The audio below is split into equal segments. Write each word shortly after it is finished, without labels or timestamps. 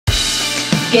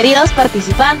Queridos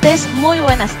participantes, muy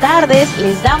buenas tardes.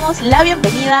 Les damos la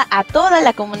bienvenida a toda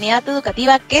la comunidad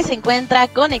educativa que se encuentra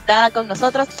conectada con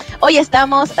nosotros. Hoy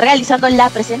estamos realizando la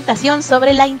presentación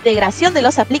sobre la integración de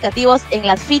los aplicativos en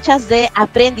las fichas de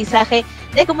aprendizaje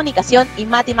de comunicación y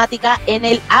matemática en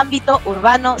el ámbito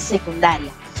urbano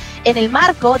secundaria, en el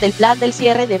marco del plan del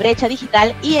cierre de brecha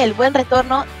digital y el buen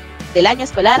retorno del año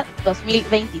escolar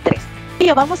 2023.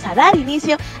 Vamos a dar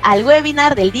inicio al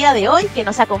webinar del día de hoy, que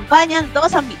nos acompañan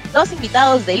dos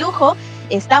invitados de lujo.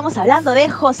 Estamos hablando de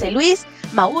José Luis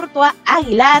Maurtua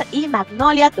Aguilar y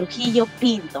Magnolia Trujillo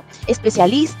Pinto,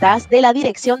 especialistas de la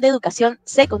Dirección de Educación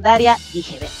Secundaria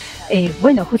IGB.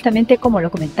 Bueno, justamente como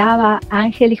lo comentaba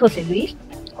Ángel y José Luis,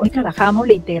 hoy trabajamos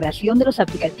la integración de los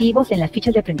aplicativos en las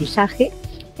fichas de aprendizaje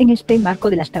en este marco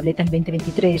de las tabletas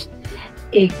 2023.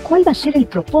 ¿Cuál va a ser el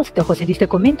propósito, José Luis? Te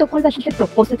comento cuál va a ser el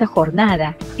propósito de esta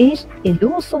jornada. Es el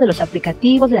uso de los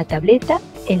aplicativos de la tableta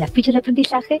en las fichas de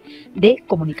aprendizaje de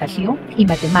comunicación y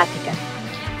matemáticas.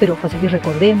 Pero, José Luis,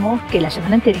 recordemos que la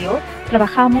semana anterior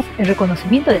trabajamos el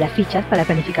reconocimiento de las fichas para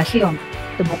planificación.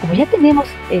 Como ya tenemos,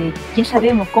 ya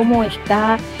sabemos cómo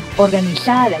está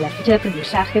organizada la ficha de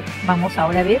aprendizaje, vamos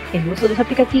ahora a ver el uso de los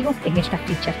aplicativos en estas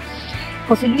fichas.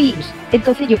 José Luis,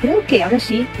 entonces yo creo que ahora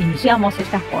sí iniciamos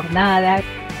esta jornada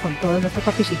con todos nuestros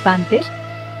participantes.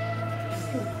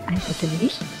 Ay, José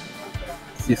Luis.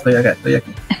 Sí, estoy acá, estoy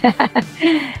aquí.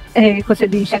 José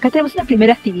Luis, acá tenemos una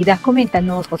primera actividad.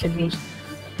 Coméntanos, José Luis.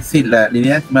 Sí, la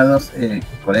idea, estimados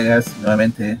colegas,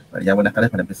 nuevamente, ya buenas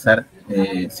tardes para empezar.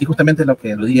 Sí, justamente lo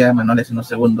que aludía Manuel hace unos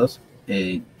segundos,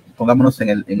 pongámonos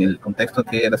en el contexto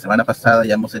que la semana pasada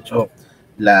ya hemos hecho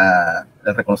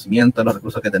el reconocimiento de los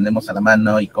recursos que tenemos a la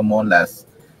mano y cómo las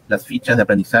fichas de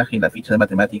aprendizaje y las fichas de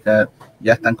matemática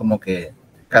ya están como que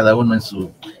cada uno en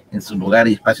su lugar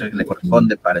y espacio que le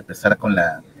corresponde para empezar con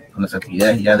las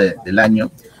actividades ya del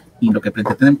año. Y lo que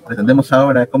pretendemos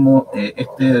ahora, cómo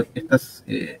este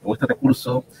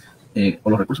recurso o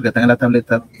los recursos que están en la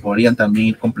tableta podrían también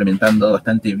ir complementando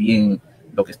bastante bien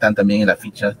lo que están también en las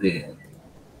fichas de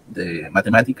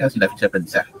matemáticas y la ficha de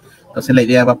aprendizaje. Entonces la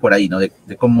idea va por ahí, ¿no? De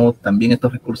cómo también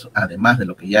estos recursos, además de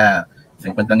lo que ya se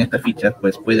encuentran en estas fichas,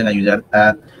 pues pueden ayudar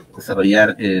a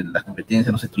desarrollar las competencias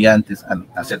de los estudiantes, a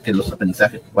hacer que los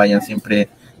aprendizajes vayan siempre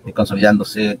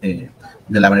consolidándose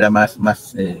de la manera más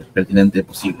pertinente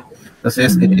posible.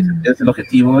 Entonces, ese es el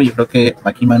objetivo. Y yo creo que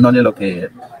aquí, Manuel, lo que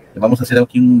vamos a hacer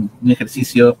aquí un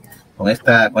ejercicio con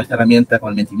esta herramienta,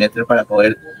 con el Mentimeter, para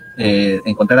poder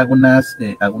encontrar algunas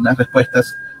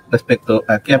respuestas respecto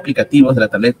a qué aplicativos de las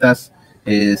tabletas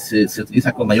se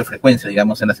utilizan con mayor frecuencia,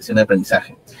 digamos, en la sesión de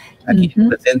aprendizaje. Aquí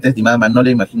presente, estimada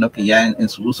Manolia, imagino que ya en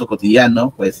su uso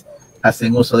cotidiano, pues,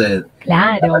 hacen uso de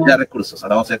recursos.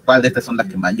 Ahora vamos a ver cuál de estas son las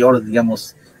que mayor,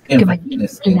 digamos,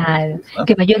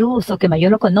 que mayor uso, que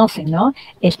mayor lo conocen, ¿no?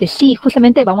 Sí,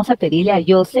 justamente vamos a pedirle a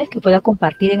Joseph que pueda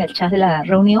compartir en el chat de la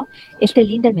reunión este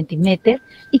link del Mentimeter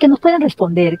y que nos puedan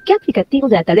responder qué aplicativos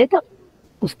de la tableta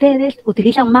ustedes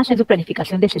utilizan más en su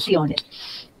planificación de sesiones.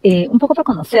 Un poco para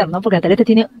conocer, ¿no? Porque la tableta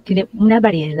tiene una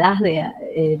variedad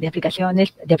de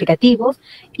aplicaciones, de aplicativos,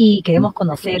 y queremos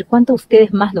conocer cuánto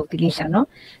ustedes más lo utilizan, ¿no?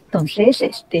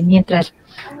 Entonces, mientras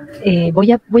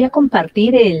voy a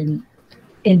compartir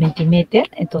el Mentimeter,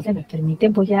 entonces me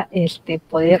permiten, voy a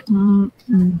poder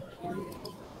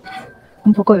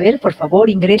un poco ver, por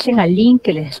favor, ingresen al link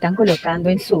que les están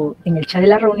colocando en el chat de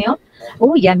la reunión.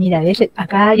 Uy, ya mira,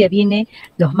 acá ya viene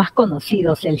los más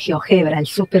conocidos, el GeoGebra, el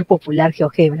súper popular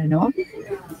GeoGebra, ¿no?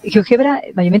 GeoGebra,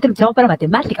 mayormente lo usamos para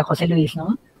matemáticas, José Luis,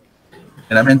 ¿no?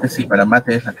 Realmente sí, para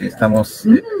mate es la que estamos...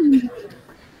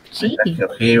 sí.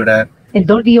 GeoGebra. El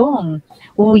Dolby On.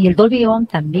 Uy, el Dolby On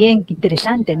también, qué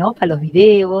interesante, ¿no? Para los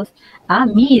videos. Ah,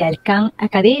 mira, el Khan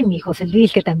Academy, José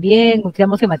Luis, que también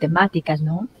utilizamos en matemáticas,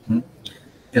 ¿no?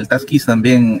 El Taskis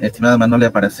también, estimada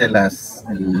Manolia, para hacer las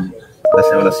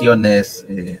evaluaciones,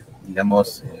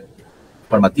 digamos,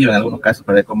 formativas en algunos casos,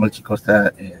 para ver cómo el chico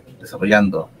está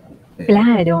desarrollando.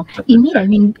 Claro, y mira, el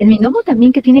Minedu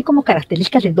también, que tiene como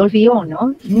características del Dolby On,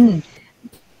 ¿no?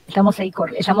 Estamos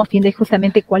viendo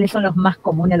justamente cuáles son los más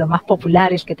comunes, los más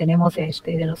populares que tenemos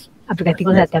de los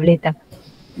aplicativos de la tableta.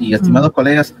 Y estimados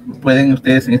colegas, pueden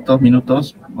ustedes en estos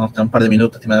minutos, vamos a tener un par de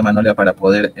minutos, estimada Manolia, para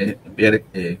poder ver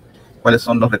cuáles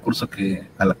son los recursos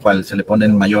a los cuales se le pone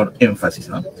el mayor énfasis,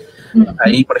 ¿no?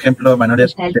 Ahí, por ejemplo, Manolia,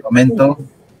 te comento,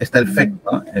 está el FEC,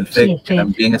 ¿no? El FEC, que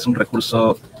también es un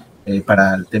recurso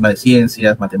para el tema de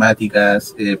ciencias,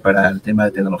 matemáticas, para el tema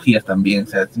de tecnologías también. O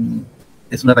sea,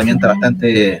 es una herramienta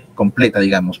bastante completa,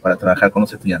 digamos, para trabajar con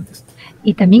los estudiantes.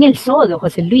 Y también el Sodo,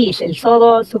 José Luis, el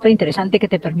Sodo súper interesante que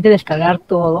te permite descargar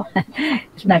todo.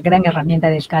 Es una gran herramienta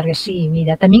de descarga, sí,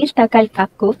 mira. También está acá el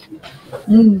CapCut,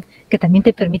 que también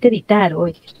te permite editar.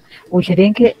 Uy, se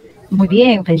ven que, muy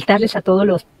bien, felicitarles a todos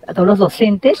los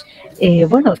docentes.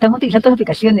 Bueno, están utilizando las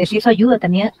aplicaciones y eso ayuda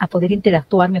también a poder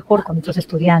interactuar mejor con nuestros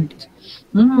estudiantes.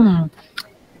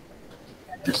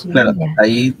 Sí, claro, mira.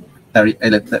 ahí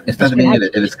está también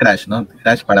el Scratch, ¿no?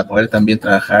 Scratch para poder también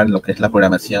trabajar lo que es la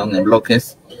programación en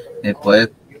bloques.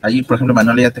 Ahí, por ejemplo,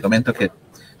 Manuel, ya te comento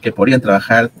que podrían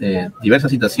trabajar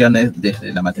diversas situaciones,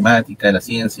 desde la matemática, las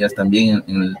ciencias, también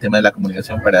en el tema de la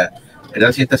comunicación, para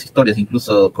crear ciertas historias,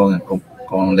 incluso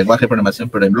con lenguaje de programación,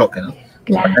 pero en bloque, ¿no?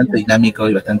 Claro. Bastante dinámico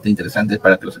y bastante interesante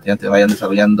para que los estudiantes vayan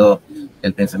desarrollando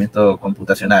el pensamiento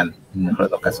computacional, en el mejor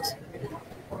de los casos.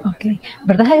 Ok,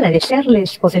 verdad,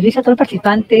 agradecerles, José Luis, a todos los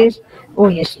participantes.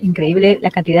 Uy, es increíble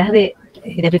la cantidad de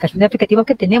aplicaciones de aplicativos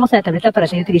que tenemos en la tableta para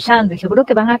seguir utilizando y seguro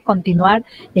que van a continuar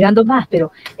llegando más,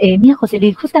 pero mira, José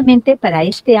Luis, justamente para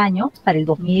este año, para el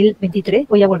 2023,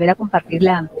 voy a volver a compartir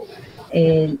la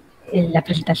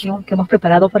presentación que hemos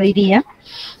preparado para hoy día.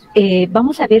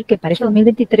 Vamos a ver que para este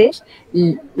 2023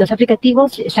 los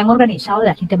aplicativos se han organizado de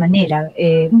la siguiente manera.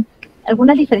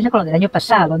 Algunas diferencias con lo del año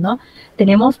pasado, ¿no?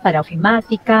 Tenemos para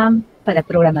ofimática, para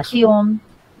programación,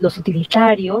 los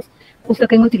utilitarios. Justo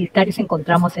que en utilitarios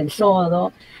encontramos el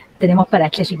Sodo. Tenemos para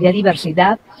accesibilidad y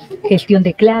diversidad, gestión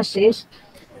de clases,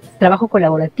 trabajo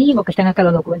colaborativo, que están acá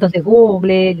los documentos de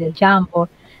Google, del Jamboard,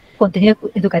 contenido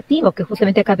educativo, que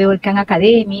justamente acá veo el Khan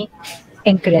Academy.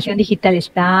 En creación digital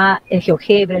está el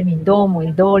GeoGebra, el Mindomo,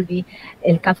 el Dolby,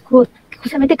 el CapCut.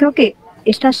 Justamente creo que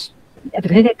estas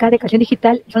aplicaciones de acá de creación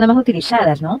digital son las más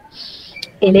utilizadas, ¿no?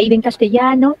 El EIB en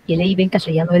castellano y el EIB en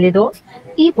castellano L2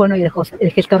 y, bueno, y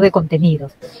el gestor de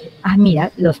contenidos.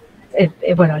 Mira,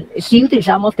 bueno, sí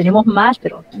utilizamos, tenemos más,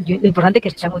 pero lo importante es que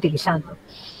se están utilizando.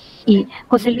 Y,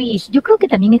 José Luis, yo creo que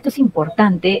también esto es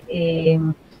importante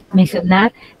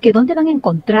mencionar que dónde van a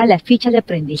encontrar las fichas de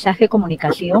aprendizaje de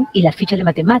comunicación y las fichas de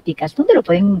matemáticas. ¿Dónde lo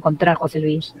pueden encontrar, José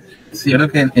Luis? Sí, yo creo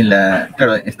que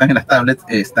claro, están en las tablets,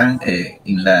 están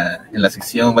en la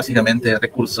sección básicamente de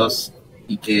recursos,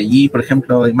 y que allí, por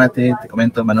ejemplo, en Mate, te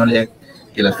comento, Manuel,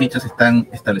 que las fichas están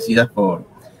establecidas por,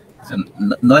 o sea,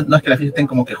 no es que las fichas estén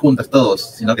como que juntas todos,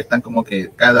 sino que están como que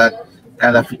cada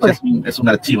ficha es un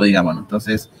archivo, digamos, ¿no?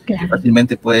 Entonces, claro, que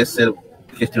fácilmente puede ser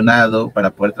gestionado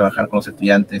para poder trabajar con los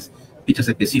estudiantes, fichas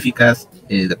específicas,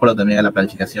 de acuerdo también a la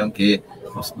planificación que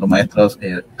los maestros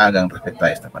hagan respecto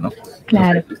a esta, ¿no?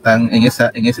 Claro. Entonces, están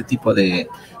en ese tipo de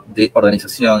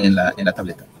organización en la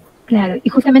tableta. Claro, y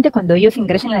justamente cuando ellos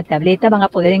ingresen a la tableta van a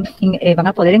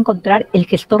poder encontrar el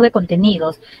gestor de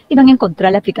contenidos y van a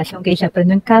encontrar la aplicación que dice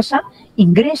Aprendo en Casa,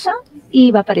 ingresan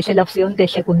y va a aparecer la opción de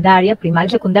secundaria, primaria,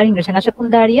 secundaria, ingresan a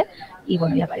secundaria y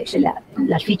bueno, ya aparecen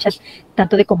las fichas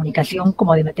tanto de comunicación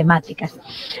como de matemáticas.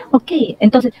 Ok,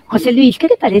 entonces, José Luis, ¿qué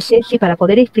te parece si para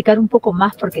poder explicar un poco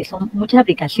más, porque son muchas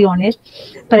aplicaciones,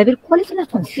 para ver cuáles son las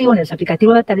funciones de los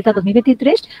aplicativos de la tableta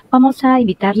 2023, vamos a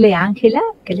invitarle a Ángela,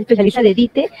 que es la especialista de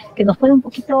Edite, que nos puede un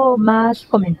poquito más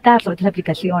comentar sobre estas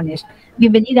aplicaciones.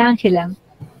 Bienvenida, Ángela.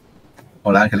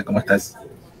 Hola, Ángela, ¿cómo estás?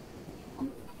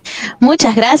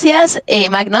 Muchas gracias,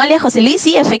 Magnolia, José Luis.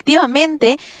 Sí,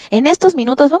 efectivamente, en estos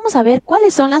minutos vamos a ver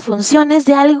cuáles son las funciones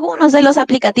de algunos de los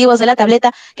aplicativos de la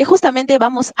tableta que justamente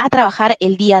vamos a trabajar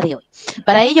el día de hoy.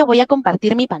 Para ello voy a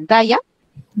compartir mi pantalla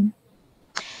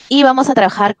y vamos a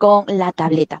trabajar con la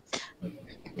tableta.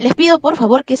 Les pido, por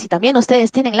favor, que si también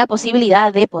ustedes tienen la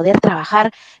posibilidad de poder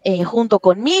trabajar junto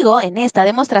conmigo en esta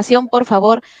demostración, por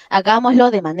favor, hagámoslo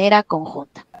de manera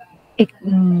conjunta.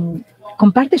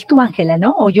 ¿Compartes tú, Ángela,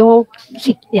 no? O yo,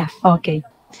 sí, ya, ok.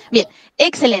 Bien,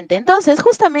 excelente. Entonces,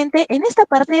 justamente en esta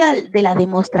parte de la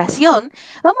demostración,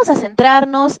 vamos a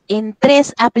centrarnos en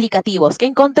 3 aplicativos que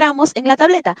encontramos en la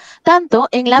tableta, tanto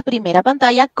en la primera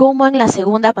pantalla como en la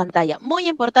segunda pantalla. Muy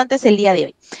importantes el día de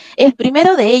hoy. El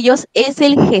primero de ellos es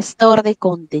el gestor de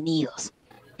contenidos.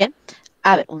 Bien,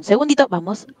 a ver, un segundito,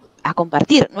 vamos a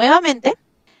compartir nuevamente.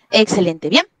 Excelente,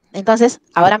 bien. Entonces,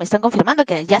 ahora me están confirmando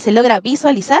que ya se logra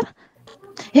visualizar.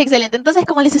 Excelente, entonces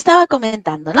como les estaba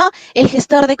comentando, ¿no? El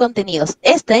gestor de contenidos.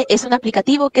 Este es un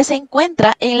aplicativo que se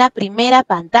encuentra en la primera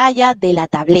pantalla de la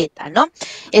tableta, ¿no?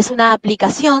 Es una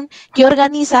aplicación que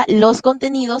organiza los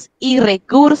contenidos y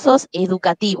recursos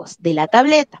educativos de la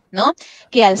tableta, ¿no?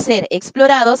 Que al ser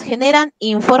explorados generan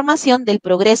información del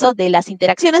progreso de las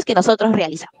interacciones que nosotros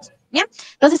realizamos. Bien,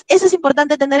 entonces eso es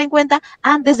importante tener en cuenta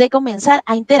antes de comenzar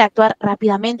a interactuar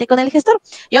rápidamente con el gestor.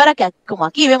 Y ahora que como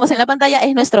aquí vemos en la pantalla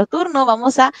es nuestro turno,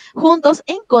 vamos a juntos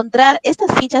encontrar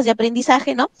estas fichas de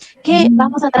aprendizaje, ¿no? Que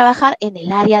vamos a trabajar en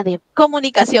el área de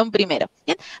comunicación primero.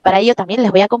 Bien, para ello también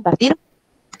les voy a compartir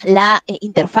la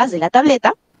interfaz de la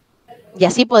tableta y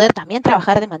así poder también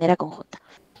trabajar de manera conjunta.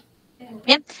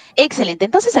 Bien, excelente.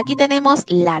 Entonces aquí tenemos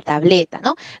la tableta,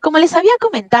 ¿no? Como les había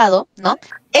comentado, ¿no?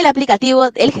 El aplicativo,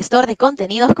 el gestor de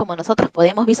contenidos, como nosotros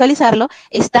podemos visualizarlo,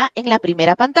 está en la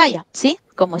primera pantalla, ¿sí?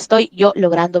 Como estoy yo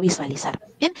logrando visualizar.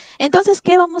 Bien, entonces,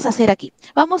 ¿qué vamos a hacer aquí?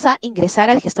 Vamos a ingresar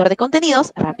al gestor de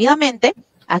contenidos rápidamente.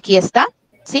 Aquí está,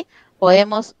 ¿sí?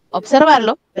 Podemos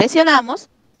observarlo, presionamos.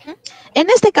 En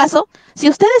este caso, si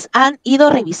ustedes han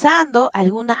ido revisando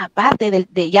alguna parte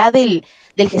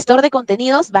del gestor de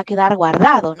contenidos, va a quedar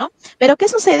guardado, ¿no? Pero ¿qué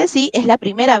sucede si es la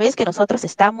primera vez que nosotros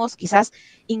estamos quizás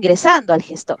ingresando al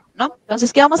gestor, ¿no?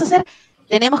 Entonces, ¿qué vamos a hacer?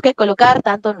 Tenemos que colocar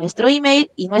tanto nuestro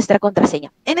email y nuestra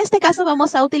contraseña. En este caso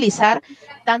vamos a utilizar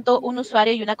tanto un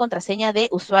usuario y una contraseña de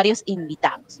usuarios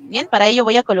invitados. Bien, para ello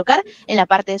voy a colocar en la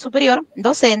parte superior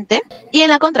docente y en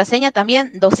la contraseña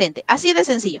también docente. Así de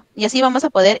sencillo. Y así vamos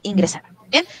a poder ingresar.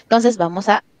 Bien, entonces vamos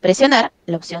a presionar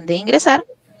la opción de ingresar.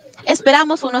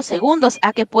 Esperamos unos segundos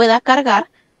a que pueda cargar,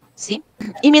 ¿sí?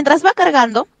 Y mientras va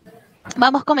cargando,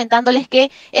 vamos comentándoles que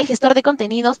el gestor de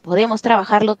contenidos podemos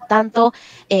trabajarlo tanto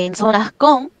en zonas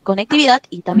con conectividad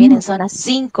y también en zonas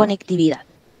sin conectividad.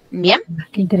 ¿Bien?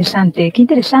 Qué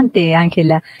interesante,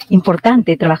 Ángela.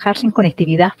 Importante trabajar sin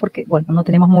conectividad porque, bueno, no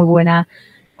tenemos muy buena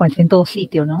conexión en todo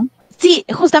sitio, ¿no? Sí,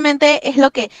 justamente es lo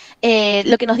que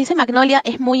nos dice Magnolia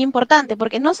es muy importante,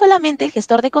 porque no solamente el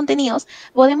gestor de contenidos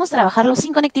podemos trabajarlo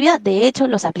sin conectividad, de hecho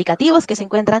los aplicativos que se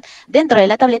encuentran dentro de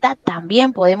la tableta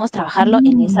también podemos trabajajarlo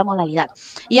en esa modalidad.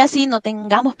 Y así no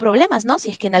tengamos problemas, ¿no? Si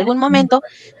es que en algún momento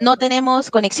no tenemos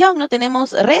conexión, no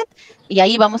tenemos red, y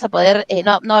ahí vamos a poder,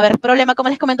 no va a haber problema, como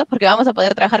les comento, porque vamos a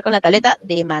poder trabajar con la tableta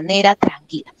de manera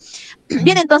tranquila.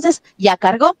 Bien, entonces ya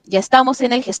cargó, ya estamos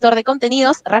en el gestor de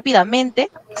contenidos rápidamente,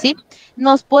 ¿sí?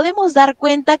 Nos podemos dar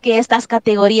cuenta que estas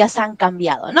categorías han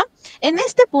cambiado, ¿no? En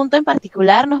este punto en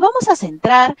particular nos vamos a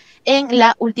centrar en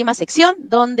la última sección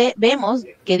donde vemos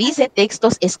que dice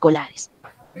textos escolares.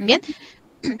 Bien,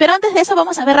 pero antes de eso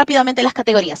vamos a ver rápidamente las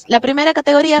categorías. La primera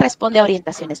categoría responde a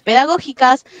orientaciones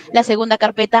pedagógicas, la segunda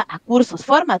carpeta a cursos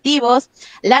formativos,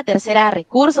 la tercera a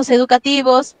recursos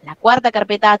educativos, la cuarta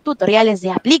carpeta a tutoriales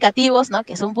de aplicativos, ¿no?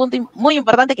 Que es un punto muy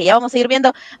importante que ya vamos a ir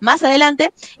viendo más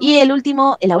adelante, y la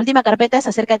última carpeta es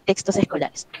acerca de textos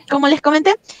escolares. Como les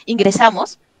comenté,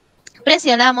 ingresamos,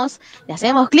 presionamos, le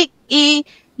hacemos clic y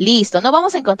listo, ¿no?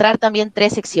 Vamos a encontrar también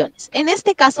 3 secciones. En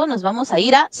este caso nos vamos a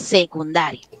ir a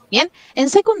secundaria. Bien, en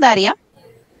secundaria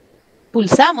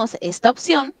pulsamos esta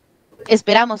opción,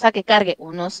 esperamos a que cargue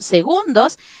unos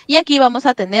segundos y aquí vamos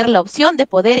a tener la opción de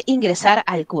poder ingresar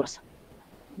al curso.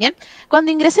 Bien,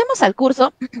 cuando ingresemos al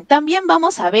curso, también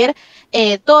vamos a ver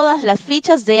todas las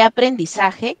fichas de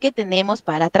aprendizaje que tenemos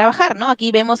para trabajar, ¿no?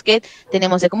 Aquí vemos que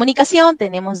tenemos de comunicación,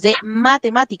 tenemos de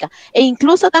matemática e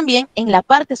incluso también en la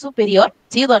parte superior,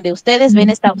 ¿sí? Donde ustedes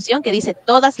ven esta opción que dice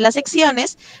todas las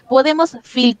secciones, podemos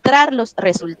filtrar los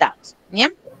resultados,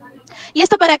 ¿bien? ¿Y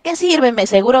esto para qué sirve?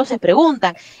 Seguro se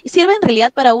preguntan. Y sirve en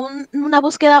realidad para una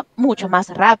búsqueda mucho más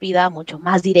rápida, mucho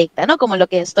más directa, ¿no? Como lo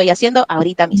que estoy haciendo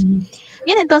ahorita mismo.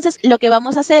 Bien, entonces lo que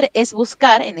vamos a hacer es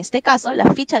buscar, en este caso,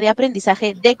 la ficha de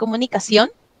aprendizaje de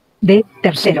comunicación. De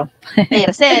tercero.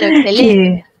 Tercero,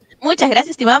 excelente. Muchas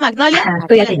gracias, estimada Magnolia.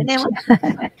 Aquí la tenemos.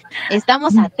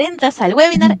 Estamos atentas al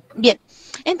webinar. Bien.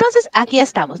 Entonces, aquí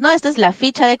estamos, ¿no? Esta es la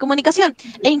ficha de comunicación.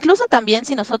 E incluso también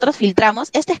si nosotros filtramos,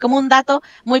 este es como un dato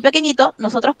muy pequeñito,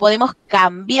 nosotros podemos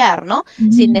cambiar, ¿no?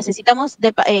 Si necesitamos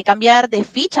cambiar de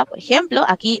ficha, por ejemplo,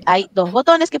 aquí hay 2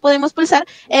 botones que podemos pulsar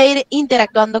e ir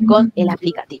interactuando con el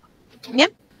aplicativo. ¿Bien?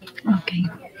 Okay.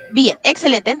 Bien,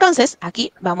 excelente. Entonces,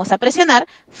 aquí vamos a presionar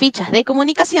fichas de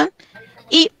comunicación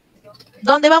y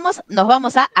 ¿dónde vamos? Nos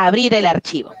vamos a abrir el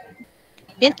archivo.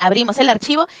 Bien, abrimos el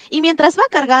archivo y mientras va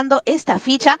cargando esta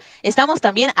ficha, estamos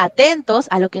también atentos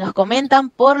a lo que nos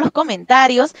comentan por los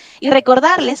comentarios y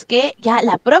recordarles que ya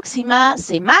la próxima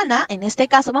semana, en este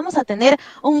caso, vamos a tener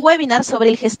un webinar sobre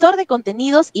el gestor de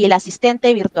contenidos y el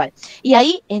asistente virtual. Y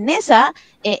ahí, en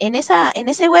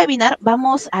ese webinar,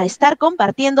 vamos a estar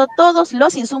compartiendo todos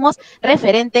los insumos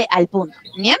referente al punto.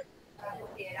 ¿Bien?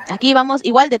 Aquí vamos,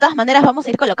 igual de todas maneras, vamos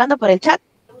a ir colocando por el chat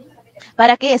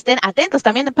para que estén atentos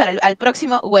también para al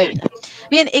próximo webinar.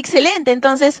 Bien, excelente.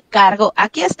 Entonces, cargo.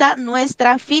 Aquí está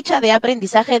nuestra ficha de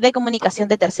aprendizaje de comunicación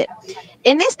de tercero.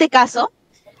 En este caso,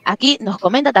 aquí nos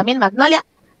comenta también Magnolia.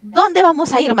 ¿Dónde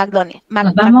vamos a ir, Magnolia?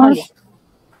 Nos vamos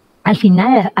Al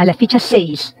final, a la ficha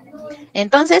 6.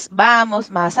 Entonces,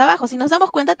 vamos más abajo. Si nos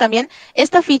damos cuenta también,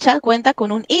 esta ficha cuenta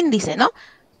con un índice, ¿no?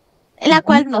 En la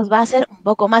cual nos va a hacer un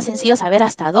poco más sencillo saber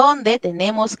hasta dónde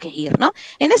tenemos que ir, ¿no?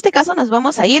 En este caso nos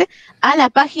vamos a ir a la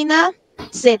página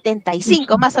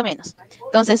 75, más o menos.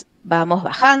 Entonces, vamos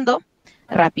bajando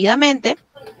rápidamente.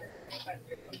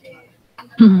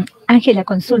 Ángela,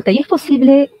 consulta, ¿y es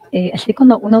posible, así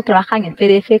cuando uno trabaja en el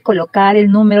PDF, colocar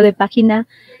el número de página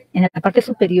en la parte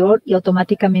superior y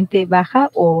automáticamente baja?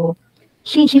 O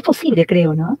sí, sí es posible,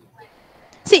 creo, ¿no?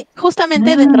 Sí,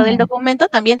 justamente dentro del documento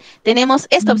también tenemos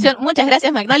esta opción, muchas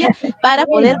gracias Magnolia, para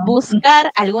poder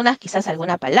buscar quizás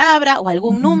alguna palabra o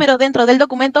algún número dentro del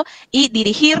documento y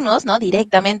dirigirnos, ¿no?,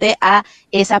 directamente a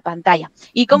esa pantalla.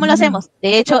 ¿Y cómo lo hacemos?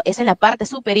 De hecho, es en la parte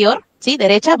superior, ¿sí?,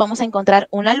 derecha, vamos a encontrar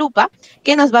una lupa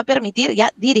que nos va a permitir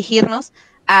ya dirigirnos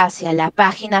hacia la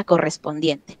página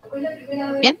correspondiente.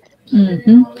 ¿Bien?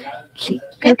 Sí,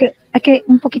 creo que hay que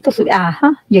un poquito subir.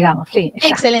 Ajá, llegamos, sí.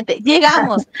 Excelente,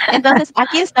 llegamos. Entonces,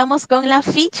 aquí estamos con la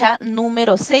ficha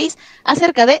número 6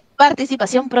 acerca de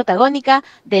participación protagónica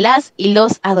de las y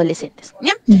los adolescentes.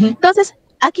 ¿Bien? Entonces,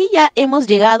 aquí ya hemos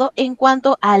llegado en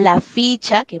cuanto a la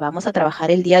ficha que vamos a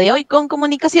trabajar el día de hoy con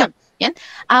comunicación. Bien,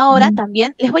 ahora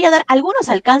también les voy a dar algunos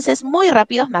alcances muy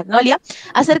rápidos, Magnolia,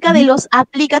 acerca de los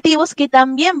aplicativos que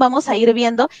también vamos a ir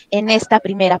viendo en esta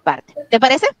primera parte. ¿Te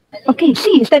parece? Ok,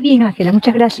 sí, está bien, Ángela,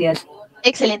 muchas gracias.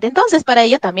 Excelente, entonces para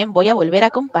ello también voy a volver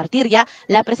a compartir ya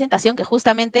la presentación que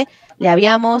justamente le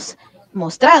habíamos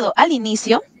mostrado al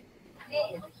inicio.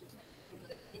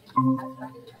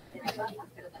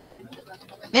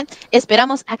 Bien,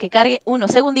 esperamos a que cargue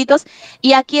unos segunditos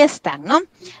y aquí están, ¿no?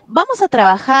 Vamos a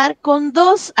trabajar con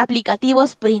dos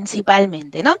aplicativos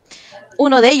principalmente, ¿no?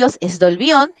 Uno de ellos es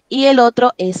Dolbion y el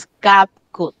otro es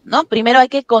CapCut, ¿no? Primero hay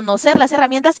que conocer las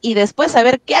herramientas y después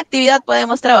saber qué actividad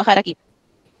podemos trabajar aquí.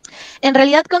 En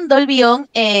realidad con Dolbion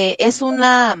es un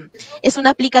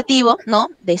aplicativo, ¿no?,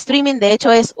 de streaming. De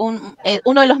hecho es uno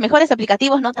de los mejores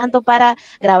aplicativos, no tanto para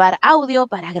grabar audio,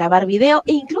 para grabar video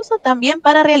e incluso también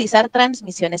para realizar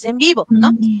transmisiones en vivo,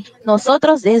 ¿no?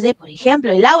 Nosotros desde, por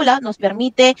ejemplo, el aula nos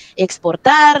permite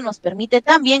exportar, nos permite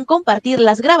también compartir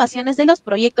las grabaciones de los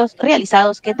proyectos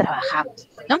realizados que trabajamos,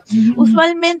 ¿no?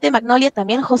 Usualmente, Magnolia,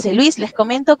 también José Luis, les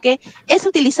comento que es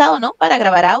utilizado, ¿no?, para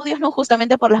grabar audios, ¿no?,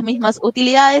 justamente por las mismas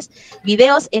utilidades,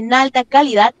 videos en alta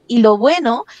calidad, y lo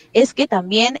bueno es que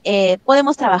también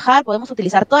podemos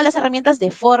utilizar todas las herramientas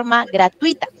de forma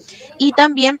gratuita. Y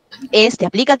también este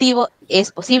aplicativo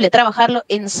es posible trabajarlo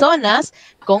en zonas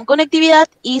con conectividad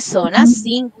y zonas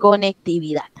sin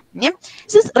conectividad. ¿Bien?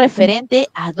 Eso es referente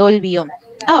a Dolbion.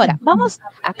 Ahora, vamos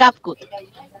a CapCut.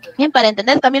 Bien, para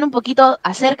entender también un poquito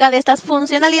acerca de estas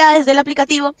funcionalidades del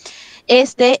aplicativo,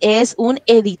 este es un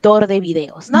editor de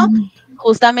videos, ¿no?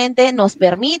 Justamente nos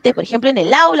permite, por ejemplo, en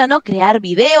el aula, ¿no?, crear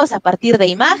videos a partir de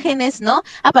imágenes, ¿no?,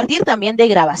 a partir también de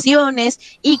grabaciones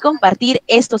y compartir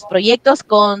estos proyectos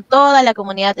con toda la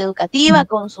comunidad educativa,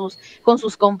 con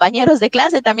sus compañeros de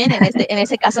clase también, en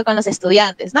ese caso con los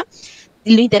estudiantes, ¿no?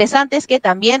 Y lo interesante es que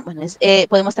también, bueno,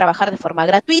 podemos trabajar de forma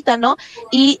gratuita, ¿no?,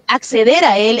 y acceder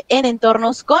a él en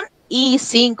entornos con y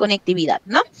sin conectividad,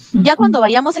 ¿no? Ya cuando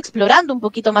vayamos explorando un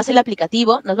poquito más el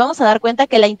aplicativo, nos vamos a dar cuenta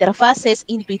que la interfaz es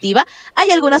intuitiva.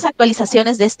 Hay algunas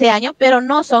actualizaciones de este año, pero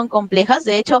no son complejas.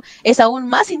 De hecho, es aún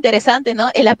más interesante, ¿no?,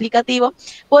 el aplicativo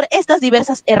por estas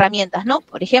diversas herramientas, ¿no?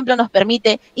 Por ejemplo, nos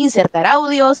permite insertar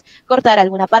audios, cortar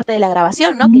alguna parte de la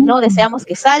grabación, ¿no?, que no deseamos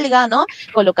que salga, ¿no?,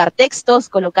 colocar textos,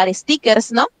 colocar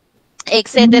stickers, ¿no?,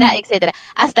 etcétera, etcétera.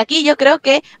 Hasta aquí yo creo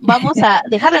que vamos a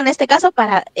dejarlo en este caso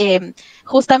para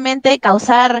justamente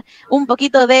causar un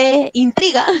poquito de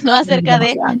intriga, ¿no?, acerca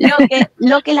de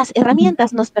lo que las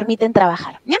herramientas nos permiten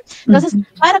trabajar. ¿Bien? Entonces,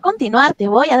 para continuar, te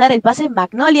voy a dar el pase,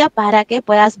 Magnolia, para que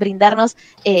puedas brindarnos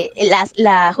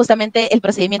justamente el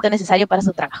procedimiento necesario para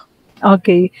su trabajo. Ok,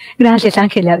 gracias,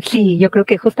 Ángela. Sí, yo creo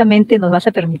que justamente nos vas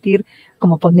a permitir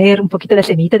como poner un poquito de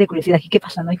semillita de curiosidad aquí, qué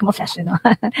pasa, ¿no?, y cómo se hace, ¿no?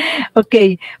 Ok,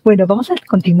 bueno, vamos a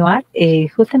continuar.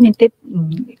 Justamente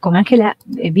con Ángela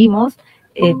vimos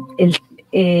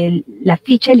la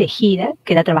ficha elegida,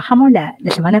 que la trabajamos la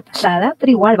semana pasada,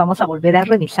 pero igual vamos a volver a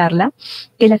revisarla,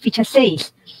 que es la ficha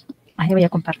 6. Ahí voy a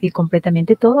compartir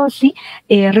completamente todo, ¿sí?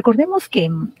 Recordemos que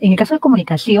en el caso de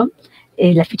comunicación,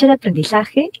 la ficha de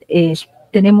aprendizaje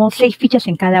tenemos 6 fichas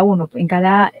en cada uno, en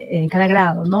cada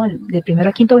grado, ¿no? De primero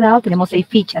a quinto grado tenemos 6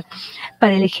 fichas.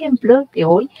 Para el ejemplo de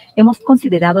hoy, hemos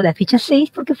considerado la ficha 6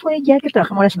 porque fue ya que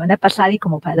trabajamos la semana pasada y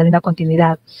como para darle una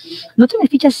continuidad. Nosotros en la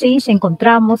ficha 6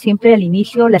 encontramos siempre al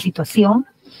inicio la situación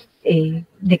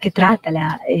de qué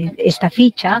trata esta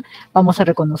ficha. Vamos a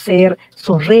reconocer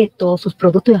sus retos, sus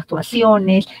productos y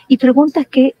actuaciones y preguntas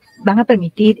que van a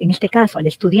permitir, en este caso, al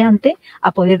estudiante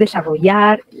a poder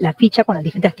desarrollar la ficha con las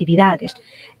diferentes actividades.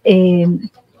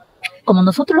 Como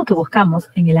nosotros lo que buscamos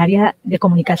en el área de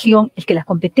comunicación es que las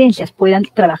competencias puedan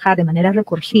trabajar de manera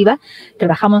recursiva,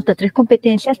 trabajamos hasta 3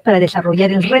 competencias para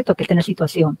desarrollar el reto que está en la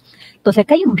situación. Entonces,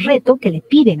 acá hay un reto que le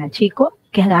piden al chico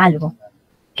que haga algo,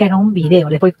 que haga un video,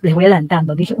 les voy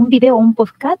adelantando. Dice, un video o un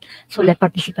podcast sobre la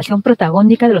participación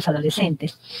protagónica de los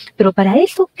adolescentes. Pero para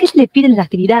eso, ¿qué se le piden las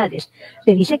actividades?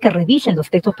 Le dice que revisen los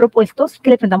textos propuestos,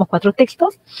 que le prendamos 4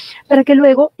 textos, para que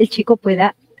luego el chico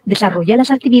pueda desarrollar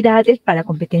las actividades para la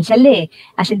competencia lee,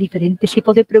 hacen diferentes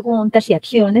tipos de preguntas y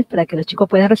acciones para que los chicos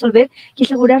puedan resolver y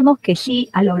asegurarnos que sí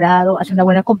ha logrado hacer una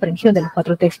buena comprensión de los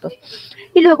 4 textos.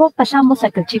 Y luego pasamos a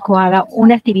que el chico haga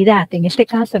una actividad, en este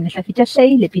caso, en esta ficha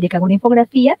 6, le pide que haga una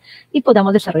infografía y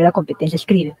podamos desarrollar la competencia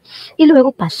escribe. Y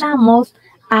luego pasamos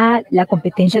a la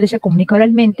competencia de se comunica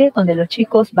oralmente, donde los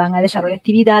chicos van a desarrollar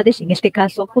actividades, en este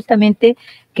caso justamente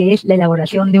que es la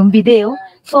elaboración de un video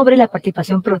sobre la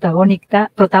participación protagónica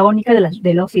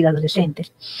de los y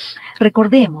adolescentes.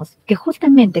 Recordemos que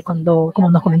justamente cuando,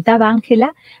 como nos comentaba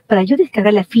Ángela, para yo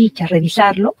descargar la ficha,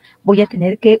 revisarlo, voy a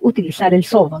tener que utilizar el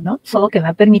SODO, ¿no? SODO que me va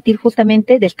a permitir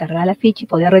justamente descargar la ficha y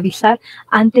poder revisar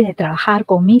antes de trabajar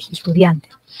con mis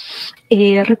estudiantes.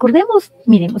 Recordemos,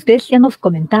 miren, ustedes ya nos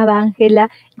comentaba Ángela,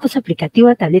 estos aplicativos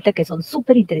de tableta que son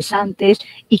súper interesantes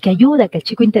y que ayuda a que el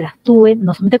chico interactúe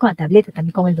no solamente con la tableta,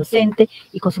 también con el docente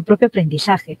y con su propio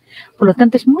aprendizaje. Por lo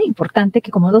tanto, es muy importante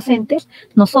que como docentes,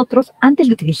 nosotros, antes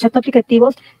de utilizar estos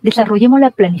aplicativos, desarrollemos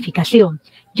la planificación.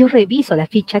 Yo reviso la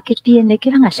ficha, qué tiene,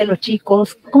 qué van a hacer los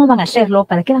chicos, cómo van a hacerlo,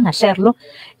 para qué van a hacerlo,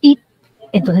 y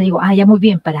entonces digo, ya muy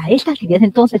bien, para esta actividad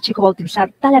entonces el chico va a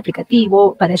utilizar tal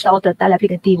aplicativo, para esta otra tal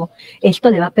aplicativo. Esto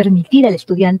le va a permitir al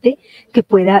estudiante que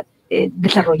pueda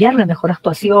desarrollar una mejor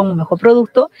actuación, un mejor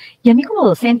producto, y a mí como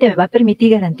docente me va a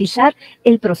permitir garantizar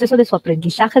el proceso de su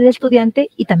aprendizaje del estudiante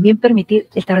y también permitir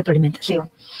esta retroalimentación.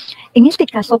 En este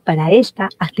caso, para esta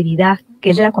actividad,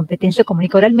 que es de la competencia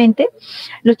comunica oralmente,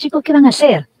 los chicos, ¿qué van a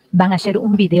hacer? Van a hacer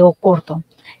un video corto,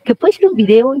 que puede ser un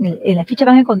video, en la ficha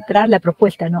van a encontrar la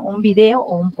propuesta, ¿no? Un video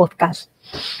o un podcast.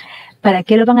 ¿Para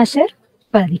qué lo van a hacer?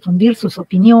 Para difundir sus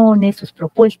opiniones, sus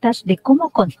propuestas de cómo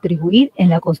contribuir en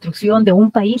la construcción de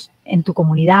un país en tu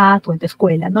comunidad o en tu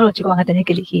escuela, ¿no? Los chicos van a tener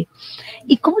que elegir.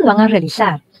 ¿Y cómo lo van a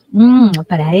realizar?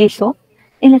 Para eso,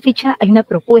 en la ficha hay una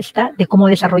propuesta de cómo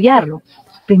desarrollarlo.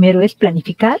 Primero es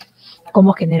planificar,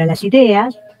 cómo generar las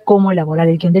ideas, cómo elaborar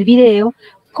el guión del video,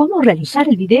 cómo realizar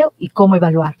el video y cómo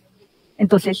evaluar.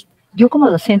 Entonces, yo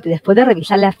como docente, después de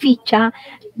revisar la ficha,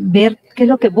 ver qué es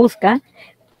lo que busca,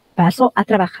 paso a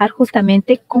trabajar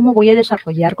justamente cómo voy a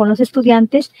desarrollar con los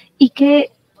estudiantes y qué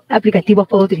aplicativos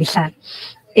puedo utilizar.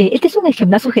 Este es un ejemplo,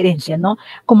 una sugerencia, ¿no?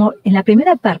 Como en la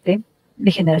primera parte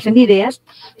de generación de ideas,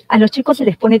 a los chicos se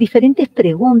les pone diferentes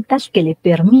preguntas que le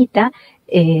permita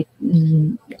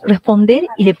responder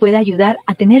y le puede ayudar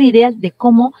a tener ideas de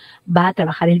cómo va a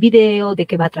trabajar el video, de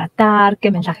qué va a tratar,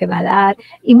 qué mensaje va a dar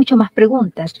y mucho más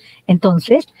preguntas.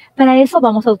 Entonces, para eso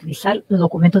vamos a utilizar los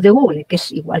documentos de Google, que es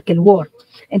igual que el Word.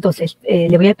 Entonces,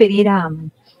 le voy a pedir a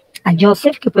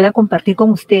Joseph que pueda compartir con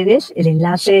ustedes el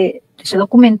enlace de ese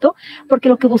documento, porque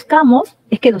lo que buscamos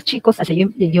es que los chicos,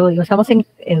 yo estamos en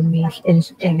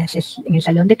el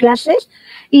salón de clases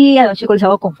y a los chicos les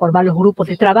hago conformar los grupos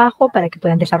de trabajo para que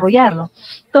puedan desarrollarlo.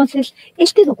 Entonces,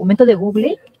 este documento de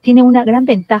Google tiene una gran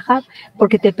ventaja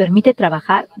porque te permite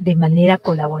trabajar de manera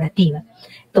colaborativa.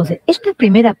 Entonces, esta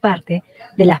primera parte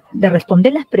de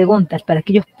responder las preguntas para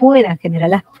que ellos puedan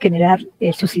generar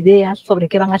sus ideas sobre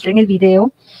qué van a hacer en el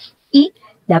video y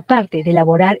la parte de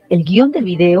elaborar el guión del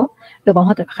video lo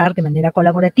vamos a trabajar de manera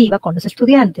colaborativa con los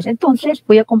estudiantes. Entonces,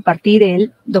 voy a compartir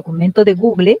el documento de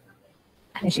Google,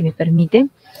 a ver si me permiten.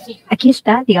 Aquí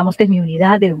está, digamos que es mi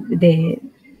unidad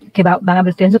que van a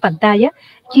ver en su pantalla.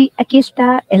 Y aquí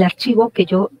está el archivo que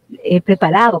yo he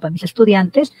preparado para mis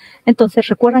estudiantes. Entonces,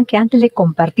 recuerdan que antes de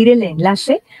compartir el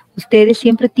enlace, ustedes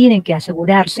siempre tienen que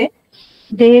asegurarse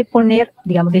de poner,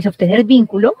 digamos, dice obtener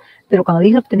vínculo, pero cuando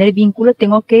dice obtener vínculo,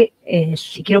 tengo que,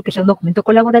 si quiero que sea un documento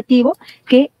colaborativo,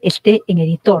 que esté en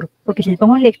editor. Porque si le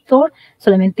pongo en lector,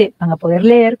 solamente van a poder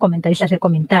leer, comentar y hacer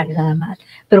comentarios, nada más.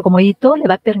 Pero como editor le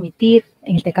va a permitir,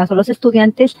 en este caso a los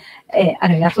estudiantes,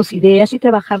 agregar sus ideas y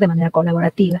trabajar de manera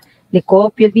colaborativa. Le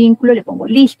copio el vínculo, le pongo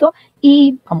listo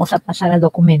y vamos a pasar al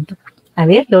documento. A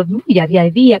ver, ya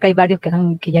vi, acá hay varios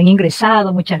que ya han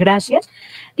ingresado, muchas gracias.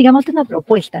 Digamos que es una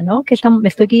propuesta, ¿no? Que me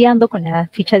estoy guiando con la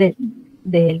ficha de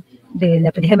la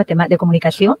aprendizaje de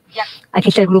comunicación. Aquí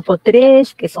está el grupo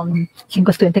 3, que son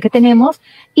 5 estudiantes que tenemos,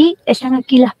 y están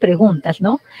aquí las preguntas,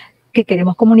 ¿no? ¿Qué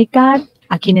queremos comunicar?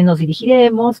 a quiénes nos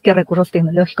dirigiremos, qué recursos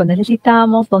tecnológicos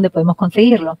necesitamos, dónde podemos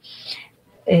conseguirlo.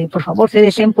 Por favor, si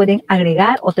deseen, pueden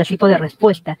agregar otro tipo de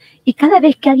respuesta. Y cada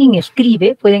vez que alguien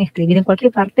escribe, pueden escribir en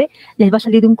cualquier parte, les va a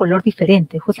salir de un color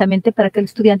diferente, justamente para que el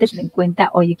estudiante se den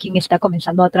cuenta, oye, quién está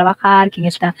comenzando a trabajar, quién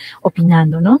está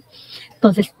opinando, ¿no?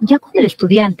 Entonces, ya cuando el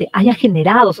estudiante haya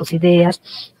generado sus ideas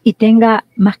y tenga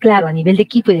más claro a nivel de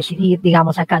equipo y decidir,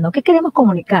 digamos acá, ¿no? ¿Qué queremos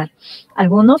comunicar?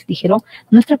 Algunos dijeron,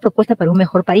 nuestra propuesta para un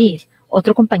mejor país.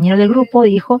 Otro compañero del grupo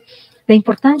dijo, la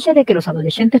importancia de que los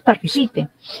adolescentes participen.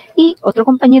 Y otro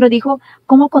compañero dijo,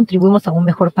 ¿cómo contribuimos a un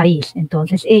mejor país?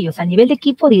 Entonces ellos a nivel de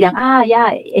equipo dirán,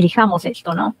 ya, elijamos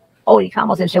esto, ¿no? O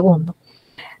elijamos el segundo.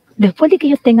 Después de que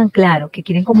ellos tengan claro que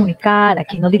quieren comunicar, a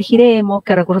quién nos dirigiremos,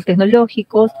 qué recursos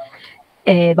tecnológicos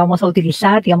vamos a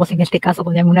utilizar, digamos en este caso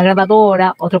ponían una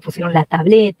grabadora, otros pusieron la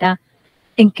tableta,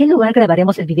 ¿en qué lugar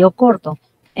grabaremos el video corto?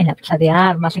 En la plaza de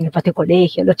armas, en el patio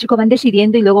colegio. Los chicos van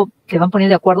decidiendo y luego se van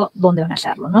poniendo de acuerdo dónde van a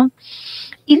hacerlo, ¿no?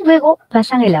 Y luego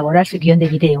pasan a elaborar su guión de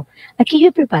video. Aquí yo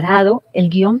he preparado el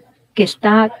guión que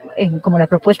está, como la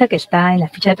propuesta que está en la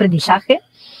ficha de aprendizaje.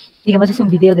 Digamos, es un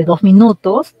video de 2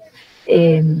 minutos.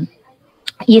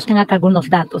 Y están acá algunos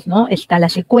datos, ¿no? Está la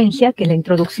secuencia, que es la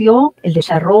introducción, el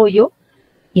desarrollo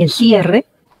y el cierre.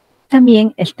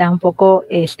 También está un poco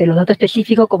los datos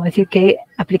específicos, como decir qué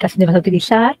aplicaciones vas a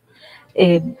utilizar,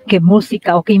 qué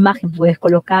música o qué imagen puedes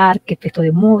colocar, qué texto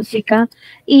de música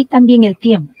y también el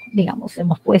tiempo. Digamos,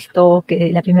 hemos puesto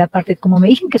que la primera parte, como me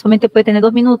dicen, que solamente puede tener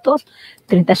 2 minutos,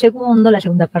 30 segundos, la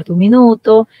segunda parte 1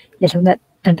 minuto, la segunda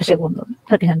 30 segundos,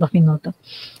 para que sean 2 minutos.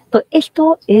 Entonces,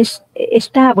 esto es,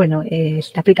 esta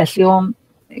aplicación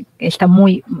es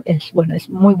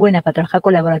muy buena para trabajar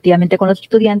colaborativamente con los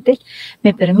estudiantes,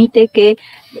 me permite que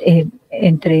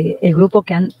entre el grupo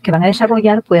que van a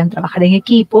desarrollar puedan trabajar en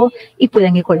equipo y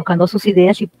puedan ir colocando sus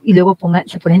ideas y luego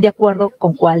se ponen de acuerdo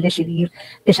con cuál decidir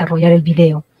desarrollar el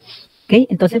video. ¿Okay?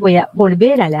 Entonces voy a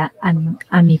volver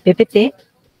a mi PPT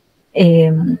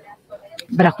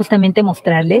para justamente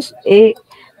mostrarles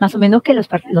más o menos que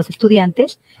los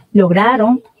estudiantes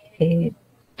lograron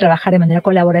trabajar de manera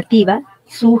colaborativa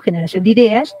su generación de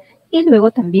ideas y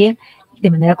luego también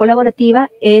de manera colaborativa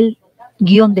el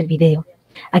guión del video.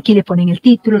 Aquí le ponen el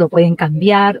título, lo pueden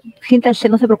cambiar. Siéntanse,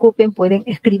 no se preocupen, pueden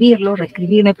escribirlo,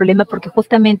 reescribir, no hay problema, porque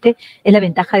justamente es la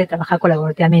ventaja de trabajar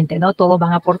colaborativamente, ¿no? Todos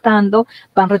van aportando,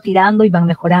 van retirando y van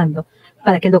mejorando.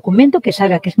 Para que el documento que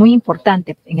salga, que es muy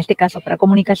importante, en este caso para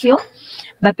comunicación,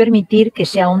 va a permitir que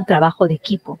sea un trabajo de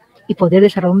equipo y poder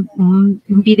desarrollar un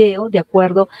video de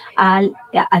acuerdo a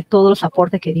todos los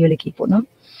aportes que dio el equipo, ¿no?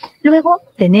 Luego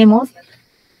tenemos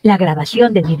la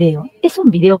grabación del video. Es un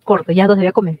video corto, ya nos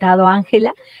había comentado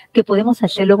Ángela, que podemos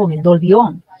hacerlo con el Dolby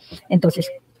On.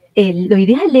 Entonces, lo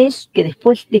ideal es que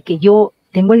después de que yo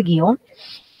tengo el guión,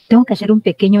 tengo que hacer un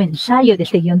pequeño ensayo de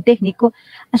ese guión técnico,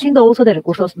 haciendo uso de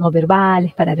recursos no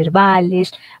verbales,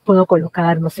 paraverbales. Puedo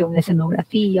colocar, no sé, una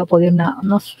escenografía, o poner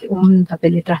un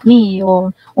papel detrás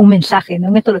mío, un mensaje, ¿no?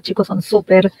 En esto los chicos son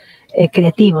súper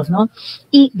creativos, ¿no?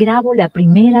 Y grabo la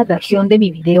primera versión de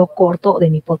mi video corto o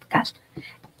de mi podcast.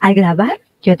 Al grabar,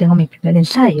 yo ya tengo mi primer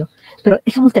ensayo. Pero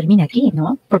eso no termina aquí,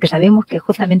 ¿no? Porque sabemos que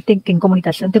justamente que en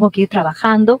comunicación tengo que ir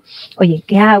trabajando. Oye,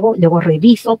 ¿qué hago? Luego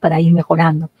reviso para ir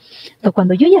mejorando. Entonces,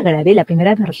 cuando yo ya grabé la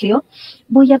primera versión,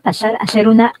 voy a pasar a hacer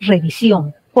una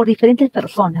revisión por diferentes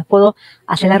personas. Puedo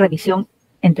hacer la revisión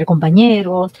entre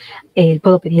compañeros,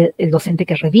 puedo pedir al docente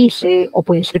que revise, o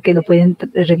puede ser que lo pueden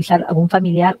revisar algún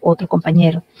familiar o otro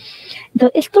compañero.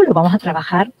 Entonces, esto lo vamos a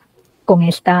trabajar con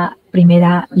esta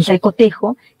primera lista de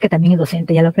cotejo, que también el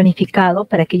docente ya lo ha planificado,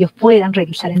 para que ellos puedan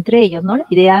revisar entre ellos, ¿no? La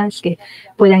idea es que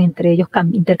puedan entre ellos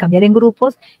intercambiar en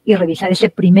grupos y revisar ese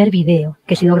primer video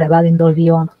que ha sido grabado en Dolby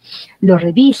On. Lo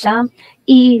revisan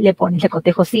y le ponen ese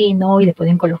cotejo sí, ¿no? Y le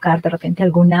pueden colocar de repente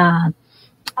alguna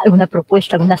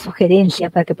propuesta, alguna sugerencia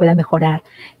para que pueda mejorar.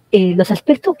 Los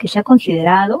aspectos que se ha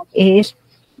considerado es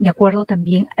de acuerdo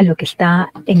también a lo que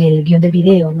está en el guión del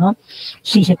video, ¿no?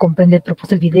 Si se comprende el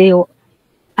propósito del video,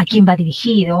 a quién va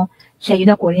dirigido, si hay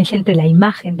una coherencia entre la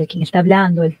imagen de quien está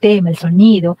hablando, el tema, el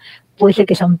sonido. Puede ser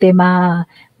que sea un tema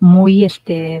muy,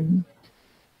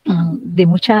 de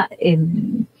mucha,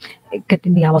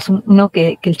 digamos,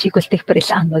 que el chico esté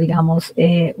expresando, digamos,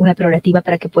 una prerrogativa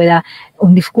para que pueda,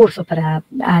 un discurso para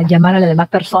llamar a las demás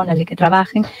personas de que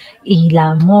trabajen, y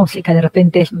la música de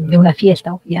repente es de una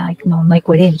fiesta, ya no hay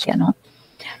coherencia, ¿no?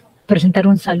 Presentar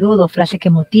un saludo, frase que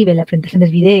motive la presentación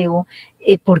del video,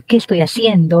 por qué estoy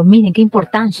haciendo, miren qué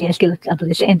importancia es que los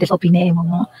adolescentes opinemos,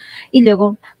 ¿no? Y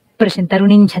luego presentar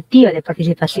una iniciativa de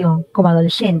participación como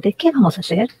adolescentes. ¿Qué vamos a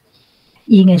hacer?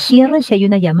 Y en el cierre si hay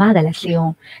una llamada a la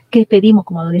acción, que pedimos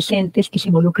como adolescentes que se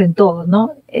involucren todos,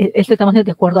 ¿no? Esto estamos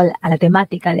de acuerdo a la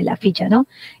temática de la ficha, ¿no?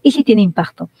 Y si tiene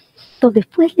impacto. Entonces,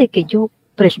 después de que yo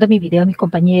presento mi video a mis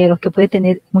compañeros, que puede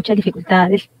tener muchas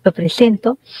dificultades, lo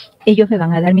presento, ellos me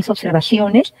van a dar mis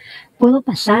observaciones, puedo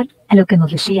pasar a lo que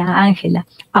nos decía Ángela,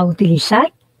 a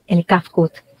utilizar el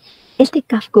CapCut. Este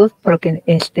CapCut, por lo que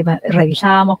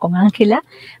revisábamos con Ángela,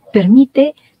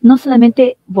 permite no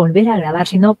solamente volver a grabar,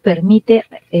 sino permite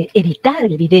editar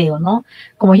el video, ¿no?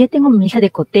 Como ya tengo mi lista de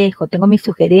cotejo, tengo mis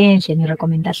sugerencias, mis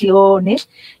recomendaciones,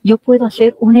 yo puedo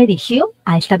hacer una edición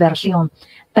a esta versión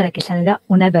para que salga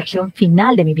una versión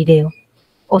final de mi video,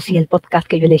 o si el podcast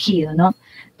que yo he elegido, ¿no?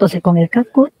 Entonces, con el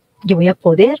CapCut yo voy a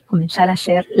poder comenzar a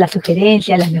hacer las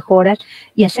sugerencias, las mejoras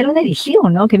y hacer una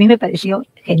edición, ¿no? Que a mí me pareció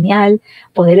genial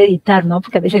poder editar, ¿no?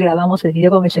 Porque a veces grabamos el video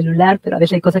con el celular, pero a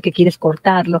veces hay cosas que quieres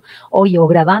cortarlo. Oye, o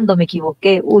grabando me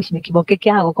equivoqué. Uy, si me equivoqué,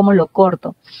 ¿qué hago? ¿Cómo lo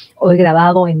corto? O he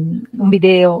grabado en un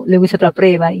video, luego hice otra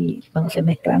prueba y cuando se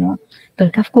mezcla, ¿no? Entonces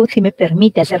el CapCut sí me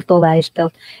permite hacer todas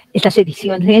estas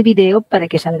ediciones en el video para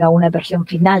que salga una versión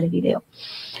final del video.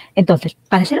 Entonces,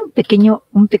 para hacer un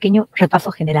pequeño repaso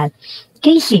general, ¿qué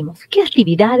hicimos? ¿Qué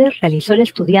actividades realizó el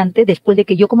estudiante después de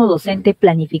que yo como docente he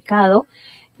planificado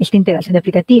esta integración de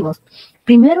aplicativos?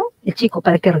 Primero, el chico,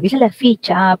 para que revise la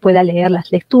ficha, pueda leer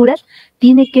las lecturas,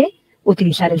 tiene que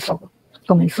utilizar el software.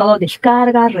 Con el software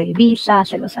descarga, revisa,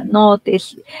 hace los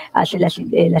anotes, hace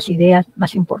las ideas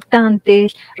más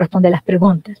importantes, responde a las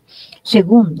preguntas.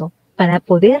 Segundo, para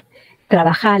poder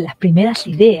trabajar las primeras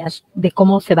ideas de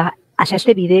cómo se va hacia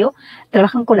este video,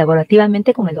 trabajan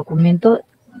colaborativamente con el documento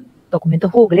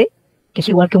Google, que es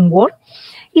igual que un Word,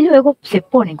 y luego se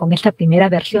ponen con esta primera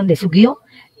versión de su guión,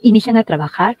 inician a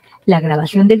trabajar la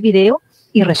grabación del video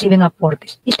y reciben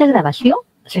aportes. Esta grabación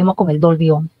la hacemos con el Dolby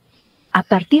On. A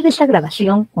partir de esa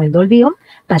grabación con el Dolby On,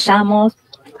 pasamos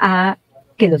a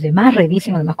que los demás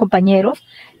revisen, los demás compañeros,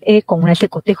 con una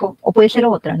cotejo, o puede ser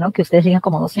otra, ¿no? Que ustedes digan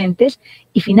como docentes.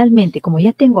 Y finalmente, como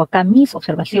ya tengo acá mis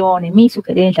observaciones, mis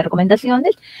sugerencias,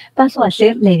 recomendaciones, paso a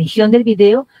hacer la edición del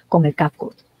video con el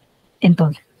CapCut.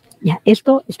 Entonces, ya,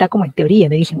 esto está como en teoría.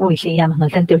 Me dicen, uy, sí, ya no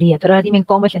está en teoría, pero ahora dime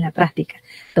cómo es en la práctica.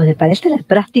 Entonces, para la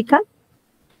práctica,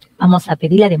 vamos a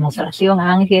pedir la demostración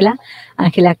a Ángela,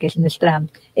 que es nuestra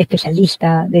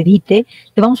especialista de DITE.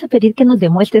 Le vamos a pedir que nos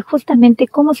demuestre justamente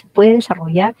cómo se puede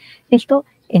desarrollar esto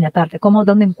en la parte,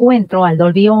 dónde encuentro al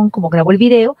Dolby On, cómo grabo el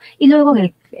video, y luego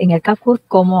en el CapCut,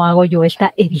 cómo hago yo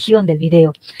esta edición del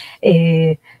video.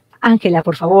 Ángela,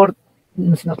 por favor,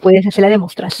 ¿nos puedes hacer la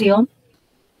demostración?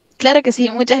 Claro que sí,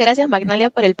 muchas gracias Magnalia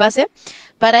por el pase.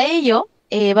 Para ello,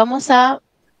 vamos a,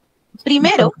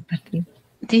 primero,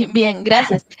 sí, bien,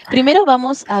 gracias. Primero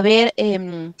vamos a ver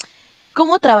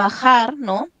cómo trabajar,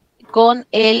 ¿no?, con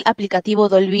el aplicativo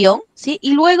Dolby On, ¿sí?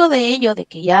 Y luego de ello, de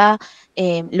que ya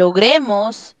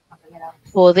logremos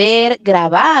poder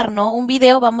grabar, ¿no?, un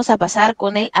video, vamos a pasar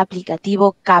con el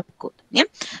aplicativo CapCut, ¿bien?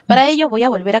 Para ello voy a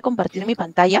volver a compartir mi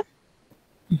pantalla.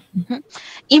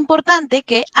 Importante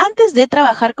que antes de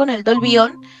trabajar con el Dolby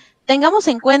On tengamos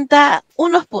en cuenta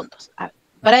unos puntos. A ver,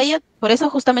 para ello, por eso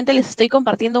justamente les estoy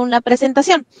compartiendo una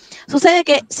presentación. Sucede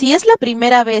que si es la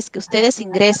primera vez que ustedes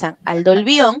ingresan al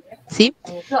Dolby On, ¿sí?,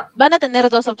 van a tener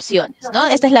dos opciones, ¿no?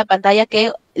 Esta es la pantalla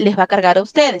que les va a cargar a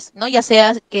ustedes, ¿no? Ya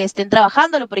sea que estén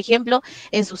trabajándolo, por ejemplo,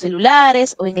 en sus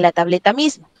celulares o en la tableta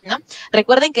misma, ¿no?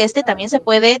 Recuerden que este también se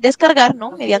puede descargar,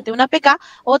 ¿no?, mediante una APK,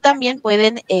 o también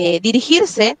pueden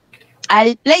dirigirse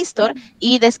al Play Store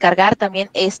y descargar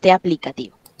también este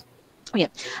aplicativo. Bien,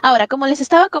 ahora, como les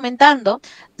estaba comentando,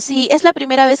 si es la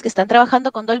primera vez que están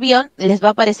trabajando con Dolby On, les va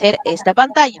a aparecer esta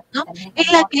pantalla, ¿no?,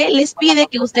 en la que les pide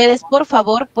que ustedes, por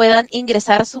favor, puedan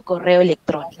ingresar su correo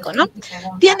electrónico, ¿no?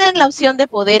 Tienen la opción de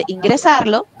poder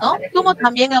ingresarlo, ¿no?, como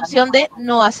también la opción de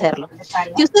no hacerlo.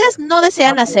 Si ustedes no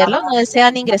desean hacerlo, no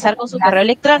desean ingresar con su correo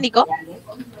electrónico,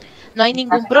 no hay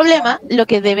ningún problema. Lo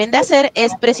que deben de hacer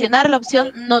es presionar la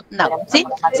opción Not Now, ¿sí?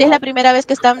 Si es la primera vez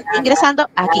que están ingresando,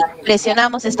 aquí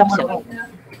presionamos esta opción.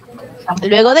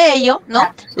 Luego de ello, ¿no?,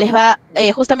 les va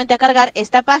justamente a cargar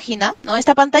esta página, ¿no?,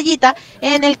 esta pantallita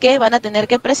en el que van a tener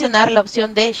que presionar la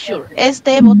opción de Sure.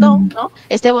 Este botón, ¿no?,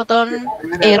 este botón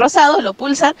rosado, lo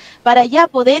pulsan para ya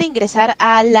poder ingresar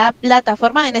a la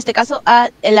plataforma, en este caso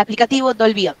al aplicativo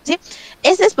Dolby On, ¿sí?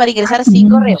 Este es para ingresar sin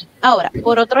correo. Ahora,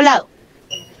 por otro lado,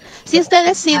 si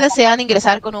ustedes sí desean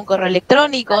ingresar con un correo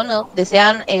electrónico, ¿no?,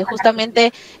 desean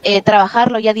justamente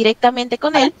trabajarlo ya directamente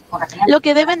con él, lo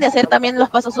que deben de hacer también, los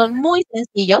pasos son muy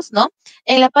sencillos, ¿no?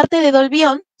 En la parte de Dolby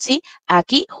On, ¿sí?,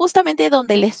 aquí justamente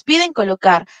donde les piden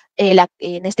colocar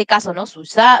en este caso, ¿no? Su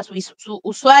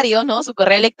usuario, ¿no? Su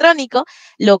correo electrónico,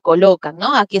 lo colocan,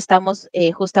 ¿no? Aquí estamos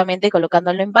justamente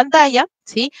colocándolo en pantalla,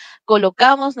 ¿sí?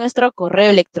 Colocamos nuestro correo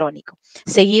electrónico.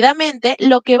 Seguidamente,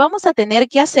 lo que vamos a tener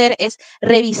que hacer es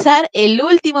revisar el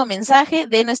último mensaje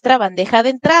de nuestra bandeja de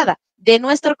entrada, de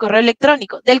nuestro correo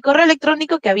electrónico, del correo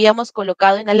electrónico que habíamos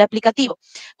colocado en el aplicativo.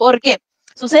 ¿Por qué?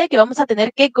 Sucede que vamos a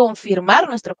tener que confirmar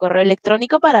nuestro correo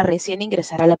electrónico para recién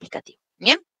ingresar al aplicativo.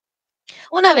 Bien.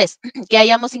 Una vez que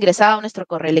hayamos ingresado a nuestro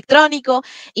correo electrónico,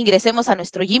 ingresemos a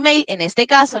nuestro Gmail, en este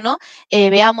caso, ¿no?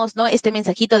 Veamos, ¿no? Este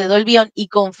mensajito de Dolbion y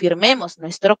confirmemos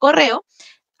nuestro correo.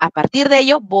 A partir de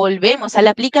ello, volvemos al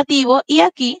aplicativo y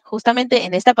aquí, justamente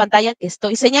en esta pantalla que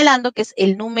estoy señalando, que es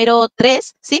el número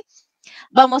 3, ¿sí?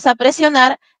 Vamos a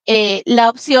presionar la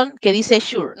opción que dice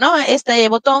Sure, ¿no? Este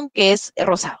botón que es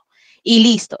rosado. Y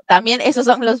listo. También esos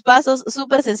son los pasos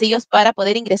súper sencillos para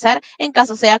poder ingresar en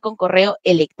caso sea con correo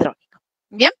electrónico.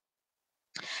 ¿Bien?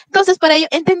 Entonces, para ello,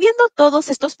 entendiendo todos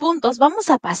estos puntos, vamos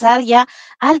a pasar ya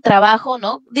al trabajo,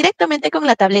 ¿no? Directamente con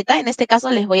la tableta. En este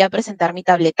caso, les voy a presentar mi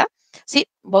tableta, ¿sí?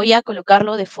 Voy a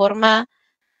colocarlo de forma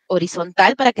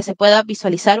horizontal para que se pueda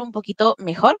visualizar un poquito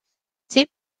mejor, ¿sí?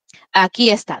 Aquí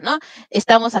está, ¿no?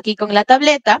 Estamos aquí con la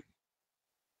tableta.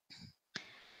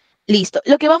 Listo.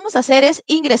 Lo que vamos a hacer es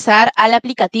ingresar al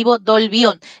aplicativo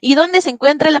Dolbion. ¿Y dónde se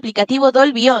encuentra el aplicativo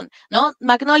Dolbion? ¿No?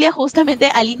 Magnolia justamente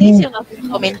al inicio nos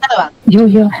comentaba. Yo.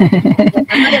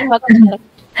 Magnolia nos va a comentar.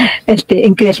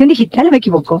 En creación digital me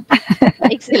equivoco.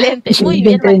 Excelente. Sí, Muy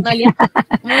bien, Magnolia.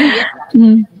 Muy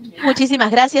bien. Muchísimas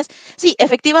gracias. Sí,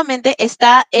 efectivamente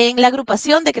está en la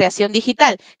agrupación de creación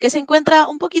digital, que se encuentra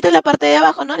un poquito en la parte de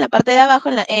abajo, ¿no? En la parte de abajo,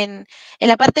 en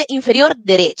la parte inferior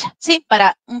derecha, ¿sí?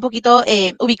 Para un poquito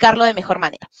ubicarlo de mejor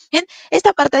manera. Bien,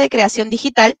 esta parte de creación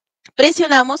digital,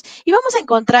 presionamos y vamos a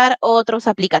encontrar otros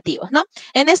aplicativos, ¿no?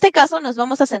 En este caso nos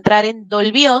vamos a centrar en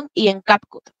Dolbion y en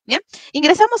CapCut, ¿bien?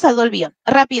 Ingresamos a Dolbion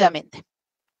rápidamente.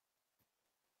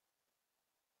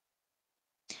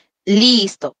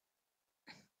 Listo.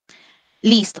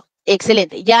 Listo,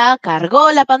 excelente. Ya cargó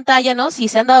la pantalla, ¿no? Si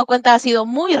se han dado cuenta, ha sido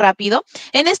muy rápido.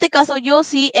 En este caso, yo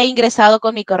sí he ingresado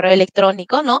con mi correo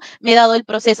electrónico, ¿no? Me he dado el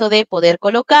proceso de poder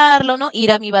colocarlo, ¿no?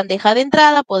 Ir a mi bandeja de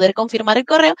entrada, poder confirmar el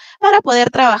correo para poder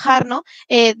trabajar, ¿no?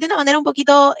 De una manera un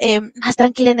poquito más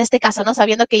tranquila en este caso, ¿no?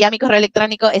 Sabiendo que ya mi correo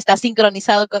electrónico está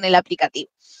sincronizado con el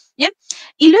aplicativo. Bien.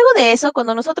 Y luego de eso,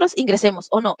 cuando nosotros ingresemos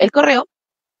o no el correo,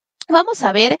 vamos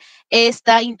a ver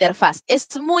esta interfaz.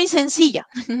 Es muy sencilla,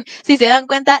 si se dan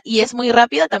cuenta, y es muy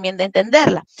rápida también de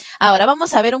entenderla. Ahora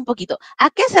vamos a ver un poquito. ¿A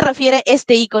qué se refiere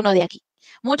este icono de aquí?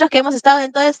 Muchos que hemos estado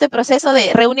en todo este proceso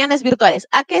de reuniones virtuales,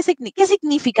 qué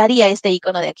significaría este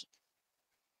icono de aquí?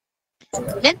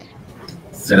 ¿Bien?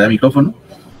 ¿Será el micrófono?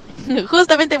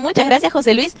 Justamente, muchas gracias,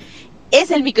 José Luis. Es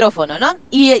el micrófono, ¿no?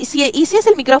 Y si es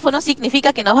el micrófono,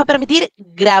 significa que nos va a permitir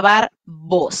grabar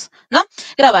voz, ¿no?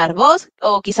 Grabar voz,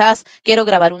 o quizás quiero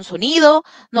grabar un sonido,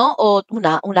 ¿no? O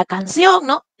una canción,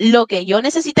 ¿no? Lo que yo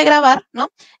necesite grabar, ¿no?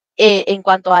 En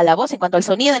cuanto a la voz, en cuanto al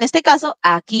sonido, en este caso,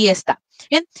 aquí está.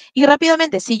 Bien, y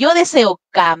rápidamente, si yo deseo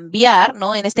cambiar,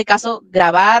 ¿no? En este caso,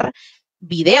 grabar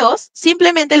videos,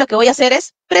 simplemente lo que voy a hacer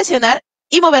es presionar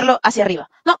y moverlo hacia arriba,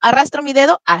 ¿no? Arrastro mi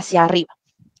dedo hacia arriba.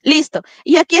 Listo.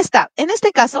 Y aquí está. En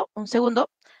este caso, un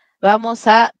segundo, vamos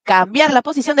a cambiar la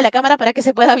posición de la cámara para que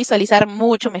se pueda visualizar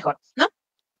mucho mejor, ¿no?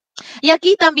 Y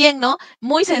aquí también, ¿no?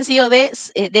 Muy sencillo de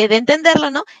entenderlo,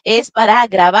 ¿no? Es para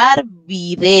grabar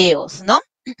videos, ¿no?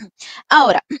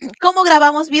 Ahora, ¿cómo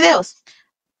grabamos videos?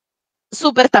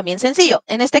 Súper también sencillo.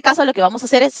 En este caso, lo que vamos a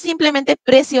hacer es simplemente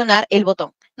presionar el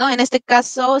botón, ¿no? En este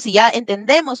caso, si ya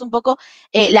entendemos un poco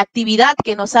la actividad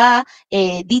que nos ha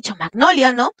dicho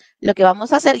Magnolia, ¿no? Lo que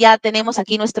vamos a hacer, ya tenemos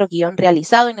aquí nuestro guión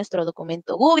realizado en nuestro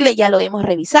documento Google, ya lo hemos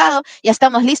revisado, ya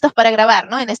estamos listos para grabar,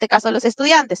 ¿no? En este caso, los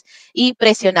estudiantes, y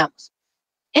presionamos.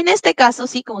 En este caso,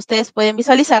 sí, como ustedes pueden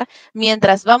visualizar,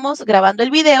 mientras vamos grabando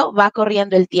el video, va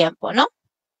corriendo el tiempo, ¿no?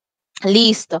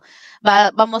 Listo.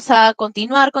 Vamos a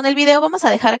continuar con el video. Vamos a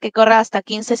dejar que corra hasta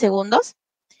 15 segundos.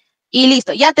 Y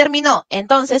listo, ya terminó.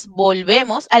 Entonces,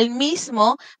 volvemos al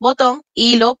mismo botón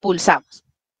y lo pulsamos.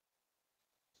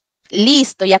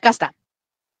 Listo, y acá está.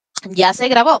 Ya se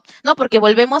grabó, ¿no? Porque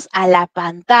volvemos a la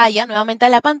pantalla, nuevamente a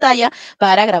la pantalla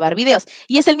para grabar videos.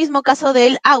 Y es el mismo caso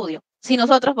del audio. Si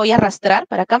nosotros voy a arrastrar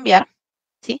para cambiar,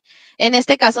 ¿sí? En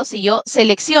este caso, si yo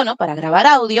selecciono para grabar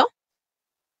audio,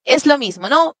 es lo mismo,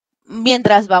 ¿no?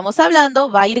 Mientras vamos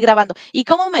hablando, va a ir grabando. ¿Y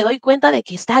cómo me doy cuenta de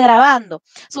que está grabando?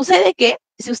 Sucede que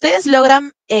si ustedes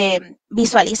logran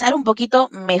visualizar un poquito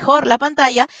mejor la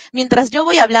pantalla, mientras yo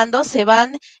voy hablando, se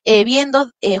van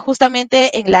viendo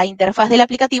justamente en la interfaz del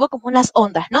aplicativo como unas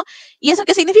ondas, ¿no? ¿Y eso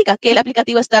qué significa? Que el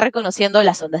aplicativo está reconociendo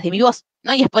las ondas de mi voz,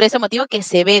 ¿no? Y es por ese motivo que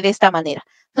se ve de esta manera,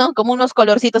 ¿no? Como unos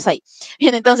colorcitos ahí.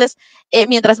 Bien, entonces,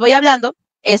 mientras voy hablando,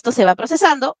 esto se va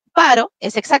procesando, paro,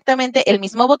 es exactamente el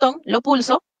mismo botón, lo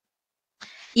pulso,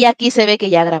 y aquí se ve que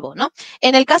ya grabó, ¿no?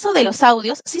 En el caso de los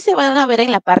audios, sí se van a ver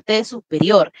en la parte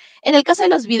superior. En el caso de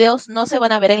los videos, no se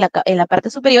van a ver en la parte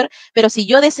superior, pero si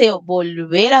yo deseo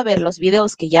volver a ver los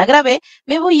videos que ya grabé,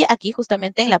 me voy aquí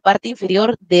justamente en la parte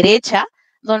inferior derecha,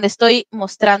 donde estoy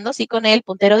mostrando, sí, con el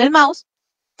puntero del mouse.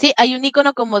 Sí, hay un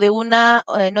icono como de una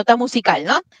nota musical,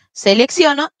 ¿no?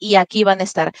 Selecciono y aquí van a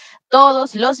estar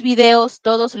todos los videos,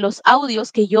 todos los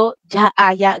audios que yo ya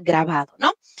haya grabado,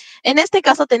 ¿no? En este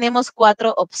caso tenemos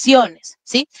 4 opciones,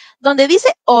 ¿sí? Donde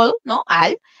dice all, ¿no?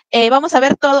 All, vamos a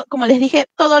ver todo, como les dije,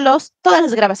 todas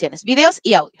las grabaciones, videos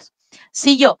y audios.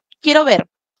 Si yo quiero ver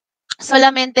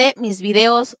solamente mis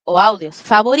videos o audios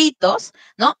favoritos,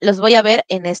 ¿no? Los voy a ver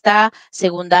en esta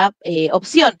segunda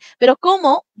opción. Pero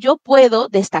 ¿cómo yo puedo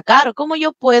destacar o cómo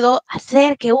yo puedo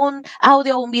hacer que un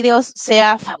audio o un video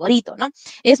sea favorito, ¿no?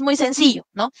 Es muy sencillo,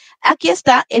 ¿no? Aquí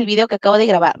está el video que acabo de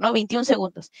grabar, ¿no? 21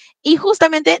 segundos. Y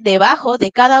justamente debajo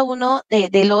de cada uno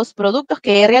de los productos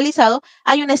que he realizado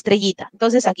hay una estrellita.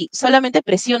 Entonces aquí solamente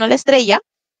presiono la estrella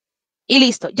y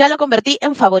listo, ya lo convertí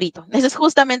en favorito. Eso es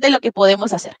justamente lo que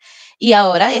podemos hacer. Y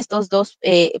ahora estos dos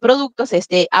productos,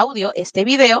 este audio, este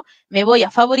video, me voy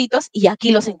a favoritos y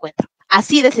aquí los encuentro.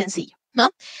 Así de sencillo, ¿no?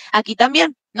 Aquí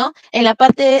también, ¿no? En la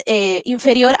parte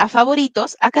inferior a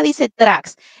favoritos, acá dice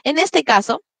tracks. En este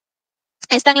caso,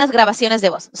 están las grabaciones de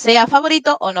voz, sea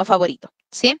favorito o no favorito,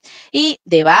 ¿sí? Y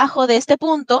debajo de este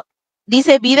punto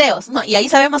dice videos, ¿no? Y ahí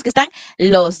sabemos que están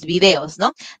los videos,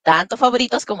 ¿no? Tanto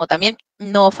favoritos como también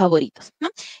no favoritos, ¿no?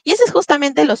 Y esos es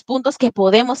justamente los puntos que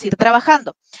podemos ir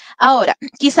trabajando. Ahora,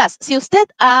 quizás si usted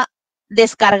ha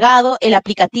descargado el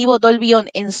aplicativo Dolby On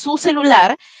en su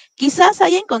celular, quizás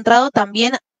haya encontrado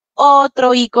también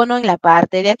otro icono en la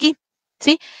parte de aquí,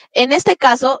 ¿sí? En este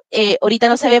caso, ahorita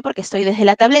no se ve porque estoy desde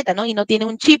la tableta, ¿no? Y no tiene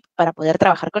un chip para poder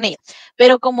trabajar con ella.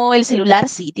 Pero como el celular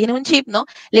sí tiene un chip, ¿no?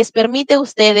 Les permite a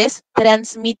ustedes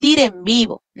transmitir en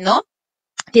vivo, ¿no?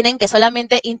 Tienen que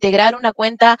solamente integrar una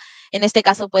cuenta, en este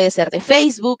caso puede ser de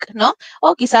Facebook, ¿no?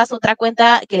 O quizás otra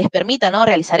cuenta que les permita, ¿no?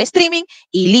 Realizar streaming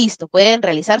y listo, pueden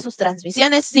realizar sus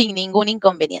transmisiones sin ningún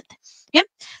inconveniente. Bien,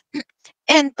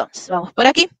 entonces vamos por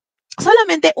aquí.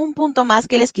 Solamente un punto más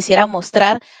que les quisiera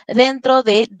mostrar dentro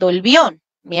de Dolby On,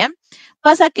 ¿bien?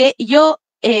 Pasa que yo,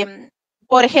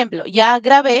 por ejemplo, ya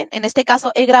grabé, en este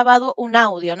caso he grabado un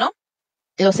audio, ¿no?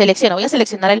 Lo selecciono, voy a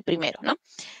seleccionar el primero, ¿no?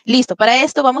 Listo, para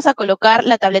esto vamos a colocar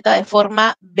la tableta de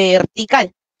forma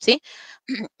vertical, ¿sí?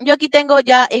 Yo aquí tengo,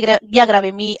 ya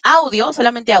grabé mi audio,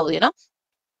 solamente audio, ¿no?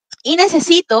 Y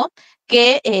necesito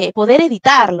que poder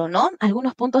editarlo, ¿no?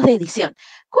 Algunos puntos de edición.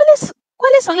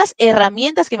 ¿Cuáles son las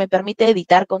herramientas que me permite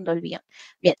editar con Dolby On?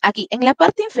 Bien, aquí en la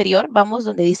parte inferior vamos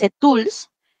donde dice Tools,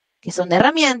 que son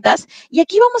herramientas, y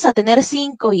aquí vamos a tener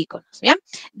 5 iconos, ¿bien?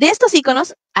 De estos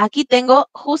iconos, aquí tengo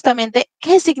justamente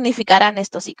qué significarán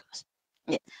estos iconos.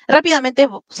 Bien, rápidamente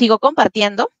sigo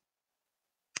compartiendo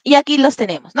y aquí los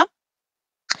tenemos, ¿no?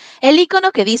 El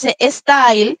icono que dice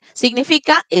Style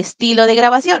significa estilo de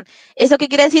grabación. ¿Eso qué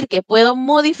quiere decir? Que puedo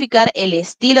modificar el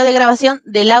estilo de grabación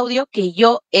del audio que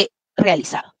yo he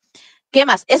realizado. ¿Qué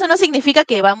más? Eso no significa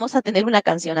que vamos a tener una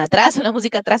canción atrás, una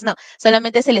música atrás, no.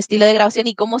 Solamente es el estilo de grabación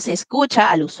y cómo se escucha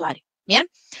al usuario. Bien,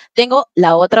 tengo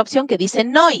la otra opción que dice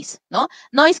Noise, ¿no?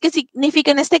 Noise, ¿qué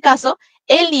significa en este caso?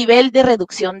 El nivel de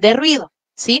reducción de ruido.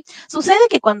 ¿Sí? Sucede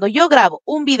que cuando yo grabo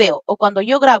un video o cuando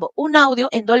yo grabo un audio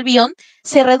en Dolby On,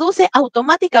 se reduce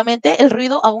automáticamente el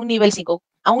ruido a un nivel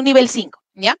 5,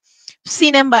 ¿ya?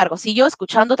 Sin embargo, si yo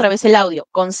escuchando otra vez el audio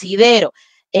considero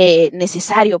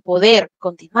necesario poder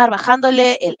continuar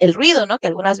bajándole el ruido, ¿no? Que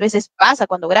algunas veces pasa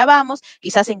cuando grabamos,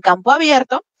 quizás en campo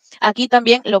abierto, aquí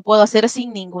también lo puedo hacer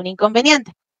sin ningún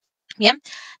inconveniente. Bien,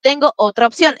 tengo otra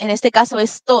opción, en este caso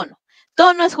es tono.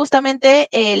 Tono es justamente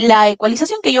la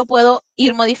ecualización que yo puedo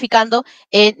ir modificando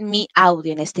en mi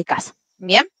audio en este caso.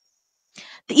 Bien.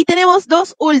 Y tenemos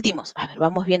dos últimos. A ver,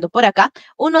 vamos viendo por acá.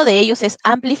 Uno de ellos es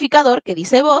amplificador, que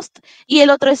dice Boost, y el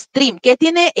otro es trim, que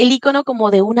tiene el icono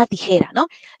como de una tijera, ¿no?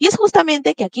 Y es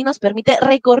justamente que aquí nos permite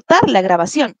recortar la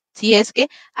grabación, si es que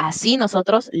así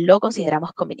nosotros lo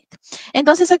consideramos conveniente.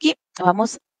 Entonces aquí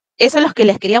vamos, eso es lo que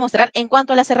les quería mostrar en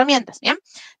cuanto a las herramientas, ¿bien?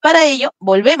 Para ello,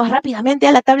 volvemos rápidamente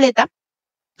a la tableta,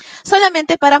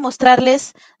 solamente para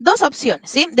mostrarles dos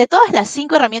opciones, ¿sí? De todas las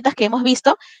 5 herramientas que hemos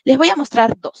visto, les voy a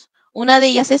mostrar 2. Una de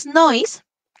ellas es Noise,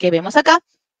 que vemos acá,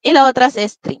 y la otra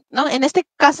es trim, ¿no? En este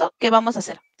caso, ¿qué vamos a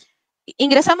hacer?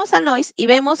 Ingresamos al noise y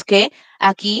vemos que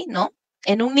aquí, ¿no?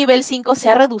 En un nivel 5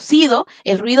 se ha reducido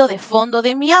el ruido de fondo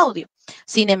de mi audio.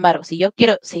 Sin embargo, si yo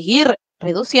quiero seguir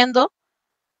reduciendo,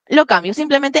 lo cambio.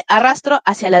 Simplemente arrastro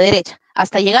hacia la derecha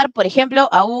hasta llegar, por ejemplo,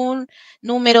 a un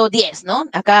número 10, ¿no?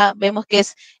 Acá vemos que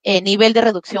es nivel de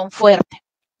reducción fuerte,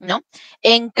 ¿no?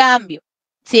 En cambio,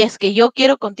 si es que yo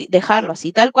quiero dejarlo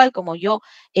así tal cual como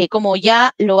como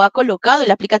ya lo ha colocado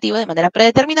el aplicativo de manera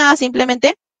predeterminada,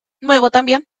 simplemente muevo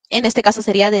también. En este caso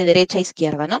sería de derecha a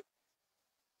izquierda, ¿no?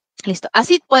 Listo.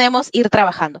 Así podemos ir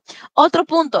trabajando. Otro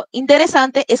punto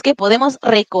interesante es que podemos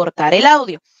recortar el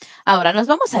audio. Ahora nos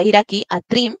vamos a ir aquí a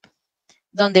Trim,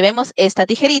 donde vemos esta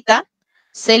tijerita,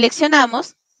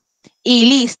 seleccionamos y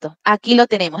listo. Aquí lo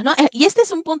tenemos, ¿no? Y este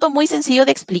es un punto muy sencillo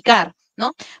de explicar,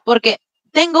 ¿no? Porque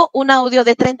tengo un audio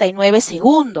de 39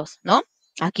 segundos, ¿no?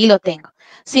 Aquí lo tengo.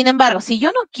 Sin embargo, si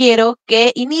yo no quiero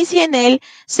que inicie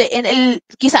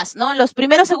quizás, ¿no? Los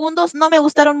primeros segundos no me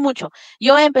gustaron mucho.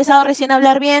 Yo he empezado recién a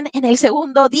hablar bien en el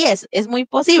segundo 10, es muy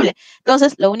posible.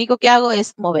 Entonces, lo único que hago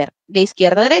es mover de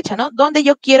izquierda a derecha, ¿no? Donde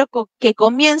yo quiero que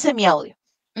comience mi audio,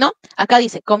 ¿no? Acá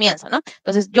dice comienza, ¿no?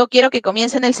 Entonces, yo quiero que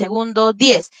comience en el segundo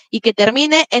 10 y que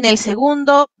termine en el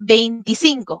segundo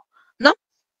 25, ¿no?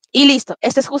 Y listo.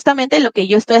 Esto es justamente lo que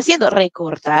yo estoy haciendo,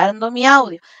 recortando mi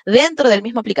audio dentro del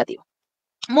mismo aplicativo.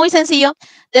 Muy sencillo.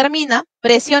 Termina,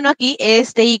 presiono aquí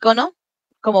este icono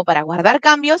como para guardar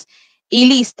cambios y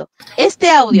listo. Este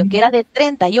audio que era de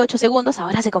 38 segundos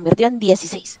ahora se convirtió en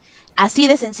 16. Así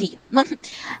de sencillo, ¿no?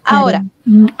 Ahora.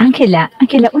 Ángela,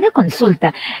 una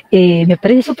consulta. Me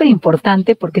parece súper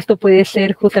importante porque esto puede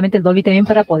ser justamente el Dolby también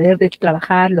para poder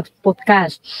trabajar los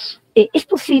podcasts. ¿Es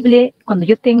posible, cuando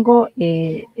yo tengo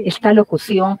esta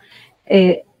locución,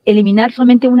 eliminar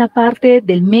solamente una parte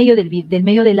del medio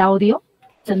del audio?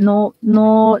 O sea,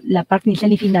 no la parte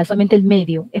inicial y final, solamente el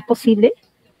medio. ¿Es posible?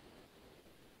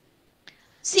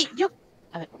 Sí,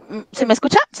 a ver, ¿se me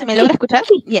escucha? ¿Se me logra escuchar?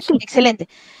 Sí, Bien, sí. excelente.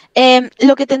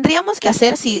 Lo que tendríamos que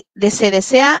hacer, si se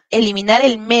desea eliminar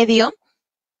el medio,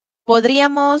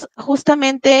 podríamos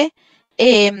justamente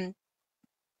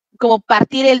como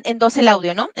partir en dos el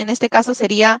audio, ¿no? En este caso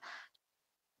sería,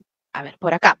 a ver,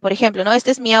 por acá, por ejemplo, ¿no? Este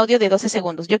es mi audio de 12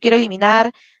 segundos. Yo quiero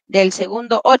eliminar del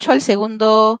segundo 8 al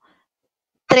segundo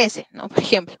 13, ¿no? Por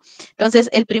ejemplo. Entonces,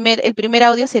 el primer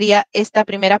audio sería esta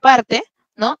primera parte,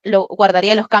 ¿no? Lo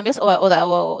guardaría los cambios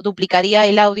o duplicaría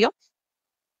el audio.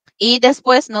 Y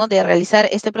después, ¿no? De realizar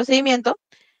este procedimiento,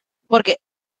 porque,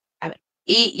 a ver,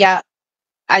 y ya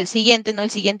al siguiente, ¿no? El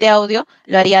siguiente audio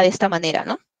lo haría de esta manera,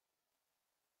 ¿no?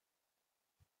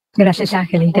 Gracias,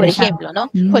 Ángela, Por interesante. ejemplo,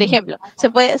 ¿no? Por ejemplo, se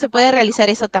puede realizar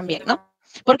eso también, ¿no?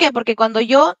 ¿Por qué? Porque cuando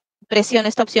yo presiono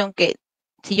esta opción que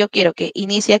si yo quiero que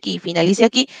inicie aquí y finalice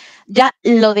aquí, ya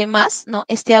lo demás, ¿no?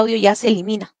 Este audio ya se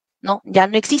elimina, ¿no? Ya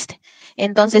no existe.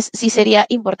 Entonces, sí sería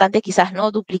importante quizás,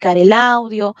 ¿no? Duplicar el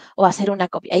audio o hacer una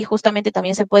copia. Ahí justamente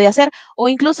también se puede hacer. O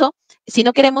incluso, si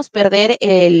no queremos perder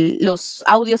los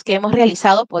audios que hemos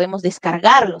realizado, podemos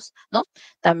descargarlos, ¿no?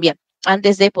 También,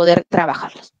 antes de poder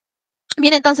trabajarlos.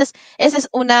 Bien, entonces, esa es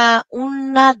una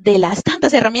de las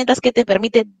tantas herramientas que te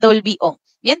permite Dolby On.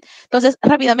 Bien, entonces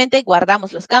rápidamente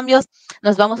guardamos los cambios,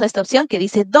 nos vamos a esta opción que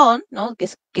dice Done, ¿no?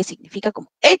 Que significa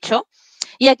como hecho.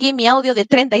 Y aquí mi audio de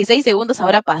 36 segundos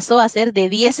ahora pasó a ser de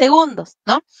 10 segundos,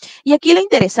 ¿no? Y aquí lo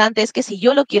interesante es que si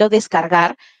yo lo quiero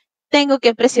descargar, tengo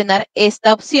que presionar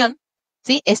esta opción,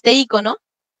 ¿sí? Este icono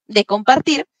de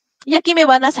compartir. Y aquí me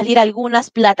van a salir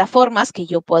algunas plataformas que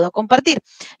yo puedo compartir,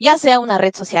 ya sea una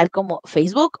red social como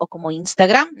Facebook o como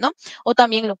Instagram, ¿no? O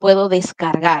también lo puedo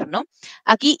descargar, ¿no?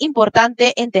 Aquí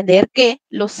importante entender que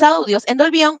los audios, en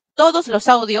Dolby On, todos los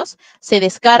audios se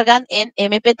descargan en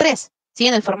MP3, ¿sí?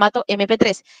 En el formato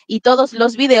MP3. Y todos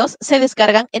los videos se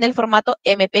descargan en el formato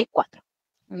MP4,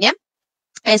 ¿bien?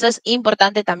 Eso es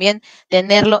importante también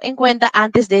tenerlo en cuenta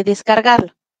antes de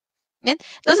descargarlo. Bien,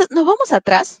 entonces nos vamos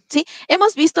atrás, ¿sí?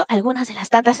 Hemos visto algunas de las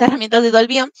tantas herramientas de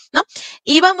Dolby On, ¿no?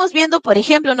 Y vamos viendo, por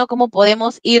ejemplo, ¿no? Cómo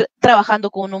podemos ir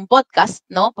trabajando con un podcast,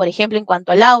 ¿no? Por ejemplo, en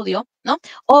cuanto al audio, ¿no?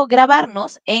 O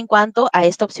grabarnos en cuanto a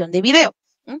esta opción de video.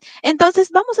 Entonces,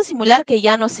 vamos a simular que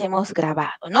ya nos hemos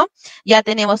grabado, ¿no? Ya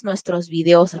tenemos nuestros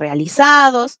videos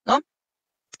realizados, ¿no?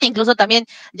 Incluso también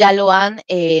ya lo han,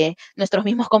 nuestros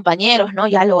mismos compañeros, ¿no?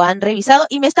 Ya lo han revisado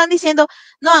y me están diciendo,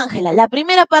 no, Ángela, la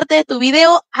primera parte de tu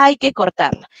video hay que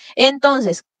cortarla.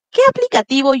 Entonces, ¿qué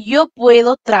aplicativo yo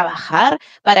puedo trabajar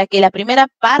para que la primera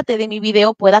parte de mi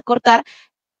video pueda cortar?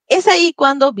 Es ahí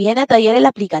cuando viene a tallar el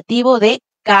aplicativo de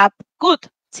CapCut,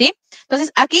 ¿sí?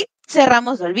 Entonces, aquí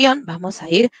cerramos Dolby On. Vamos a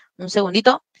ir un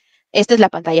segundito. Esta es la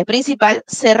pantalla principal.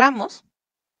 Cerramos.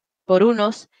 por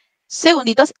unos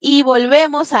segunditos y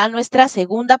volvemos a nuestra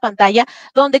segunda pantalla,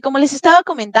 donde, como les estaba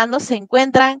comentando, se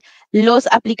encuentran los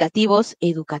aplicativos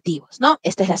educativos, ¿no?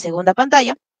 Esta es la segunda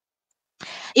pantalla.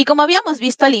 Y como habíamos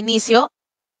visto al inicio,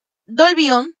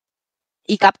 Dolby On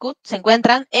y CapCut se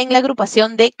encuentran en la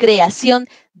agrupación de creación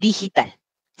digital,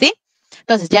 ¿sí?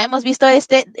 Entonces, ya hemos visto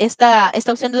esta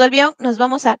opción de Dolby On, nos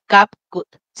vamos a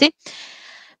CapCut, ¿sí?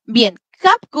 Bien,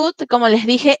 CapCut, como les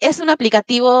dije, es un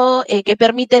aplicativo que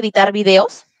permite editar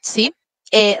videos, ¿sí?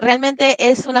 Realmente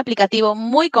es un aplicativo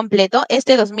muy completo.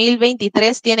 Este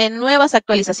 2023 tiene nuevas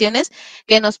actualizaciones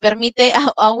que nos permite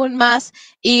aún más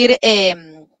ir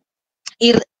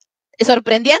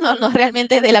sorprendiéndonos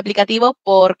realmente del aplicativo.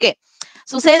 ¿Por qué?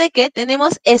 Sucede que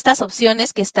tenemos estas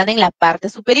opciones que están en la parte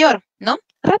superior, ¿no?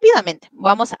 Rápidamente,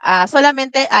 vamos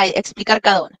solamente a explicar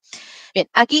cada una. Bien,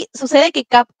 aquí sucede que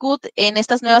CapCut en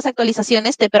estas nuevas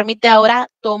actualizaciones te permite ahora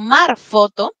tomar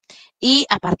foto y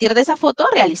a partir de esa foto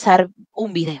realizar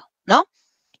un video, ¿no?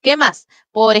 ¿Qué más?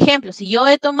 Por ejemplo, si yo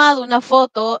he tomado una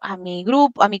foto a mi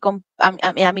grupo, a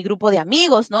mi grupo de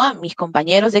amigos, ¿no? A mis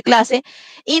compañeros de clase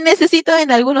y necesito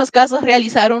en algunos casos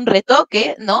realizar un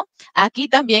retoque, ¿no? Aquí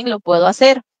también lo puedo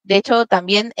hacer. De hecho,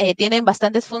 también tienen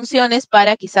bastantes funciones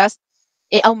para quizás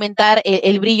aumentar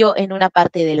el brillo en una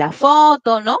parte de la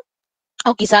foto, ¿no?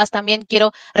 O quizás también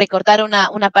quiero recortar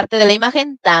una parte de la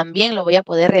imagen, también lo voy a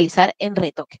poder realizar en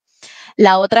retoque.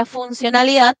 La otra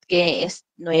funcionalidad que es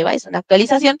nueva, es una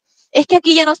actualización, es que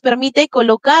aquí ya nos permite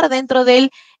colocar dentro del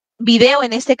video,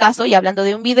 en este caso, y hablando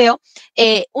de un video,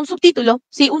 un subtítulo,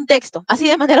 sí, un texto, así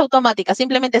de manera automática.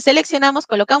 Simplemente seleccionamos,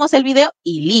 colocamos el video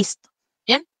y listo.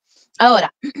 Bien.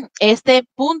 Ahora, este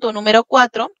punto número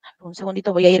 4, un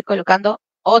segundito, voy a ir colocando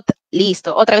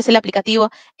listo, otra vez el aplicativo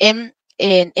en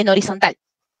horizontal.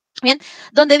 Bien,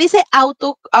 donde dice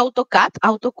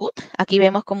AutoCut, aquí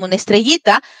vemos como una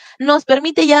estrellita, nos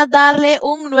permite ya darle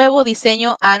un nuevo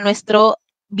diseño a nuestro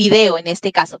video en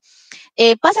este caso.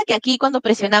 Pasa que aquí cuando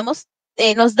presionamos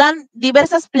nos dan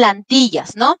diversas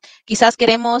plantillas, ¿no? Quizás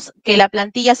queremos que la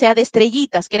plantilla sea de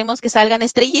estrellitas, queremos que salgan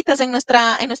estrellitas en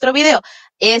nuestro video.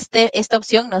 Esta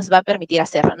opción nos va a permitir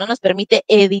hacerlo, ¿no? Nos permite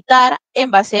editar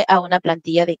en base a una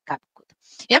plantilla de CapCut.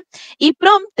 ¿Bien? Y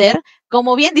Prompter,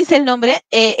 como bien dice el nombre,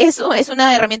 eso es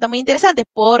una herramienta muy interesante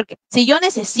porque si yo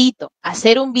necesito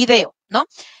hacer un video, ¿no?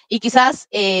 Y quizás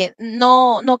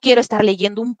no quiero estar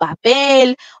leyendo un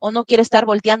papel o no quiero estar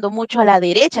volteando mucho a la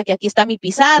derecha, que aquí está mi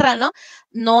pizarra, ¿no?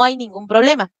 No hay ningún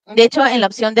problema. De hecho, en la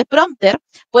opción de Prompter,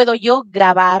 puedo yo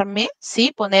grabarme,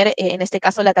 ¿sí? Poner, en este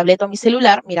caso, la tableta o mi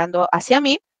celular mirando hacia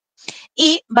mí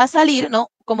y va a salir,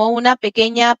 ¿no? Como una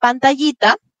pequeña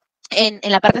pantallita en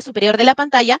la parte superior de la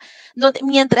pantalla, donde,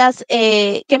 mientras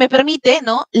que me permite,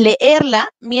 ¿no? Leerla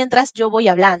mientras yo voy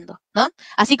hablando, ¿no?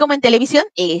 Así como en televisión,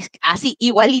 es así,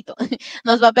 igualito.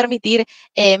 Nos va a permitir,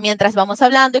 mientras vamos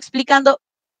hablando, explicando,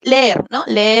 leer, ¿no?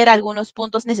 Leer algunos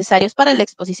puntos necesarios para la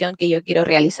exposición que yo quiero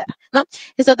realizar, ¿no?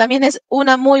 Esto también es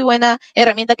una muy buena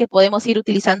herramienta que podemos ir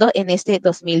utilizando en este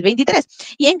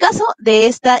 2023. Y en caso de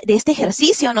este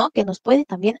ejercicio, ¿no? Que nos puede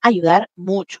también ayudar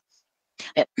mucho.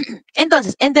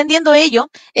 Entonces, entendiendo ello,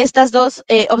 estas dos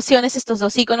opciones, estos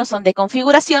dos iconos son de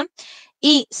configuración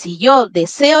y si yo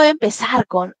deseo empezar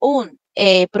con un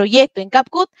proyecto en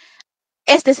CapCut,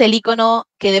 este es el icono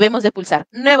que debemos de pulsar,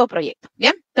 nuevo proyecto,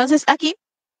 ¿bien? Entonces, aquí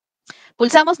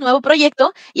pulsamos nuevo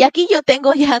proyecto y aquí yo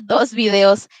tengo ya dos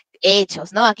videos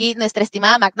hechos, ¿no? Aquí nuestra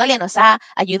estimada Magnolia nos ha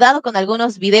ayudado con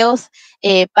algunos videos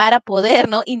para poder,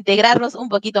 ¿no? Integrarnos un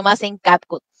poquito más en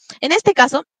CapCut. En este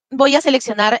caso, voy a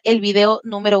seleccionar el video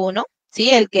número 1, ¿sí?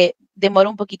 El que demora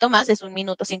un poquito más, es 1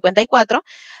 minuto 54.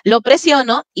 Lo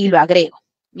presiono y lo agrego,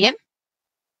 ¿bien?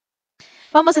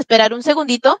 Vamos a esperar un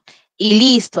segundito y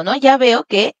listo, ¿no? Ya veo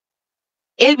que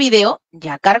el video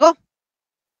ya cargó.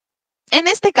 En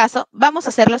este caso, vamos a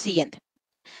hacer lo siguiente.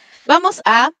 Vamos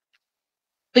a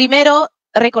primero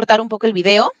recortar un poco el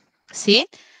video, ¿sí?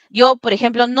 Yo, por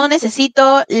ejemplo, no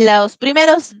necesito los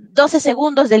primeros 12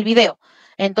 segundos del video,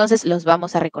 entonces los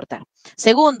vamos a recortar.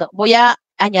 Segundo, voy a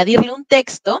añadirle un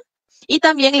texto y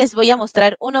también les voy a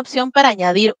mostrar una opción para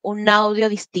añadir un audio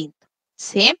distinto,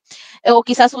 ¿sí? O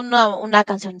quizás una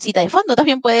cancioncita de fondo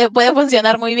también puede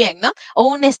funcionar muy bien, ¿no? O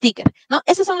un sticker, ¿no?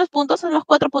 Esos son los puntos, son los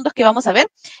 4 puntos que vamos a ver.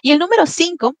 Y el número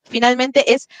 5,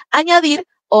 finalmente, es añadir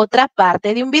otra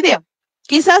parte de un video.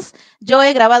 Quizás yo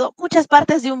he grabado muchas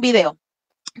partes de un video.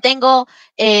 Tengo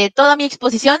toda mi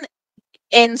exposición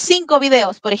en 5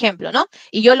 videos, por ejemplo, ¿no?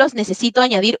 Y yo los necesito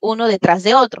añadir uno detrás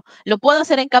de otro. ¿Lo puedo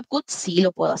hacer en CapCut? Sí,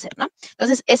 lo puedo hacer, ¿no?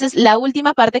 Entonces, esa es la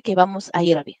última parte que vamos a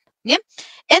ir viendo. Bien,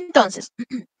 entonces,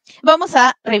 vamos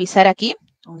a revisar aquí,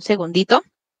 un segundito.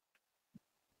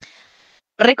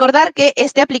 Recordar que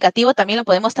este aplicativo también lo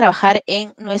podemos trabajar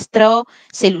en nuestro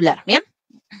celular, ¿bien?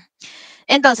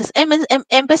 Entonces,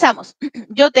 empezamos.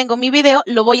 Yo tengo mi video,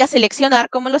 lo voy a seleccionar.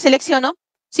 ¿Cómo lo selecciono?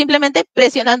 Simplemente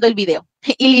presionando el video.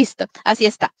 Y listo, así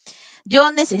está.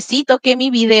 Yo necesito que mi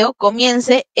video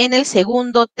comience en el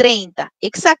segundo 30,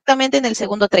 exactamente en el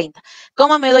segundo 30.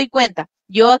 ¿Cómo me doy cuenta?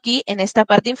 Yo aquí en esta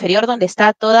parte inferior donde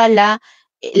está toda la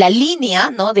línea,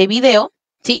 ¿no?, de video,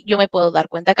 ¿sí? Yo me puedo dar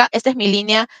cuenta acá. Esta es mi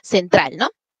línea central, ¿no?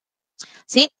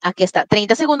 ¿Sí? Aquí está,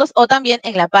 30 segundos. O también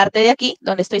en la parte de aquí,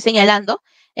 donde estoy señalando,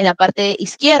 en la parte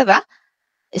izquierda,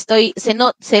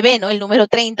 se ve, ¿no?, el número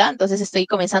 30, entonces estoy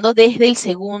comenzando desde el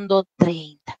segundo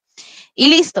 30. Y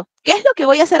listo. ¿Qué es lo que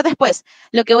voy a hacer después?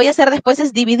 Lo que voy a hacer después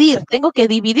es dividir. Tengo que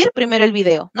dividir primero el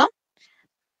video, ¿no?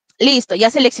 Listo, ya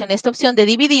seleccioné esta opción de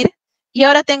dividir y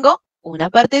ahora tengo una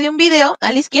parte de un video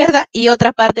a la izquierda y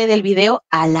otra parte del video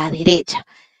a la derecha.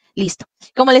 Listo.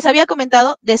 Como les había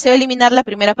comentado, deseo eliminar la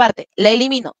primera parte. La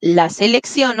elimino, la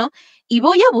selecciono y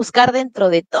voy a buscar dentro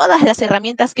de todas las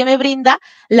herramientas que me brinda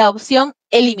la opción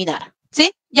eliminar.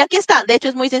 ¿Sí? Y aquí está. De hecho,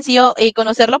 es muy sencillo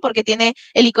conocerlo porque tiene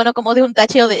el icono como de un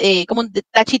como un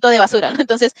tachito de basura, ¿no?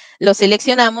 Entonces, lo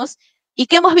seleccionamos. ¿Y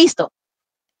qué hemos visto?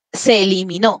 Se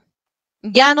eliminó.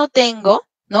 Ya no tengo,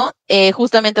 ¿no?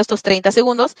 Justamente estos 30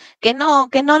 segundos que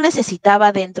no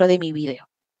necesitaba dentro de mi video.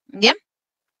 ¿Bien?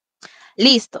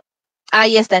 Listo.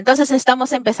 Ahí está. Entonces,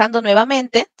 estamos empezando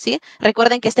nuevamente, ¿sí?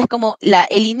 Recuerden que este es como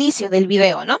el inicio del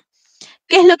video, ¿no?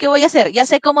 ¿Qué es lo que voy a hacer? Ya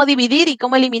sé cómo dividir y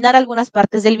cómo eliminar algunas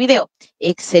partes del video.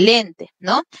 Excelente,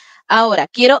 ¿no? Ahora,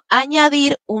 quiero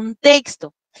añadir un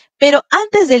texto. Pero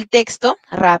antes del texto,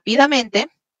 rápidamente,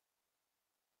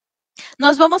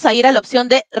 nos vamos a ir a la opción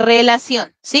de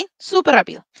relación, ¿sí? Súper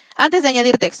rápido. Antes de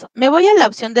añadir texto, me voy a la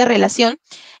opción de relación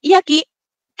y aquí,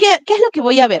 ¿qué es lo que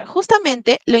voy a ver?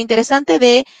 Justamente lo interesante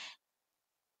de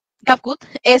CapCut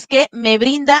es que me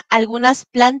brinda algunas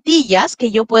plantillas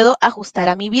que yo puedo ajustar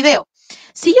a mi video.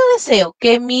 Si yo deseo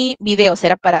que mi video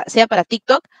sea para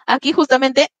TikTok, aquí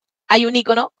justamente hay un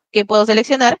icono que puedo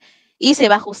seleccionar y se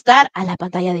va a ajustar a la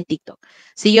pantalla de TikTok.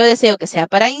 Si yo deseo que sea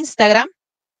para Instagram,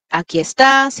 aquí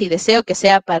está. Si deseo que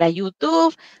sea para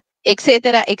YouTube,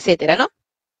 etcétera, etcétera, ¿no?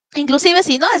 Inclusive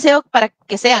si no deseo para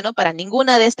que sea, ¿no?, para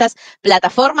ninguna de estas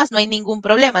plataformas, no hay ningún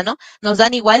problema, ¿no? Nos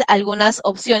dan igual algunas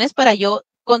opciones para yo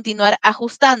continuar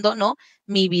ajustando, ¿no?,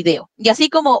 mi video. Y así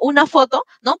como una foto,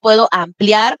 ¿no?, puedo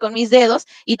ampliar con mis dedos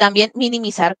y también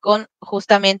minimizar con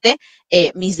justamente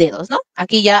mis dedos, ¿no?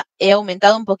 Aquí ya he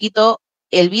aumentado un poquito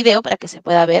el video para que se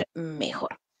pueda ver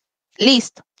mejor.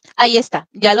 Listo. Ahí está.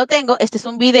 Ya lo tengo. Este es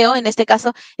un video. En este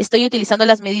caso estoy utilizando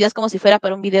las medidas como si fuera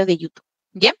para un video de YouTube.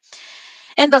 ¿Bien?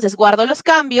 Entonces guardo los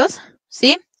cambios,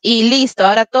 ¿sí? Y listo.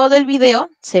 Ahora todo el video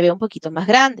se ve un poquito más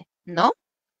grande, ¿no?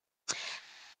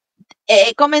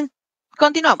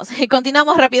 Continuamos.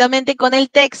 Continuamos rápidamente con el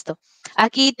texto.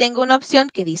 Aquí tengo una opción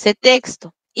que dice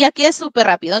texto. Y aquí es súper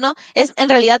rápido, ¿no? Es en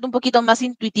realidad un poquito más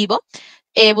intuitivo.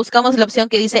 Buscamos la opción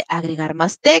que dice agregar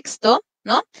más texto,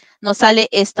 ¿no? Nos sale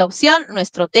esta opción,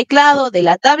 nuestro teclado de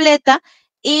la tableta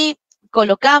y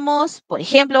colocamos, por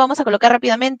ejemplo, vamos a colocar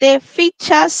rápidamente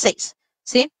ficha 6,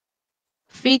 ¿sí?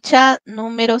 Ficha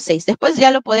número 6. Después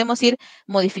ya lo podemos ir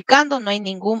modificando, no hay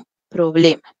ningún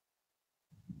problema.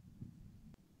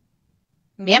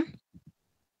 Bien.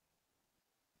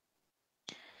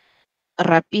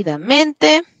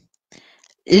 Rápidamente.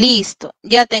 Listo,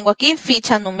 ya tengo aquí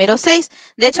ficha número 6.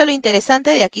 De hecho, lo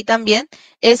interesante de aquí también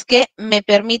es que me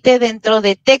permite dentro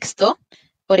de texto,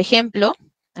 por ejemplo,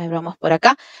 a ver, vamos por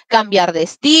acá, cambiar de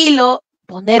estilo,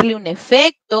 ponerle un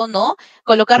efecto, ¿no?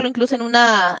 Colocarlo incluso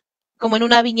como en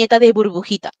una viñeta de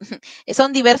burbujita.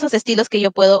 Son diversos estilos que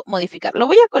yo puedo modificar. Lo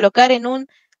voy a colocar en un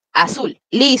azul.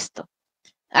 Listo.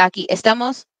 Aquí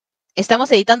estamos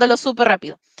editándolo súper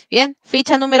rápido. Bien,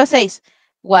 ficha número 6.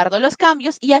 Guardo los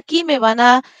cambios y aquí me van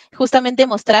a justamente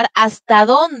mostrar hasta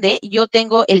dónde yo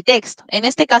tengo el texto. En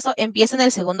este caso, empieza en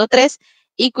el segundo 3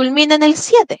 y culmina en el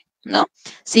 7, ¿no?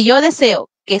 Si yo deseo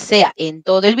que sea en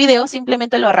todo el video,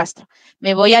 simplemente lo arrastro.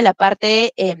 Me voy a la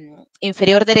parte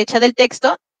inferior derecha del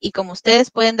texto y como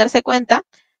ustedes pueden darse cuenta,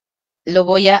 lo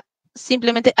voy a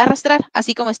simplemente arrastrar,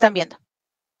 así como están viendo,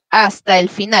 hasta el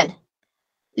final.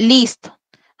 Listo.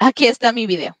 Aquí está mi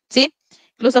video, ¿sí?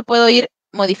 Incluso puedo ir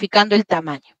modificando el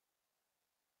tamaño.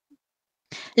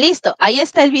 Listo, ahí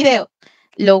está el video.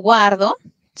 Lo guardo,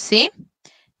 ¿sí?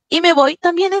 Y me voy.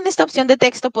 También en esta opción de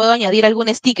texto puedo añadir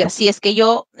algún sticker si es que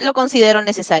yo lo considero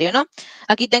necesario, ¿no?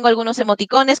 Aquí tengo algunos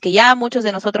emoticones que ya muchos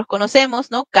de nosotros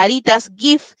conocemos, ¿no? Caritas,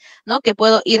 GIF, ¿no? Que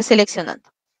puedo ir seleccionando.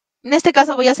 En este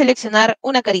caso voy a seleccionar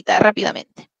una carita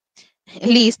rápidamente.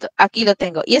 Listo, aquí lo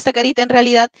tengo. Y esta carita en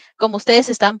realidad, como ustedes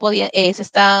están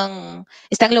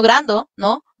logrando,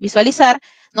 ¿no? Visualizar,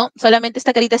 ¿no? Solamente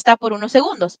esta carita está por unos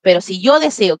segundos. Pero si yo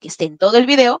deseo que esté en todo el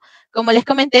video, como les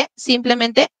comenté,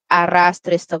 simplemente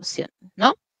arrastro esta opción,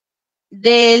 ¿no?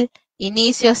 Del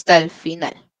inicio hasta el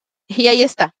final. Y ahí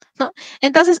está, ¿no?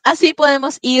 Entonces, así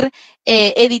podemos ir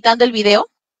editando el video,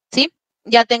 ¿sí?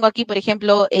 Ya tengo aquí, por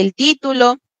ejemplo, el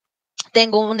título,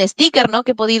 tengo un sticker, ¿no?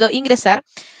 Que he podido ingresar.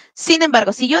 Sin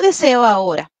embargo, si yo deseo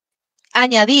ahora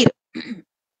añadir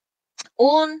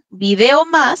un video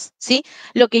más, ¿sí?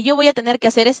 Lo que yo voy a tener que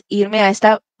hacer es irme a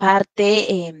esta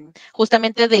parte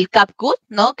justamente del CapCut,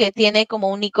 ¿no? Que tiene como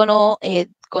un icono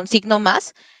con signo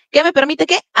más, que me permite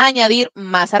que añadir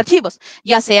más archivos,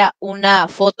 ya sea una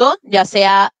foto, ya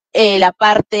sea la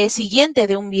parte siguiente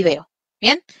de un video.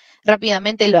 Bien,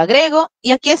 rápidamente lo agrego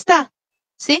y aquí está,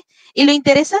 ¿sí? Y lo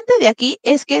interesante de aquí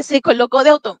es que se colocó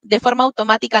de forma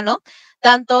automática, ¿no?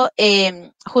 Tanto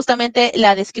justamente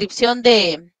la descripción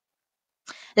que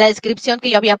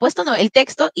yo había puesto, ¿no? El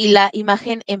texto y la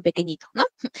imagen en pequeñito, ¿no?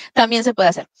 También se puede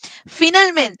hacer.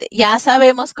 Finalmente, ya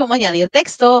sabemos cómo añadir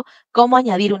texto, cómo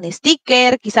añadir un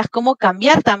sticker, quizás cómo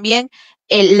cambiar también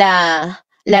la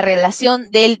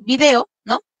relación del video,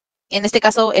 ¿no? En este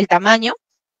caso, el tamaño.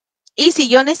 Y si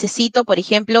yo necesito, por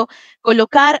ejemplo,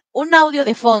 colocar un audio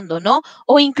de fondo, ¿no?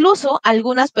 O incluso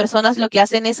algunas personas lo que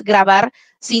hacen es grabar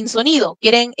sin sonido.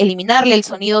 Quieren eliminarle el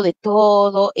sonido de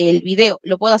todo el video.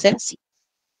 ¿Lo puedo hacer? Sí.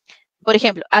 Por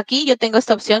ejemplo, aquí yo tengo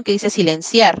esta opción que dice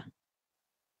silenciar,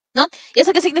 ¿no? ¿Y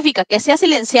eso qué significa? Que se ha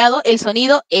silenciado el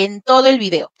sonido en todo el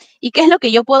video. ¿Y qué es lo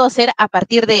que yo puedo hacer a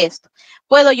partir de esto?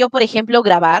 Puedo yo, por ejemplo,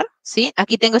 grabar, ¿sí?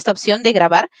 Aquí tengo esta opción de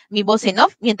grabar mi voz en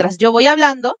off mientras yo voy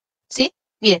hablando, ¿sí?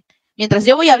 Miren, mientras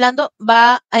yo voy hablando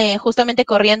va justamente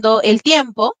corriendo el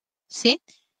tiempo, ¿sí?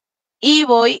 Y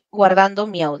voy guardando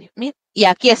mi audio. ¿Sí? Y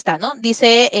aquí está, ¿no?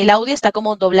 Dice el audio está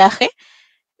como doblaje.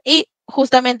 Y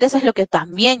justamente eso es lo que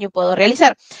también yo puedo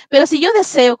realizar. Pero si yo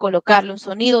deseo colocarle un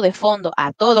sonido de fondo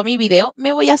a todo mi video,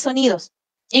 me voy a sonidos.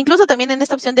 Incluso también en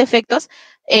esta opción de efectos,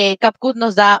 CapCut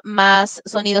nos da más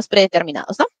sonidos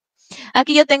predeterminados, ¿no?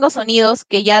 Aquí yo tengo sonidos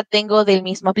que ya tengo del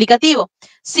mismo aplicativo.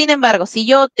 Sin embargo, si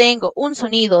yo tengo un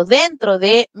sonido dentro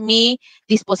de mi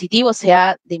dispositivo,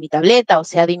 sea de mi tableta o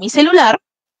sea de mi celular,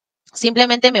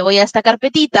 simplemente me voy a esta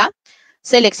carpetita,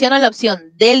 selecciono la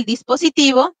opción del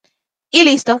dispositivo y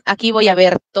listo, aquí voy a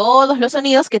ver todos los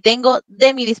sonidos que tengo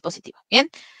de mi dispositivo. Bien,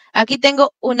 aquí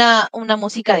tengo una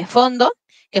música de fondo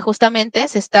que justamente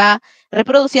se está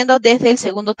reproduciendo desde el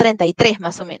segundo 33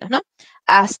 más o menos, ¿no?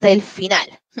 Hasta el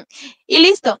final. Y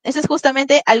listo, esas es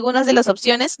justamente algunas de las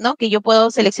opciones, ¿no? Que yo puedo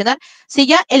seleccionar. Si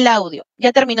ya el audio,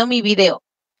 ya terminó mi video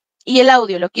y el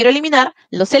audio lo quiero eliminar,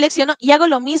 lo selecciono y hago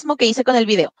lo mismo que hice con el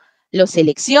video. Lo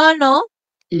selecciono,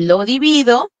 lo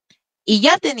divido y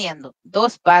ya teniendo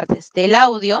dos partes del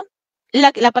audio,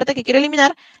 la parte que quiero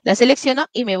eliminar, la selecciono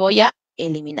y me voy a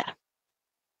eliminar.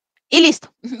 Y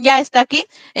listo, ya está aquí.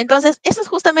 Entonces, esas es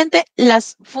justamente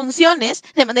las funciones,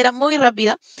 de manera muy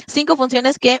rápida, 5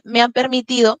 funciones que me han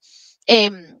permitido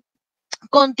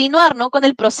continuar, ¿no? Con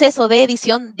el proceso de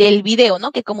edición del video,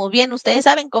 ¿no? Que como bien ustedes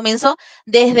saben, comenzó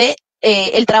desde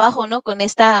el trabajo, ¿no? Con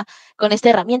esta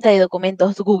herramienta de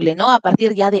documentos Google, ¿no? A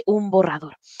partir ya de un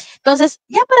borrador. Entonces,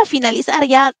 ya para finalizar,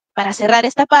 ya para cerrar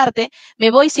esta parte,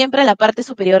 me voy siempre a la parte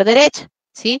superior derecha,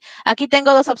 ¿sí? Aquí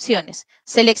tengo dos opciones.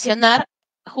 Seleccionar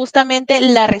justamente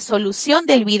la resolución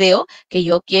del video que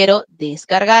yo quiero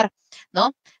descargar,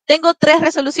 ¿no? Tengo 3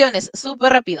 resoluciones,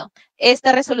 súper rápido.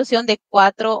 Esta resolución de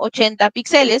 480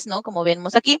 píxeles, ¿no? Como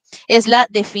vemos aquí, es la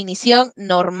definición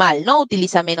normal, ¿no?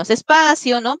 Utiliza menos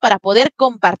espacio, ¿no? Para poder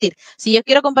compartir. Si yo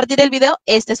quiero compartir el video,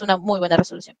 esta es una muy buena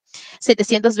resolución.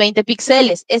 720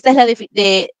 píxeles, esta es la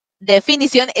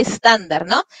definición estándar,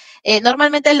 ¿no?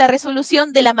 Normalmente es la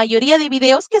resolución de la mayoría de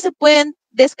videos que se pueden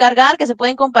descargar, que se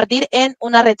pueden compartir en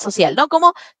una red social, ¿no?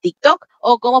 Como TikTok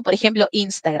o como, por ejemplo,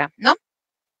 Instagram, ¿no?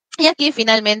 Y aquí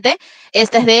finalmente,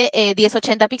 esta es de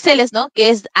 1080 píxeles, ¿no? Que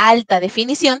es alta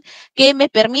definición, que me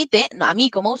permite, a mí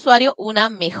como usuario, una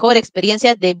mejor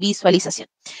experiencia de visualización.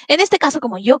 En este caso,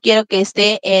 como yo quiero que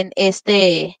esté en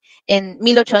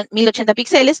 1080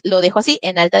 píxeles, lo dejo así,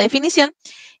 en alta definición,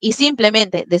 y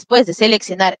simplemente después de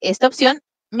seleccionar esta opción,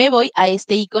 me voy a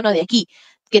este icono de aquí,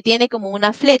 que tiene como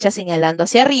una flecha señalando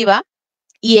hacia arriba,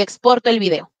 y exporto el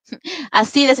video.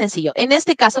 Así de sencillo. En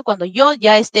este caso, cuando yo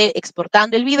ya esté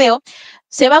exportando el video,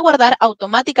 se va a guardar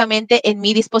automáticamente en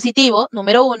mi dispositivo,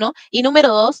 número 1, y número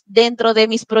 2, dentro de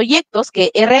mis proyectos que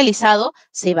he realizado,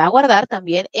 se va a guardar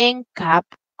también en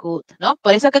CapCut, ¿no?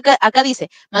 Por eso acá dice,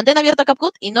 mantén abierto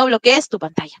CapCut y no bloquees tu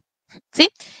pantalla. ¿sí?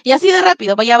 Y así de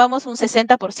rápido, ya vamos un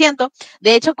 60%.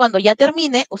 De hecho, cuando ya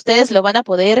termine, ustedes lo van a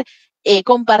poder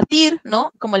compartir,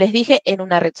 ¿no? Como les dije, en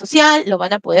una red social, lo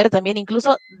van a poder también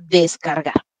incluso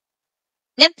descargar.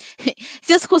 Bien,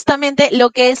 eso es justamente lo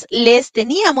que les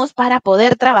teníamos para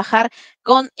poder trabajar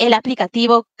con el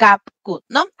aplicativo CapCut,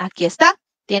 ¿no? Aquí está,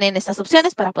 tienen estas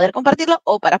opciones para poder compartirlo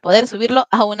o para poder subirlo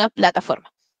a una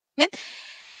plataforma. Bien,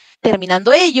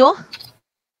 terminando ello,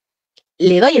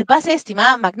 le doy el pase,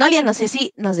 estimada Magnolia, no sé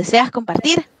si nos deseas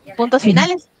compartir puntos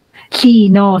finales. Sí,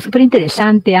 no, súper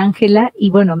interesante, Ángela, y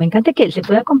bueno, me encanta que se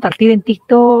pueda compartir en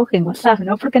TikTok, en WhatsApp,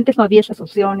 ¿no? Porque antes no había esas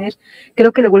opciones,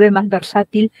 creo que lo vuelve más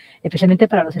versátil, especialmente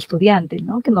para los estudiantes,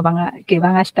 ¿no? Que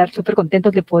van a estar súper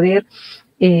contentos de poder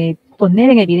poner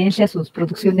en evidencia sus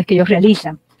producciones que ellos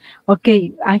realizan. Ok,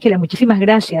 Ángela, muchísimas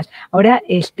gracias. Ahora,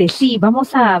 sí,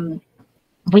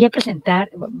 voy a presentar,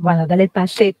 bueno, darle el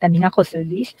pase también a José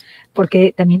Luis,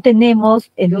 porque también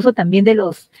tenemos el uso también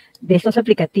de estos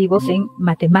aplicativos en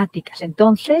matemáticas.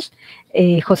 Entonces,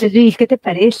 José Luis, ¿qué te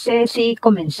parece si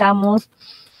comenzamos?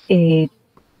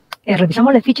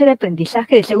 Revisamos la ficha de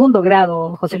aprendizaje de segundo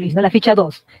grado, José Luis, no la ficha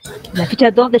 2. La ficha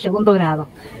 2 de segundo grado.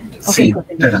 Okay, sí,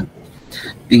 José Luis. Claro.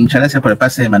 Y muchas gracias por el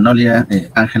pase de Magnolia.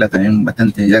 Ángela, también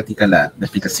bastante didáctica la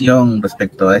explicación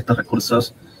respecto a estos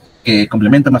recursos que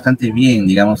complementan bastante bien,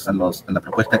 digamos, a la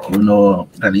propuesta que uno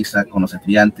realiza con los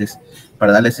estudiantes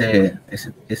para darle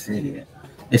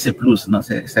ese plus, ¿no?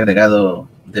 Ese agregado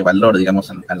de valor,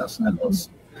 digamos, a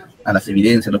las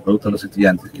evidencias, a los productos de los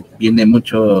estudiantes, que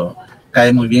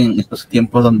cae muy bien en estos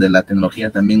tiempos donde la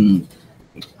tecnología también,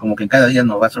 como que cada día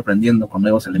nos va sorprendiendo con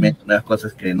nuevos elementos, nuevas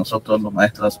cosas que nosotros, los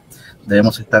maestros,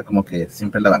 debemos estar como que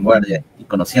siempre en la vanguardia y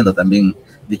conociendo también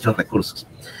dichos recursos.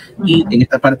 Y en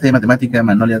esta parte de matemática,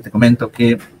 Magnolia, te comento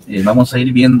que vamos a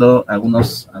ir viendo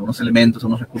algunos elementos,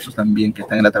 unos recursos también que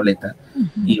están en la tableta.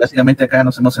 Y básicamente acá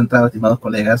nos hemos centrado, estimados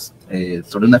colegas,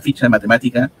 sobre una ficha de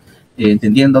matemática,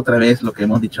 entendiendo otra vez lo que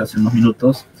hemos dicho hace unos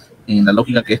minutos, en la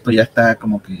lógica que esto ya está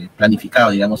como que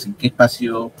planificado, digamos, en qué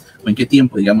espacio o en qué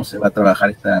tiempo, digamos, se va a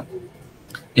trabajar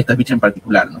esta ficha en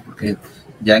particular, ¿no? Porque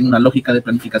ya en una lógica de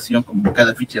planificación, como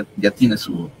cada ficha ya tiene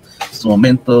su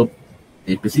momento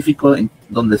específico en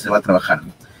donde se va a trabajar.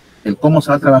 El cómo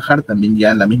se va a trabajar, también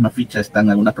ya en la misma ficha están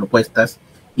algunas propuestas,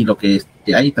 y lo que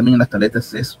hay también en las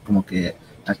tabletas es como que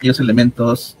aquellos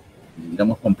elementos,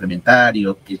 digamos,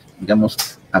 complementarios, que, digamos,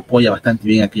 apoya bastante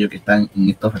bien aquello que están en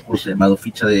estos recursos llamados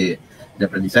ficha de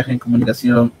aprendizaje en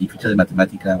comunicación y ficha de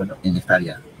matemática, bueno, en esta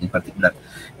área en particular.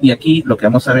 Y aquí lo que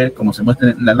vamos a ver, como se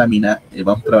muestra en la lámina,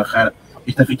 vamos a trabajar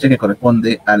esta ficha que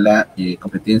corresponde a la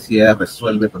competencia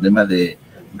resuelve problemas de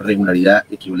regularidad,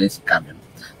 equivalencia y cambio.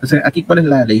 Entonces, aquí, ¿cuál es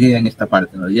la idea en esta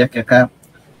parte? La idea es que acá,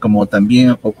 como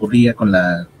también ocurría con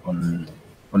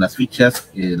las fichas,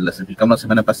 las explicamos la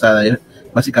semana pasada, es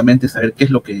básicamente saber qué es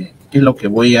lo que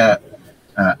voy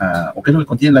o qué es lo que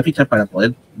contiene la ficha para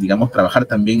poder, digamos, trabajar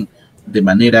también de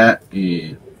manera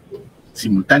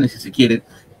simultánea, si se quiere,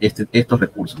 estos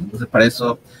recursos. Entonces, para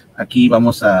eso, aquí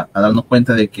vamos a darnos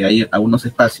cuenta de que hay algunos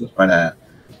espacios para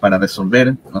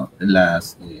resolver, ¿no?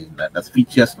 las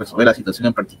fichas, resolver la situación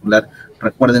en particular.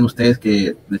 Recuerden ustedes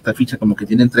que esta ficha como que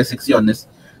tienen 3 secciones,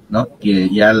 ¿no? Que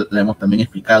ya la hemos también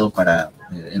explicado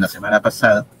en la semana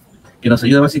pasada, que nos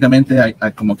ayuda básicamente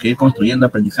a como que ir construyendo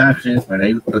aprendizajes, para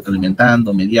ir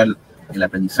retroalimentando, mediar el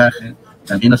aprendizaje.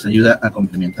 También nos ayuda a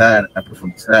complementar, a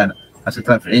profundizar, a hacer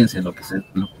transferencias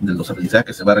de los aprendizajes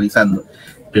que se va realizando.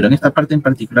 Pero en esta parte en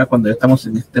particular, cuando ya estamos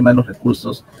en este tema de los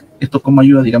recursos, esto cómo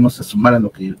ayuda, digamos, a sumar a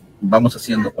lo que vamos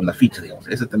haciendo con la ficha, digamos.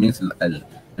 Ese también es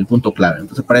el punto clave.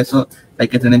 Entonces, para eso hay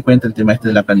que tener en cuenta el tema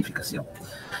de la planificación.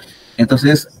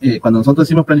 Entonces, cuando nosotros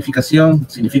decimos planificación,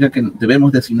 significa que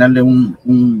debemos de asignarle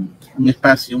un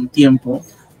espacio, un tiempo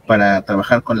para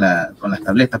trabajar con las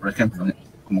tabletas, por ejemplo,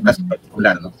 como caso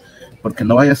particular, ¿no? Porque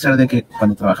no vaya a ser de que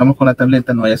cuando trabajamos con la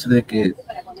tableta, no vaya a ser de que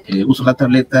uso la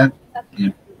tableta,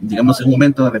 digamos, en un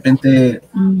momento de repente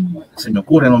se me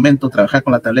ocurre en el momento trabajar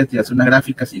con la tableta y hacer unas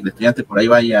gráficas, y el estudiante por ahí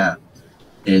vaya,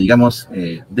 digamos,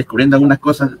 descubriendo algunas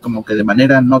cosas como que de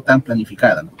manera no tan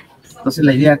planificada, ¿no? Entonces,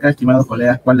 la idea acá, estimados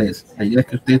colegas, ¿cuál es? La idea es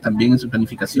que usted también en su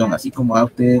planificación, así como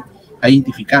usted ha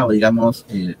identificado, digamos,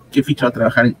 qué ficha va a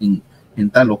trabajar en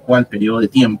tal o cual periodo de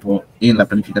tiempo en la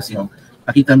planificación,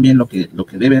 aquí también lo que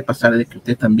debe pasar es que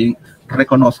usted también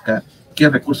reconozca qué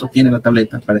recursos tiene la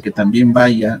tableta para que también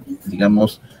vaya,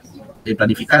 digamos,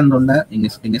 planificándola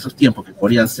en esos tiempos que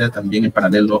podrían ser también en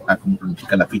paralelo a cómo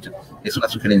planifica la ficha. Es una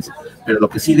sugerencia. Pero lo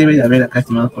que sí debe de haber acá,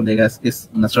 estimados colegas, es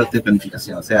una suerte de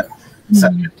planificación. O sea,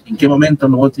 saber en qué momento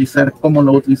lo voy a utilizar, cómo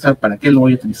lo voy a utilizar, para qué lo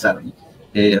voy a utilizar.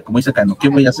 como dice acá, ¿no? ¿Qué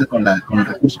voy a hacer con el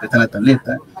recurso que está en la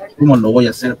tableta? ¿Cómo lo voy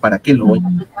a hacer? ¿Para qué lo voy a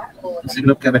hacer? Entonces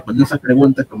creo que respondiendo esas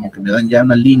preguntas como que me dan ya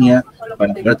una línea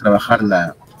para poder trabajar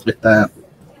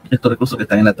estos recursos que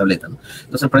están en la tableta, ¿no?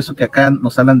 Entonces por eso que acá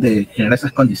nos hablan de generar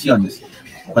esas condiciones.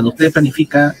 Cuando usted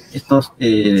planifica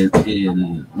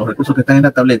los recursos que están en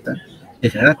la tableta,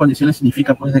 generar condiciones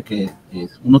significa pues de que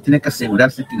uno tiene que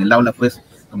asegurarse que en el aula pues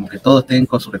como que todos estén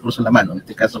con sus recursos en la mano, en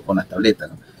este caso con las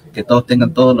tabletas, ¿no? Que todos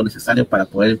tengan todo lo necesario para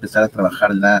poder empezar a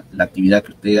trabajar la actividad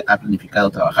que usted ha planificado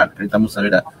trabajar. Ahorita vamos a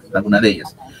ver alguna de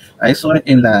ellas. A eso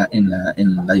en la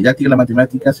didáctica de la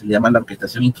matemática se le llama la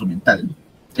orquestación instrumental.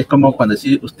 Es como cuando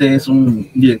usted es un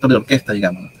director de orquesta,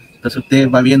 digamos, ¿no? Entonces usted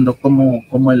va viendo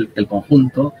cómo el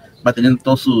conjunto va teniendo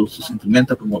todos sus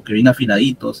instrumentos como que bien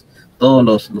afinaditos, todos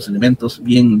los elementos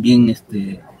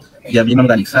ya bien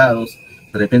organizados,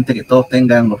 de repente que todos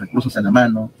tengan los recursos en la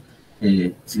mano.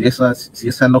 Si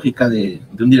esa lógica de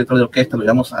un director de orquesta lo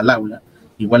llevamos al aula,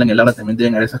 igual en el aula también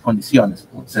deben haber esas condiciones,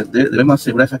 ¿no? O sea, debemos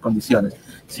asegurar esas condiciones.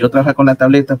 Si yo trabajo con la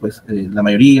tableta, pues la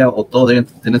mayoría o todos deben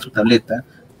tener su tableta,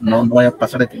 no vaya a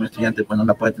pasar de que un estudiante pues no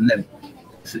la puede tener.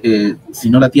 Si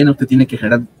no la tiene, usted tiene que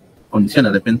generar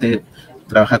condiciones, de repente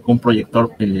trabajar con un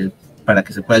proyector para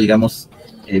que se pueda, digamos,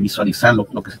 visualizar lo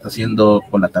que se está haciendo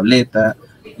con la tableta.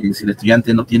 Si el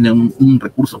estudiante no tiene un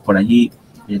recurso por allí,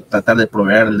 tratar de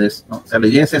proveerles, ¿no? O sea, la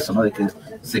idea es eso, ¿no? De que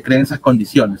se creen esas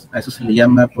condiciones. A eso se le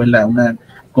llama pues una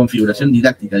configuración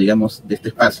didáctica, digamos, de este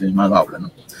espacio llamado aula,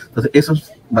 ¿no? Entonces eso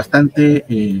es bastante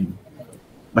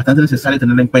necesario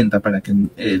tenerlo en cuenta para que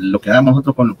lo que hagamos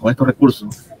nosotros con estos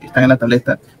recursos que están en la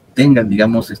tableta tengan,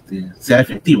 digamos, sea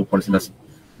efectivo, por decirlo así.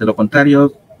 De lo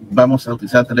contrario, vamos a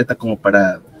utilizar la tableta como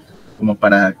para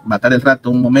matar el rato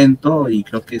un momento, y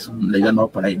creo que la idea no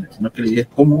va por ahí, sino que la idea es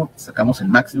cómo sacamos el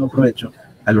máximo provecho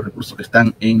a los recursos que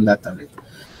están en la tableta.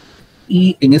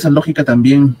 Y en esa lógica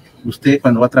también, usted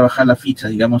cuando va a trabajar la ficha,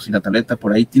 digamos, y la tableta,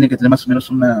 por ahí tiene que tener más o menos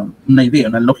una idea,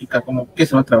 una lógica, como qué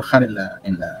se va a trabajar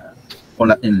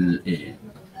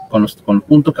con los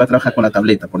puntos que va a trabajar con la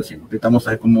tableta, por decirlo. Vamos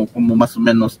a ver cómo más o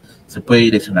menos se puede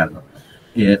direccionar, ¿no?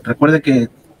 Recuerde que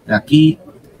aquí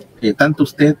tanto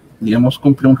usted, digamos,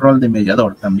 cumple un rol de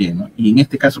mediador también, ¿no? Y en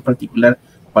este caso particular,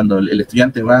 cuando el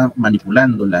estudiante va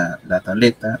manipulando la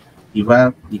tableta y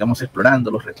va, digamos, explorando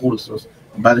los recursos,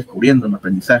 va descubriendo los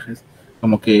aprendizajes,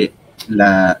 como que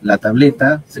la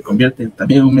tableta se convierte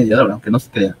también en un mediador, aunque no se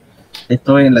crea.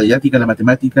 Esto en la didáctica de la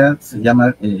matemática se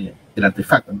llama el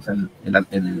artefacto, ¿no? O sea,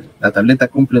 la tableta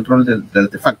cumple el rol del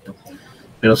artefacto,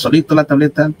 pero solito la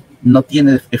tableta no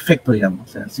tiene efecto, digamos.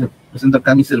 O sea, si yo presento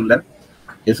acá mi celular,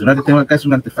 el celular que tengo acá es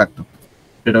un artefacto,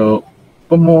 pero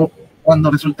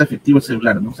 ¿cuándo resulta efectivo el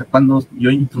celular, ¿no? O sea, cuando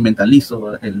yo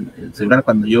instrumentalizo el celular,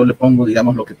 cuando yo le pongo,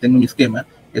 digamos, lo que tengo en mi esquema,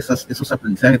 esos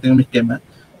aprendizajes que tengo en mi esquema,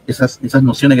 esas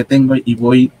nociones que tengo, y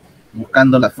voy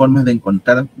buscando las formas de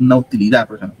encontrar una utilidad,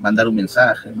 por ejemplo, mandar un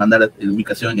mensaje, mandar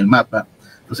ubicación en el mapa.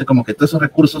 Entonces, como que todos esos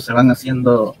recursos se van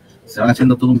haciendo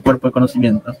todo un cuerpo de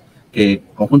conocimiento que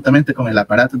conjuntamente con el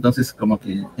aparato, entonces como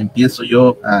que empiezo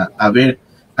yo a ver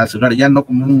al celular ya no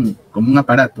como un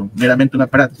aparato, meramente un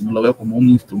aparato, sino lo veo como un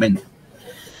instrumento.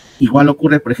 Igual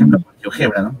ocurre, por ejemplo, con el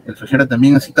GeoGebra, ¿no? El GeoGebra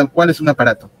también, así tal cual, es un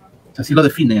aparato. Así lo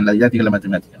definen en la didáctica de la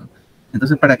matemática, ¿no?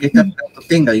 Entonces, para que este aparato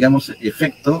tenga, digamos,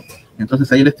 efecto,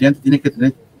 entonces ahí el estudiante tiene que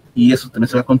tener, y eso también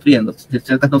se va construyendo,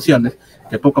 ciertas nociones,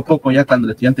 que poco a poco, ya cuando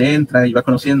el estudiante entra y va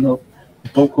conociendo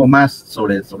un poco más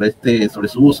sobre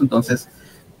su uso, entonces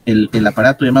el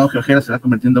aparato llamado GeoGebra se va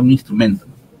convirtiendo en un instrumento,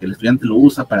 ¿no? Que el estudiante lo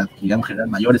usa para, digamos, generar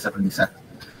mayores aprendizajes.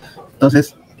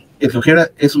 Entonces, el GeoGebra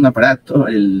es un aparato,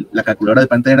 la calculadora de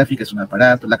pantalla gráfica es un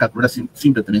aparato, la calculadora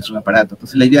simple también es un aparato.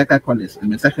 Entonces, la idea acá, ¿cuál es? El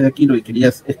mensaje de aquí, lo que quería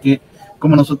es que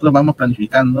cómo nosotros vamos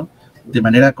planificando de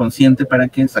manera consciente para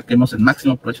que saquemos el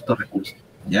máximo provecho de estos recursos,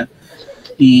 ¿ya?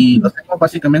 Y lo hacemos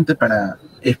básicamente para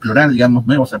explorar, digamos,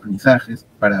 nuevos aprendizajes,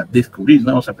 para descubrir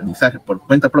nuevos aprendizajes por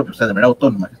cuenta propia, o sea, de manera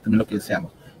autónoma, que es también lo que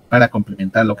deseamos, para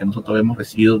complementar lo que nosotros hemos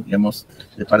recibido, digamos,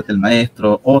 de parte del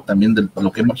maestro, o también de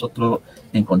lo que hemos nosotros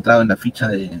encontrado en la ficha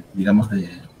de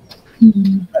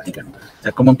práctica, ¿no? O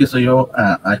sea, cómo empiezo yo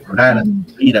a explorar, a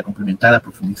descubrir, a complementar, a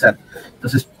profundizar.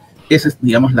 Entonces, ese es,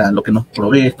 digamos, lo que nos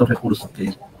provee estos recursos,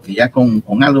 que ya con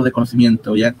algo de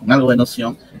conocimiento, ya con algo de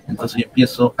noción, entonces yo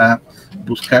empiezo a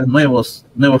buscar nuevos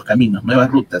caminos,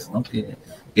 nuevas rutas, ¿no? Que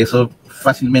eso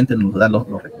fácilmente nos da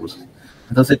los recursos.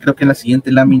 Entonces creo que en la siguiente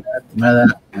lámina,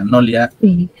 estimada Nolia,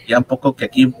 ya un poco que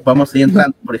aquí vamos a ir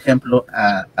entrando, por ejemplo,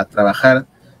 a trabajar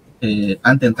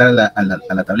antes de entrar a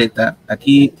la tableta.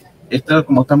 Aquí, esto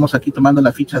como estamos aquí tomando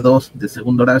la ficha 2 de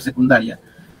segundo grado de secundaria,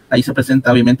 ahí se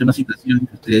presenta obviamente una situación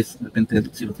que ustedes, de repente,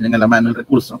 si lo tienen a la mano el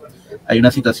recurso, hay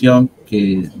una situación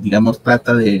que, digamos,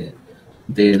 trata de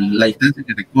de la distancia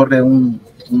que recorre un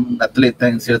atleta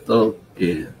en cierto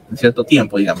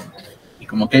tiempo, digamos. Y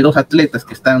como que hay dos atletas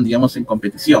que están, digamos, en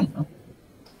competición, ¿no?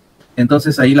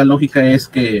 Entonces ahí la lógica es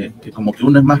que como que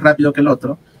uno es más rápido que el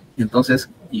otro, y entonces,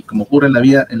 y como ocurre en la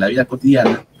vida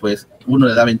cotidiana, pues uno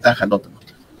le da ventaja al otro, ¿no?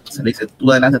 Se le dice,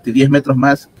 tú adelántate 10 metros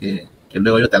más que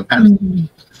luego yo te alcanzo.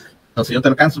 Entonces yo te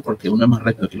alcanzo porque uno es más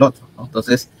rápido que el otro, ¿no?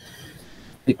 Entonces,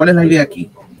 ¿cuál es la idea aquí?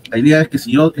 La idea es que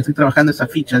si yo estoy trabajando esa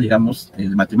ficha, digamos, de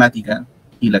matemática,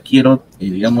 y la quiero,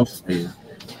 digamos,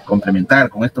 complementar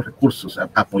con estos recursos,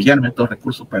 apoyarme en estos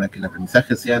recursos para que el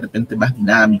aprendizaje sea de repente más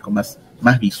dinámico, más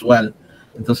visual,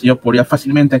 entonces yo podría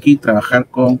fácilmente aquí trabajar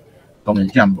con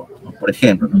el Jamboard, ¿no? Por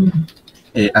ejemplo, ¿no?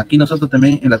 Aquí nosotros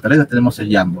también en la tableta tenemos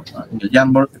el Jamboard, ¿no? En el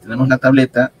Jamboard tenemos la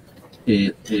tableta,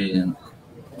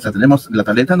 o sea, tenemos la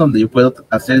tableta donde yo puedo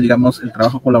hacer, digamos, el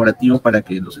trabajo colaborativo para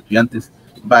que los estudiantes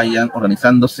vayan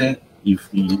organizándose y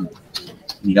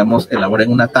digamos,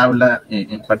 elaboren una tabla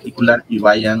en particular y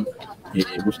vayan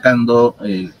buscando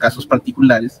casos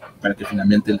particulares para que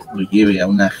finalmente lo lleve a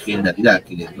una generalidad,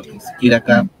 que lo que se quiere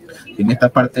acá, en esta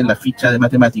parte, en la ficha de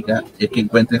matemática, es que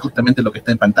encuentren justamente lo que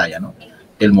está en pantalla, ¿no?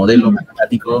 El modelo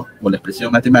matemático o la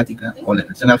expresión matemática o la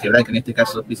expresión algebraica en este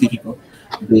caso específico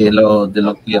de lo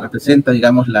que representa,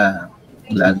 digamos, la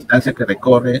distancia que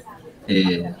recorre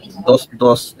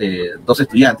dos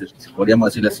estudiantes, podríamos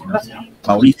decirlo así, ¿no?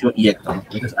 Mauricio y Héctor, ¿no?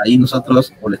 Entonces ahí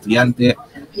nosotros o el estudiante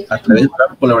a través del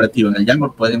trabajo colaborativo en el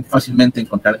Jamboard pueden fácilmente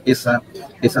encontrar esa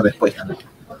respuesta, ¿no?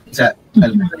 O sea,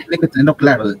 hay que tenerlo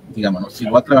claro, digamos, ¿no? Si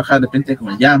voy a trabajar de repente con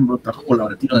el Jamboard, trabajo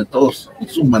colaborativo donde todos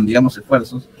suman, digamos,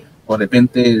 esfuerzos, o de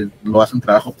repente lo hacen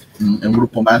trabajo en un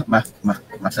grupo más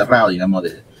cerrado, digamos,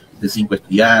 de 5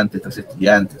 estudiantes, 3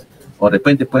 estudiantes, o de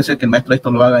repente puede ser que el maestro esto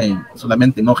lo haga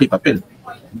solamente en hoja y papel,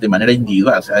 de manera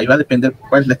individual. O sea, ahí va a depender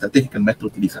cuál es la estrategia que el maestro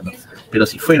utiliza, ¿no? Pero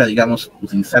si fuera, digamos,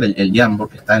 utilizar el Jamboard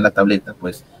que está en la tableta,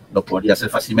 pues lo podría hacer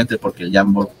fácilmente porque el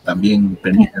Jamboard también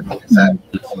permite realizar.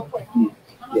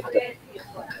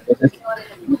 Entonces,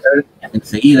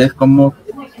 enseguida es como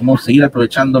seguir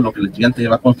aprovechando lo que el estudiante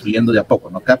va construyendo de a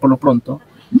poco, ¿no? Acá por lo pronto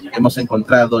hemos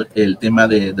encontrado el tema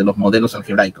de los modelos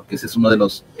algebraicos, que ese es uno de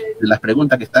las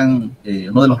preguntas que están,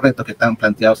 uno de los retos que están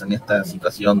planteados en esta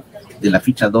situación de la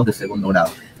ficha 2 de segundo grado.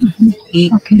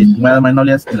 Y, estimada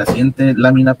Manolias, en la siguiente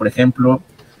lámina, por ejemplo,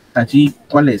 allí,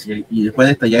 ¿cuál es? Y después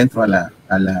de esta ya entro a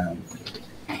la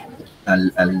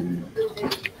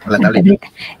tableta.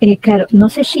 Claro, no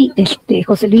sé si,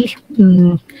 José Luis,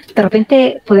 de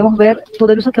repente podemos ver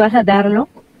todo el uso que vas a darlo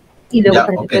y luego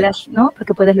para que puedas, ¿no? Para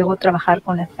que puedas luego trabajar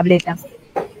con la tableta.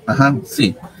 Ajá,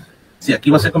 sí. Sí, aquí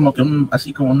va a ser como que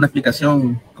así como una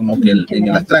explicación como que en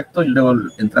el abstracto y luego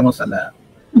entramos a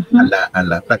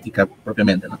la práctica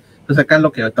propiamente, ¿no? Entonces acá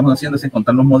lo que estamos haciendo es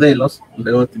encontrar los modelos, y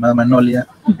luego, estimada Manolia,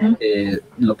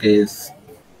 lo que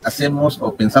hacemos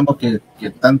o pensamos que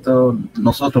tanto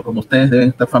nosotros como ustedes deben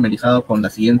estar familiarizados con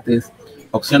las siguientes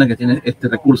opciones que tiene este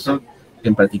recurso, que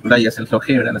en particular ya es el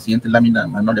GeoGebra. La siguiente lámina,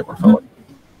 Manolia, por favor.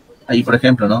 Ahí, por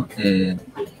ejemplo, ¿no?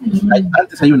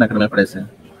 Antes hay una que no me parece.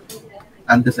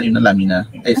 Antes hay una lámina,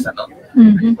 esa, ¿no?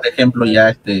 Por ejemplo,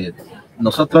 ya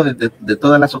nosotros de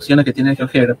todas las opciones que tiene el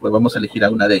GeoGebra, pues vamos a elegir a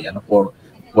una de ellas, ¿no? Por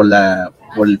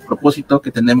el propósito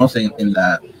que tenemos en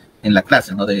la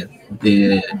clase, ¿no?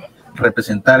 De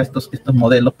representar estos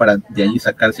modelos para de allí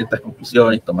sacar ciertas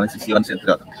conclusiones, tomar decisiones,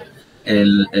 entre otras.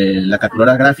 La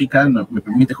calculadora gráfica me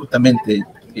permite justamente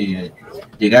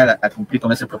llegar a cumplir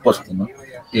con ese propósito, ¿no?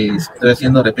 Si estoy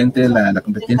haciendo de repente la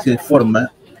competencia de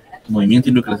forma, movimiento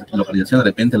y localización, de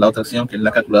repente la otra opción, que es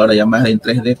la calculadora ya más en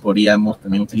 3D, podríamos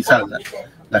también utilizarla.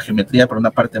 La geometría, por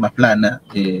una parte más plana,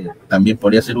 también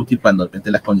podría ser útil cuando de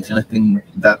repente las condiciones estén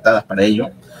dadas para ello.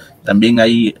 También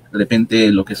hay de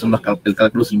repente lo que son el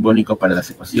cálculo simbólico para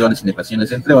las ecuaciones,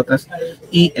 inecuaciones, entre otras,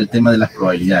 y el tema de las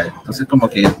probabilidades. Entonces, como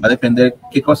que va a depender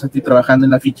qué cosas estoy trabajando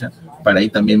en la ficha para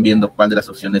ir también viendo cuál de las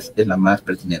opciones es la más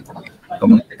pertinente.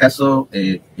 Como en este caso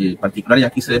particular, y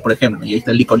aquí se ve, por ejemplo, y ahí está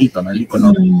el iconito, ¿no? El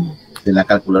icono de la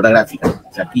calculadora gráfica.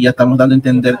 O sea, aquí ya estamos dando a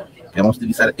entender que vamos a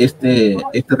utilizar este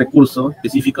recurso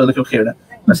específico de GeoGebra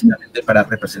básicamente para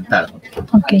representar, ¿no?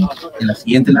 En la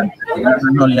siguiente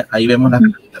lámina, ahí vemos las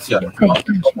representaciones, ¿no?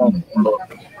 Cómo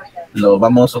lo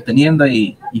vamos obteniendo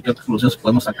y qué conclusiones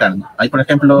podemos sacar, ¿no? Ahí, por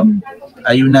ejemplo,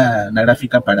 hay una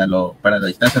gráfica para la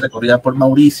distancia recorrida por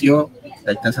Mauricio,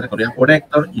 la distancia recorrida por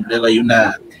Héctor, y luego hay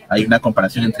una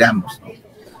comparación entre ambos, ¿no?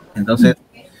 Entonces,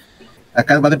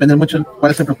 acá va a depender mucho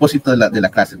cuál es el propósito de la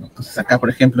clase, ¿no? Entonces acá, por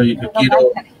ejemplo, yo quiero,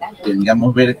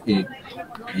 digamos, ver,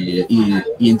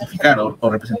 identificar o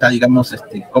representar, digamos,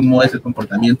 cómo es el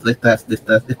comportamiento de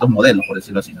estos modelos, por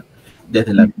decirlo así, ¿no?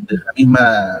 Desde la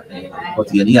misma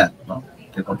cotidianidad, ¿no?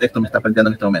 el contexto me está planteando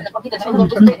en este momento.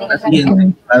 La siguiente,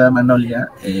 estimada Manolia,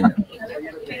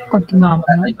 Continuamos,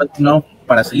 ¿no? ahí continuamos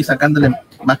para seguir sacándole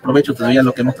más provecho todavía a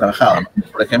lo que hemos trabajado, ¿no?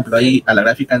 Por ejemplo, ahí a la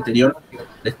gráfica anterior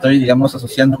le estoy, digamos,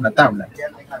 asociando una tabla.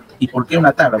 ¿Y por qué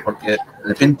una tabla? Porque de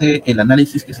repente el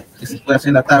análisis que se puede hacer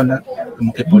en la tabla,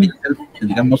 como que podría ser,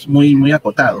 digamos, muy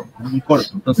acotado, muy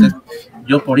corto. Entonces,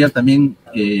 yo podría también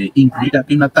incluir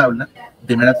aquí una tabla,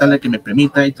 de manera tal que me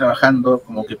permita ir trabajando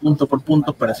como que punto por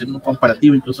punto para hacer un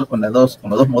comparativo incluso con los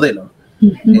dos modelos.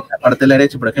 En la parte de la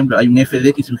derecha, por ejemplo, hay un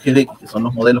FDX y un GDX, que son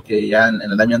los modelos que ya en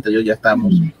el año anterior ya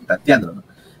estábamos planteando, ¿no?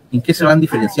 ¿En qué se van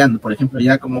diferenciando? Por ejemplo,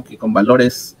 ya como que con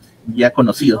valores ya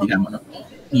conocidos, digamos, ¿no?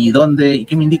 ¿Y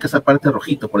qué me indica esa parte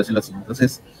rojito, por decirlo así?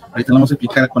 Entonces, ahorita lo vamos a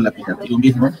explicar con el aplicativo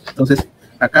mismo. Entonces,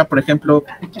 acá, por ejemplo,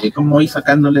 cómo ir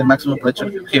sacándole el máximo provecho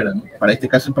al GeoGebra, ¿no? Para este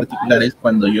caso en particular es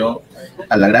cuando yo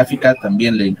a la gráfica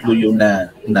también le incluyo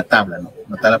una tabla, ¿no?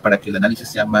 Una tabla para que el análisis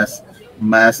sea más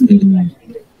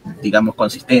digamos,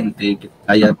 consistente, que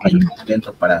haya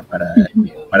elementos para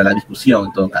la discusión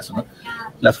en todo caso, ¿no?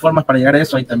 Las formas para llegar a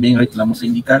eso ahí también ahorita lo vamos a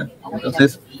indicar.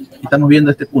 Entonces, estamos viendo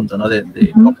este punto, ¿no?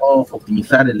 De cómo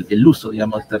optimizar el uso,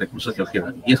 digamos, de este recurso de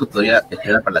GeoGebra. Y eso todavía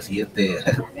espera para la siguiente.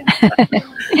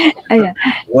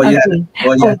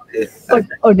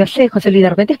 O no sé, José Luis, de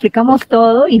repente explicamos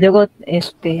todo y luego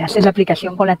hacer la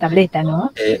aplicación con la tableta,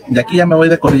 ¿no? De aquí ya me voy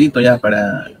de corridito ya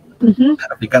para...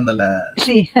 aplicando la...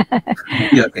 Sí.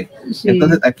 Okay. Sí.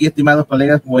 Entonces, aquí, estimados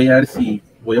colegas, voy a ver si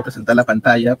voy a presentar la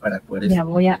pantalla para poder... Ya,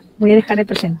 voy a dejar de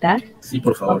presentar. Sí,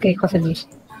 por favor. Ok, José Luis.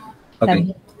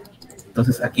 Ok.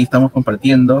 Entonces, aquí estamos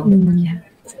compartiendo.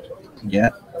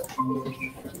 Ya.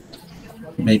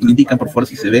 ¿Me indican, por favor,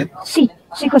 si se ve? Sí,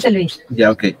 José Luis. Ya,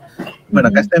 ok. Bueno,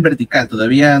 acá está en vertical.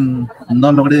 Todavía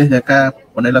no logré desde acá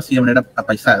ponerlo así de manera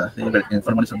apaisada, en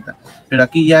forma horizontal. Pero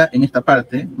aquí ya, en esta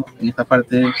parte que está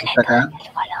acá...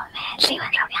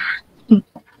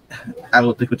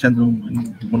 Algo, estoy escuchando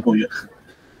un murmullo.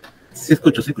 Sí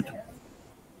escucho.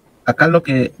 Acá lo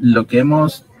que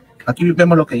hemos... Aquí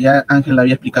vemos lo que ya Ángel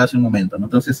había explicado hace un momento, ¿no?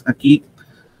 Entonces, aquí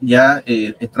ya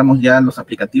entramos ya a los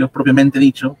aplicativos propiamente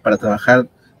dicho para trabajar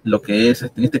lo que es,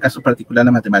 en este caso particular,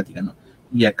 la matemática, ¿no?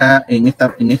 Y acá en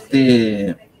esta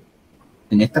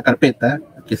carpeta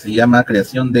que se llama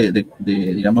creación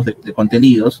digamos, de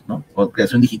contenidos, ¿no? O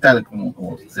creación digital,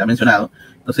 como se ha mencionado.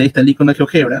 Entonces ahí está el icono de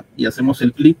GeoGebra y hacemos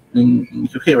el clic en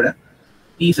GeoGebra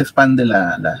y se expande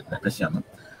la expresión, ¿no?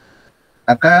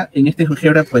 Acá en este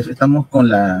GeoGebra pues estamos con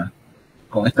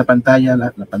esta pantalla,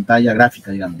 la pantalla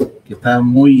gráfica, digamos, que está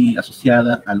muy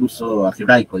asociada al uso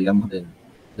algebraico, digamos, de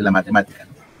la matemática,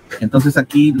 ¿no? Entonces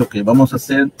aquí lo que vamos a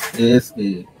hacer es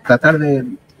tratar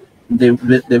de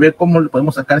ver cómo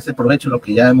podemos sacar ese provecho de lo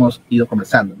que ya hemos ido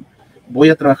conversando, ¿no? Voy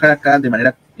a trabajar acá de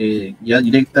manera ya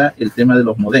directa el tema de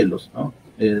los modelos, ¿no?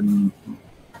 El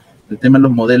tema de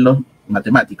los modelos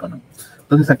matemáticos, ¿no?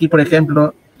 Entonces aquí, por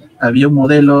ejemplo, había un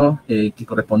modelo que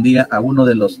correspondía a uno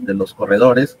de los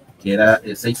corredores, que era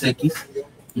 6X,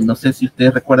 y no sé si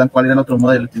ustedes recuerdan cuál era el otro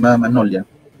modelo, estimada Manolia,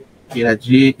 que era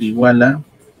Y igual a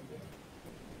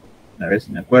ver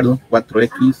si me acuerdo,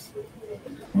 4X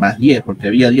más 10, porque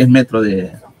había 10 metros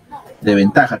de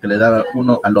ventaja que le daba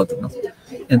uno al otro, ¿no?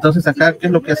 Entonces acá, ¿qué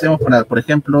es lo que hacemos para, por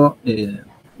ejemplo,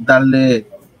 darle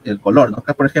el color, ¿no?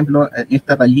 Acá, por ejemplo,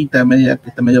 esta rayita media, que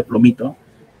está medio plomito,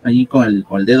 allí con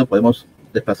el dedo podemos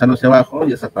desplazarlo hacia abajo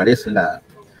y desaparece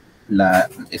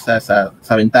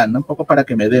esa ventana, un poco para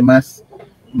que me dé más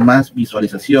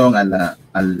visualización a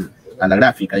la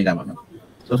gráfica, digamos, ¿no?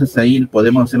 Entonces ahí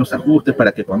podemos hacer los ajustes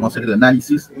para que podamos hacer el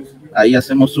análisis. Ahí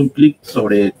hacemos un clic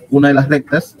sobre una de las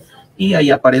rectas y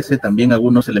ahí aparece también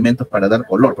algunos elementos para dar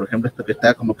color. Por ejemplo, esto que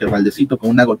está como que el baldecito con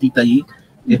una gotita allí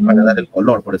es para dar el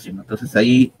color, por decirlo. Entonces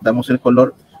ahí damos el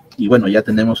color y bueno, ya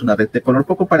tenemos una recta de color,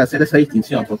 poco para hacer esa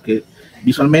distinción, porque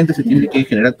visualmente se tiene que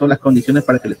generar todas las condiciones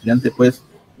para que el estudiante pues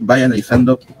vaya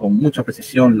analizando con mucha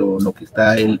precisión lo que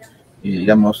está él,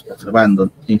 digamos,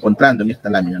 observando, encontrando en esta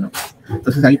lámina, ¿no?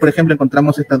 Entonces ahí, por ejemplo,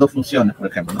 encontramos estas dos funciones, por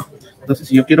ejemplo, ¿no? Entonces,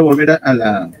 si yo quiero volver a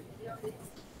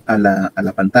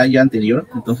la pantalla anterior,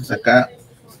 entonces acá,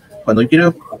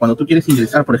 cuando tú quieres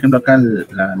ingresar, por ejemplo, acá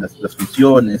las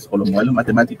funciones o los modelos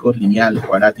matemáticos lineales,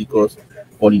 cuadráticos,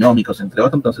 polinómicos, entre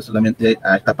otros, entonces solamente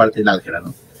a esta parte del álgebra,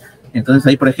 ¿no? Entonces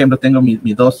ahí, por ejemplo, tengo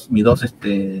mis dos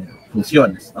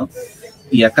funciones, ¿no?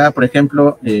 Y acá, por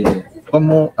ejemplo,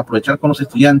 cómo aprovechar con los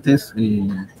estudiantes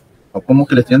o cómo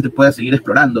que el estudiante pueda seguir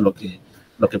explorando lo que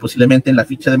posiblemente en la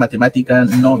ficha de matemática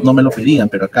no me lo pedían,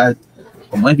 pero acá,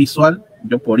 como es visual,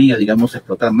 yo podría, digamos,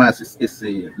 explotar más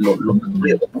lo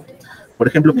nuevo, ¿no? Por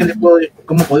ejemplo,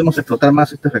 ¿cómo podemos explotar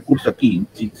más este recurso aquí?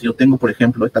 Si yo tengo, por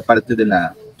ejemplo, esta parte de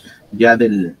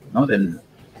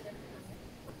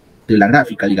de la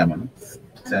gráfica, digamos, ¿no?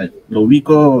 O sea, lo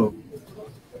ubico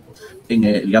en,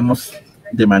 digamos,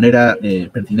 de manera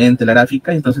pertinente la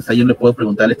gráfica, y entonces ahí yo le puedo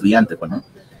preguntar al estudiante, pues, ¿no?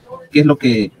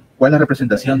 ¿Cuál es la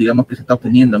representación, digamos, que se está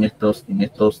obteniendo en estos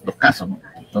dos casos, ¿no?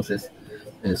 Entonces,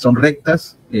 son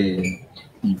rectas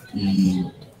y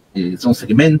son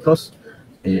segmentos.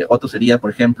 Otro sería,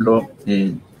 por ejemplo,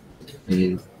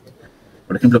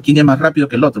 ¿quién es más rápido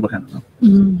que el otro, por ejemplo,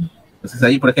 ¿no? Entonces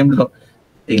ahí, por ejemplo,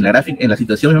 en la gráfica, en la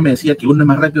situación yo me decía que uno es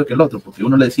más rápido que el otro, porque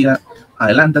uno le decía,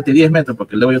 adelántate 10 metros,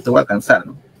 porque luego yo te voy a alcanzar,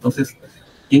 ¿no? Entonces,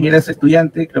 ¿quién era ese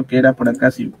estudiante? Creo que era por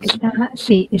acá. Sí,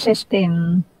 sí, es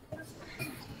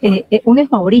uno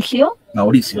es Mauricio.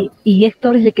 Mauricio. Y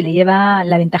Héctor es el que le lleva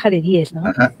la ventaja de 10, ¿no?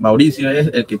 Ajá, Mauricio es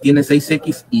el que tiene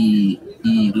 6x y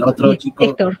el otro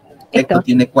chico, Héctor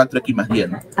tiene 4x más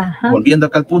 10, ¿no? Ajá. Volviendo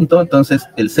acá al punto, entonces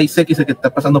el 6x es el que está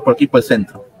pasando por aquí por el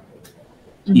centro.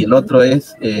 Y el otro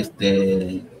es el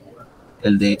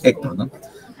de Héctor, ¿no?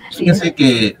 Fíjense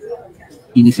que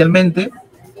inicialmente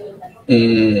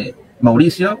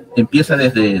Mauricio empieza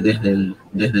desde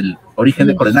el origen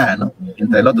de coordenada, ¿no?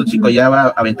 Mientras el otro chico ya va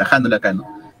aventajándole acá, ¿no?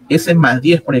 Ese más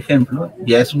 10, por ejemplo,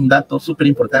 ya es un dato súper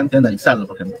importante analizarlo,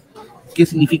 por ejemplo. ¿Qué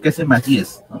significa ese más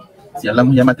 10? ¿No? Si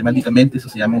hablamos ya matemáticamente, eso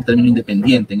se llama un término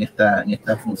independiente en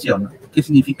esta función, ¿no? ¿Qué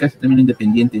significa ese término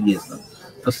independiente 10? ¿No?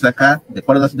 Entonces acá, de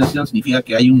acuerdo a la situación, significa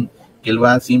que él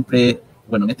va siempre,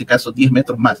 bueno, en este caso 10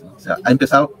 metros más, ¿no? O sea, ha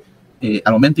empezado,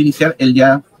 al momento inicial, él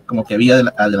ya como que había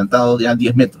adelantado ya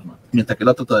 10 metros, ¿no? Mientras que el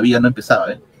otro todavía no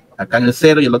empezaba, ¿eh? Acá en el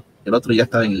 0 y el otro ya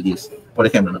estaba en el 10, por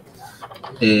ejemplo, ¿no?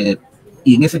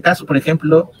 Y en ese caso, por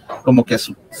ejemplo, como que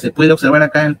se puede observar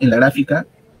acá en la gráfica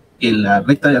que la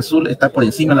recta de azul está por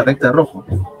encima de la recta de rojo.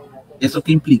 ¿Eso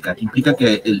qué implica? Implica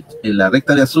que la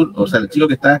recta de azul, o sea, el chico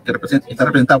que está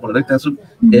representado por la recta de azul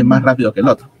es más rápido que el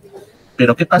otro.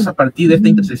 Pero ¿qué pasa a partir de esta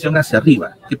intersección hacia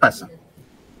arriba? ¿Qué pasa?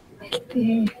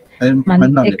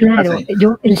 Claro,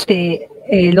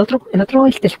 el otro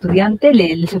estudiante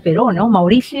le superó, ¿no?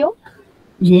 Mauricio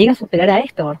llega a superar a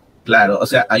Héctor. Claro, o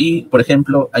sea, ahí, por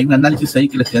ejemplo, hay un análisis ahí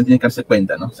que el estudiante tiene que darse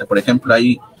cuenta, ¿no? O sea, por ejemplo,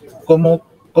 ahí, cómo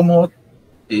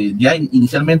ya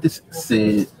inicialmente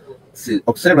se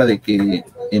observa de que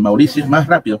Mauricio es más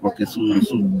rápido porque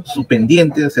su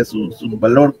pendiente, o sea, su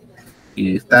valor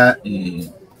está,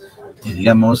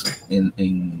 digamos,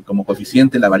 como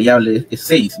coeficiente, la variable es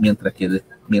 6, mientras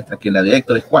que la de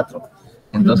Héctor es 4.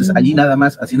 Entonces, allí nada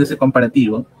más, haciendo ese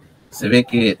comparativo, se ve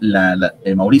que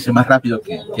Mauricio es más rápido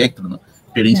que Héctor, ¿no?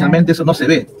 Pero inicialmente eso no se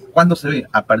ve. ¿Cuándo se ve?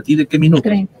 ¿A partir de qué minuto?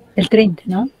 El 30,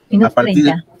 ¿no? Minuto a partir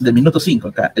del minuto 5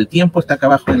 acá. El tiempo está acá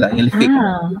abajo en el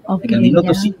esquema. Okay, en el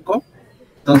minuto 5,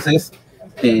 entonces,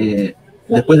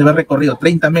 después de haber recorrido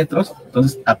 30 metros,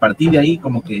 entonces a partir de ahí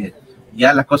como que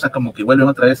ya las cosas como que vuelven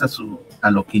otra vez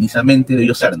a lo que inicialmente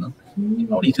debió ser, ¿no?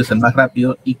 Mauricio es el más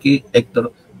rápido y que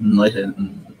Héctor no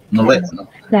lo es, ¿no?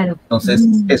 Claro. Entonces,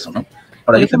 eso, ¿no?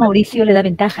 Por eso Mauricio le da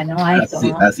ventaja, ¿no? A esto,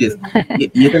 ¿no? Así es.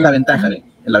 Y esta es la ventaja, ¿ven?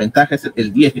 La ventaja es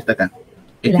el 10 que está acá.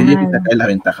 Este 10 que está acá es la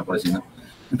ventaja, por decirlo.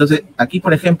 Entonces, aquí,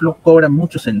 por ejemplo, cobra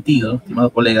mucho sentido,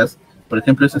 estimados colegas, por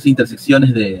ejemplo, esas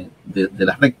intersecciones de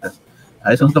las rectas. A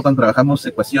veces nosotros cuando trabajamos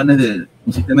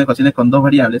un sistema de ecuaciones con dos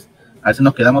variables, a veces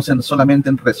nos quedamos solamente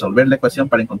en resolver la ecuación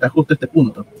para encontrar justo este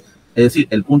punto. Es decir,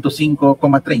 el punto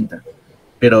 5,30.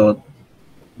 Pero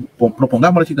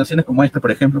propongamos situaciones como esta,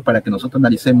 por ejemplo, para que nosotros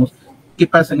analicemos qué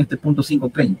pasa en este punto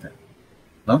 5,30,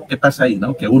 ¿no? ¿Qué pasa ahí,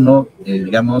 no? Que uno,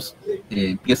 digamos,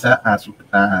 empieza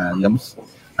digamos,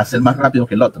 a ser más rápido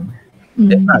que el otro, ¿no?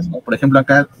 Es más, ¿no? Por ejemplo,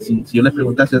 acá, si yo les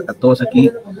preguntase a todos aquí,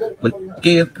 pues,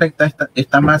 ¿qué recta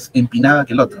está más empinada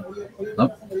que el otro,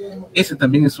 ¿no? Ese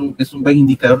también es un buen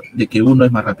indicador de que uno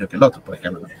es más rápido que el otro, por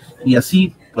ejemplo, ¿no? Y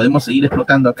así podemos seguir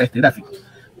explotando acá este gráfico.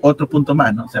 Otro punto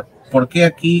más, ¿no? O sea, ¿por qué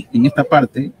aquí, en esta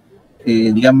parte,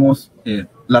 digamos,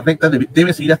 la recta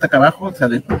debe seguir hasta acá abajo, o sea,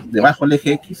 debajo del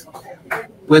eje X?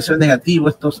 Puede ser negativo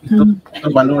estos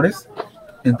valores.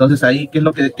 Entonces ahí, ¿qué es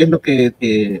lo que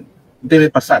debe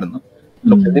pasar, ¿no?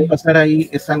 Lo que debe pasar ahí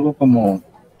es algo como,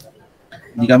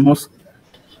 digamos,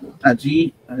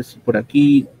 allí, a ver si por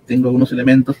aquí tengo algunos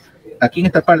elementos. Aquí en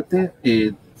esta parte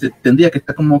tendría que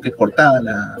estar como que cortada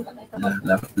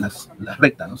las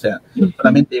rectas, ¿no? O sea,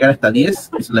 solamente llegar hasta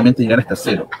 10 y solamente llegar hasta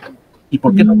 0. ¿Y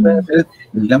por qué no pueden ser,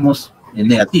 digamos,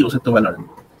 negativos estos valores?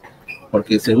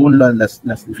 Porque según las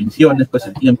definiciones, pues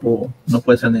el tiempo no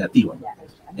puede ser negativo, ¿no?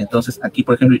 Entonces, aquí,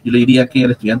 por ejemplo, yo le diría que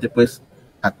el estudiante, pues,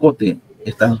 acote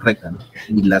estas rectas, ¿no?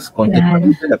 Y las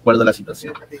contextualice de acuerdo a la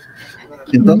situación.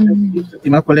 Entonces,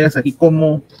 estimados colegas, aquí,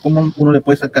 ¿cómo uno le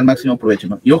puede sacar máximo provecho,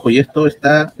 ¿no? Y ojo, y esto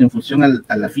está en función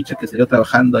a la ficha que se dio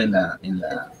trabajando en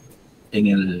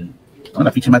 ¿no?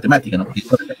 La ficha matemática, ¿no? Porque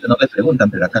de repente no le preguntan,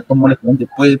 pero acá como el estudiante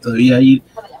puede todavía ir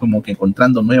como que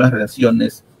encontrando nuevas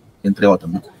relaciones, entre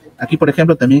otros, ¿no? Aquí, por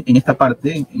ejemplo, también en esta parte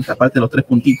de los 3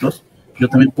 puntitos, yo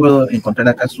también puedo encontrar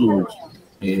acá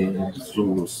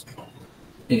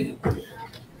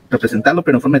representarlo,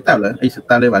 pero en forma de tabla. Ahí dice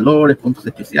tabla de valores, puntos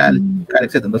especiales,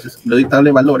 etc. Entonces, le doy tabla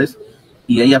de valores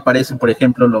y ahí aparecen, por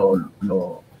ejemplo,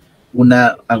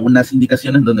 algunas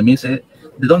indicaciones donde me dice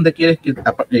de dónde quieres que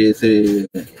se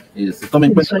tome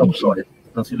en cuenta los valores.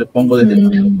 Entonces, le pongo desde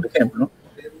el, por ejemplo,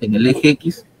 en el eje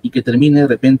X y que termine de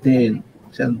repente,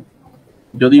 o sea,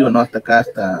 yo digo, ¿no? Hasta acá,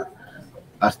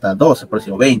 hasta 12, por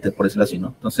decirlo, 20, por decirlo así, ¿no?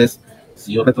 Entonces,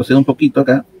 si yo retrocedo un poquito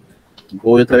acá,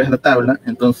 voy otra vez a la tabla,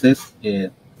 entonces,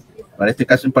 para este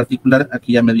caso en particular,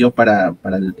 aquí ya me dio para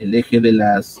el eje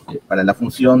para la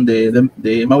función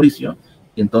de Mauricio,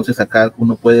 y entonces acá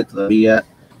uno puede todavía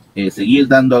seguir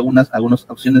dando algunas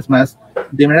opciones más,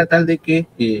 de manera tal de que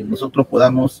nosotros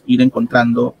podamos ir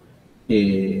encontrando,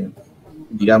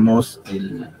 digamos,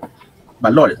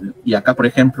 valores. Y acá, por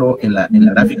ejemplo, en la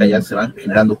gráfica ya se van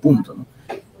generando puntos, ¿no?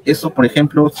 Eso, por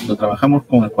ejemplo, si lo trabajamos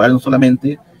con el cuaderno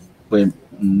solamente, pues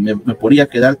me podría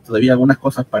quedar todavía algunas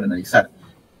cosas para analizar.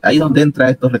 Ahí donde entran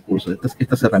estos recursos,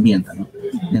 estas herramientas, ¿no?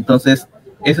 Entonces,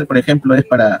 ese, por ejemplo, es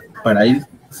para ir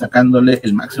sacándole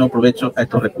el máximo provecho a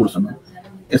estos recursos, ¿no?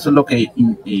 Eso es lo que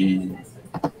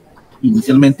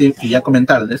inicialmente quería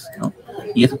comentarles, ¿no?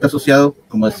 Y eso está asociado,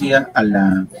 como decía, a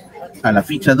la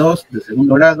ficha 2 de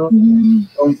segundo grado,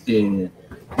 con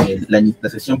la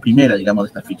sección primera, digamos, de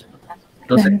esta ficha, ¿no?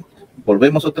 Entonces,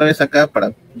 volvemos otra vez acá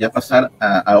para ya pasar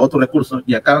a otro recurso,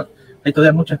 y acá hay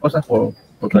todavía muchas cosas por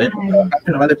todavía trabajar,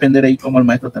 pero va a depender ahí cómo el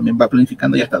maestro también va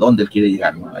planificando y hasta dónde él quiere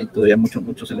llegar, ¿no? Hay todavía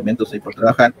muchos elementos ahí por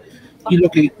trabajar. Y lo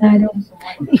que... Claro.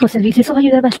 Y José Luis, eso va a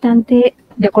ayudar bastante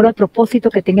de acuerdo al propósito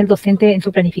que tenga el docente en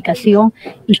su planificación,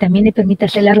 y también le permite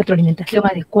hacer la retroalimentación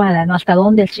adecuada, ¿no? Hasta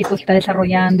dónde el chico está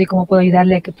desarrollando y cómo puedo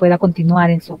ayudarle a que pueda continuar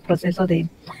en su proceso de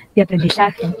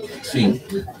aprendizaje. Sí,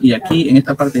 y aquí en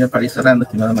esta parte ya para ir cerrando,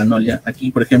 estimada Manolia,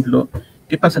 aquí, por ejemplo,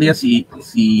 ¿qué pasaría si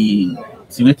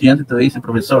un estudiante te dice,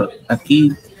 profesor,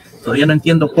 aquí todavía no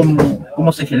entiendo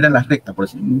cómo se generan las rectas, por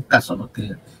decir un caso, ¿no?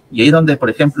 Y ahí donde, por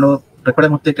ejemplo,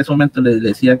 recuerden usted que en ese momento le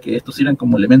decía que estos sirven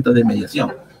como elementos de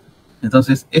mediación.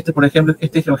 Entonces, por ejemplo,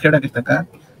 este GeoGebra que está acá,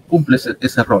 cumple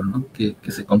ese rol, ¿no? Que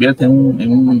se convierte en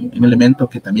un elemento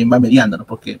que también va mediando, ¿no?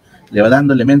 Porque le va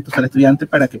dando elementos al estudiante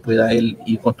para que pueda él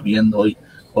ir construyendo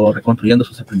o reconstruyendo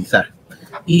sus aprendizajes.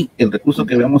 Y el recurso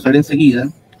que vamos a ver enseguida,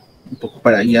 un poco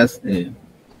para ya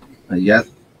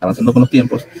avanzando con los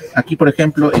tiempos, aquí, por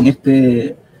ejemplo, en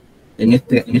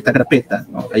esta carpeta,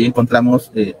 ¿no? Ahí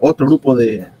encontramos otro grupo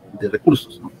de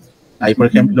recursos, ¿no? Ahí, por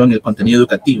ejemplo, en el contenido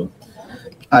educativo,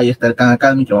 ahí está el Khan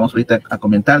Academy, que vamos ahorita a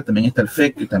comentar. También está el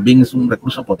FEC, que también es un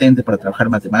recurso potente para trabajar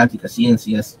matemáticas,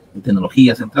 ciencias,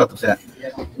 tecnologías, entre otros. O sea,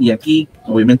 y aquí,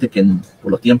 obviamente que por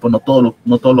los tiempos no todo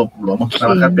lo vamos a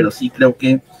trabajar, pero sí creo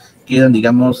que quedan,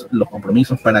 digamos, los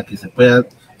compromisos para que se pueda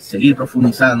seguir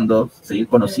profundizando, seguir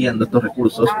conociendo estos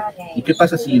recursos. ¿Y qué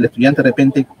pasa si el estudiante de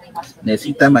repente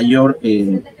necesita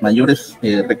mayores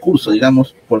recursos,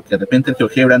 digamos, porque de repente el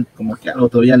GeoGebra como que algo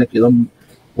todavía le quedó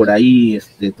por ahí,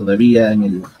 todavía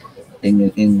en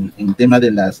tema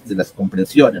de las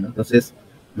comprensiones, ¿no? Entonces,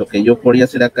 lo que yo podría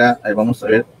hacer acá, vamos a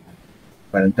ver,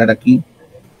 para entrar aquí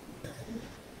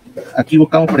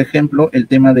buscamos, por ejemplo, el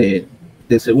tema de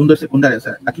segundo y secundario. O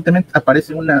sea, aquí también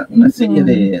aparece una serie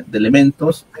de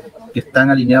elementos que están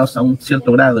alineados a un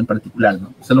cierto grado en particular,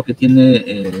 ¿no? Eso es lo que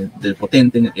tiene de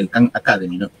potente en el Khan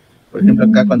Academy, ¿no? Por ejemplo,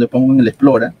 acá cuando pongo en el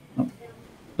Explora, ¿no?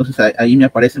 Entonces ahí me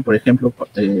aparecen, por ejemplo,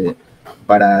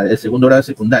 para el segundo grado de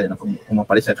secundaria, ¿no? Como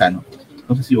aparece acá, ¿no?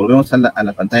 Entonces, si volvemos a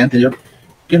la pantalla anterior,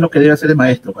 ¿qué es lo que debe hacer el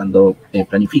maestro cuando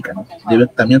planifica, ¿no? Debe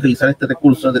también revisar este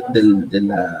recurso de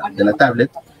la tablet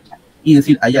y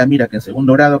decir, allá, mira, que en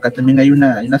segundo grado acá también hay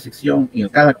una sección, en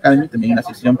cada Academy también hay una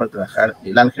sección para trabajar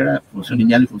el álgebra, función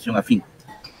lineal y función afín.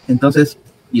 Entonces,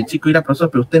 y el chico dirá, profesor,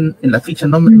 pero usted en la ficha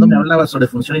no me hablaba sobre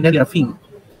función lineal y afín,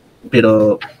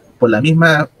 pero por la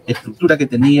misma estructura que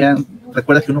tenía,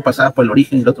 ¿recuerdas que uno pasaba por el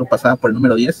origen y el otro pasaba por el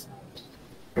número 10?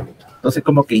 Entonces,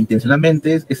 como que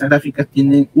intencionalmente esas gráficas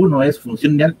tienen, uno es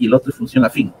función lineal y el otro es función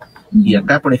afín. Y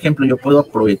acá, por ejemplo, yo puedo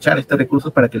aprovechar este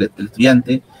recurso para que el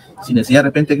estudiante, si necesita de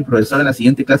repente que el profesor en la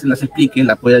siguiente clase las explique,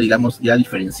 la pueda, digamos, ya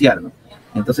diferenciar, ¿no?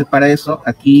 Entonces, para eso,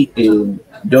 aquí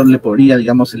yo le podría,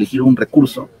 digamos, elegir un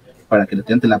recurso para que el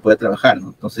estudiante la pueda trabajar, ¿no?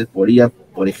 Entonces, podría,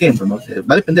 por ejemplo, ¿no?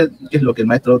 Va a depender qué es lo que el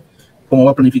maestro, cómo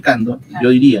va planificando, yo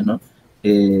diría, ¿no?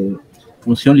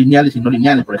 Función lineales y no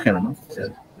lineales, por ejemplo, ¿no? O sea,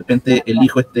 de repente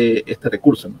elijo este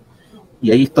recurso, ¿no?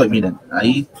 y ahí estoy, miren,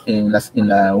 ahí en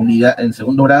la unidad, en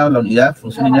segundo grado, la unidad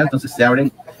función lineal, entonces se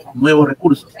abren nuevos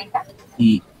recursos,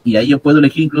 y ahí yo puedo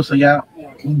elegir incluso ya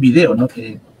un video, ¿no?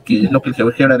 Que es lo que el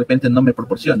GeoGebra de repente no me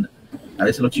proporciona. A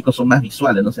veces los chicos son más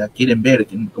visuales, ¿no? O sea, quieren ver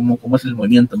cómo es el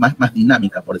movimiento, más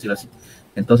dinámica, por decirlo así.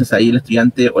 Entonces ahí el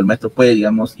estudiante o el maestro puede,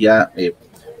 digamos, ya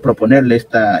proponerle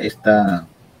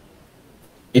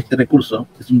este recurso,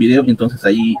 es un video, y entonces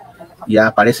ahí ya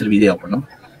aparece el video, ¿no?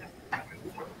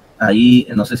 Ahí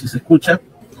no sé si se escucha,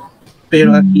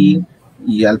 pero aquí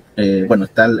bueno,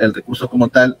 está el recurso como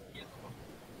tal,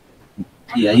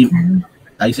 y ahí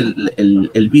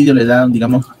el vídeo le da,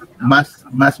 digamos,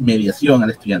 más mediación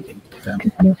al estudiante. O sea,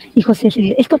 y José,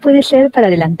 esto puede ser para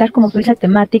adelantar, como tú dices,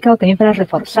 temática, o también para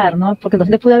reforzar, ¿no? Porque el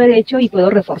docente pudo haber hecho y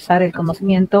puedo reforzar el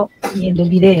conocimiento viendo el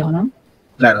video, ¿no?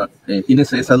 Claro, tiene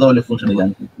esa doble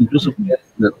funcionalidad, incluso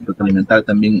retroalimentar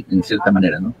también en cierta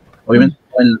manera, ¿no? Obviamente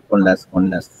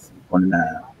con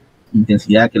la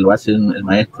intensidad que lo hace el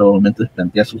maestro al momento de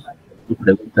plantear sus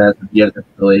preguntas abiertas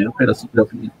y todo ello, pero sí creo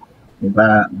que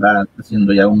va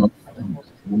haciendo ya unos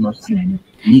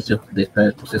inicios de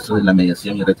este proceso de la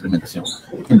mediación y retroalimentación.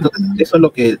 Entonces, eso es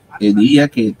lo que diría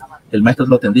que el maestro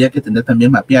lo tendría que tener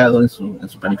también mapeado en su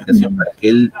planificación, para que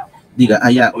él diga,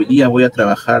 ya, hoy día voy a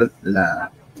trabajar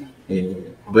la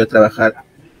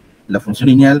función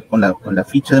lineal con la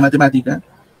ficha de matemática.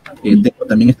 Tengo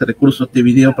también este recurso, este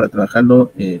video, para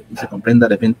trabajarlo y se comprenda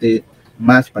de repente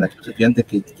más para que los estudiantes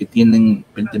que tienen de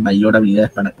repente mayor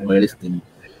habilidades para poder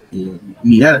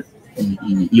mirar,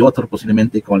 y otros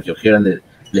posiblemente con el GeoGebra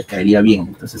les caería bien.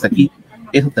 Entonces aquí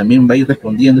eso también va a ir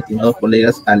respondiendo, estimados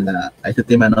colegas, a este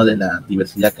tema, ¿no?, de la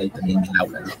diversidad que hay también en el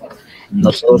aula, ¿no?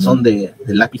 No todos son de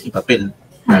lápiz y papel.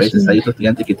 A veces hay otros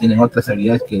estudiantes que tienen otras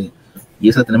habilidades y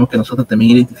eso tenemos que nosotros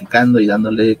también ir identificando y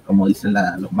dándole, como dicen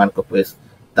los marcos, pues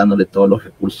dándole todos los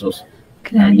recursos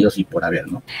habidos y por haber,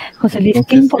 ¿no? José Luis,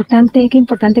 entonces, qué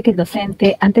importante que el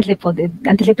docente, antes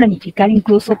de planificar,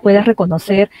 incluso pueda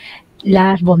reconocer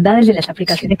las bondades de las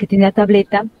aplicaciones que tiene la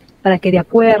tableta, para que de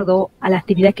acuerdo a la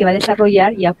actividad que va a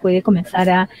desarrollar ya puede comenzar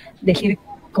a decir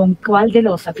con cuál de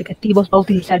los aplicativos va a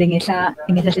utilizar en esa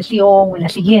sesión o en la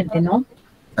siguiente, ¿no?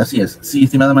 Así es. Sí,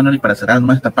 estimada Manuel, y para cerrar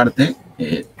más esta parte,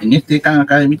 en este Khan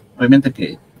Academy, obviamente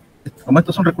que, como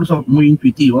estos son recursos muy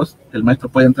intuitivos, el maestro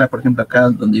puede entrar, por ejemplo, acá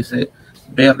donde dice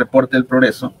ve el reporte del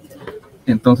progreso.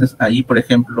 Entonces ahí, por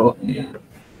ejemplo,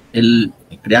 él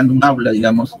creando un aula,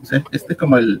 digamos, este es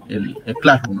como el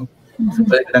Classroom, ¿no? Se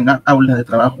puede crear aulas de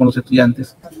trabajo con los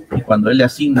estudiantes, y cuando él le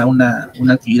asigna una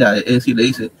actividad, es decir, le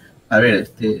dice, a ver,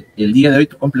 el día de hoy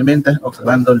tú complementas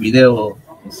observando el video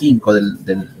 5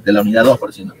 de la unidad 2, por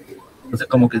decirlo. Entonces,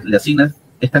 como que le asignas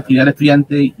esta actividad al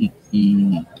estudiante y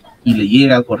le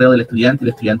llega al correo del estudiante, y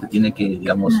el estudiante tiene que,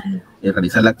 digamos,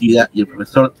 realizar la actividad, y el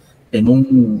profesor tiene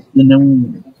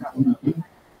un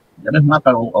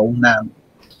mapa o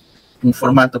un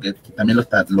formato que también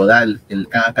lo da el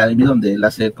Khan Academy, donde él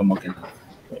hace como que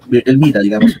él mira,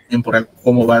 digamos, en tiempo real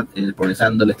cómo va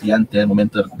progresando el estudiante al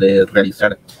momento de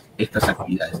realizar estas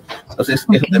actividades. Entonces,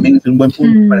 eso también es un buen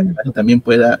punto para que el maestro también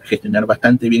pueda gestionar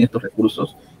bastante bien estos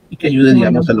recursos y que ayude,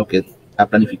 digamos, a lo que ha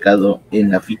planificado en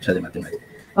la ficha de matemáticas.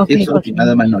 Eso,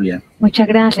 nada más, Nolia. Muchas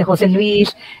gracias, José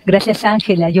Luis. Gracias,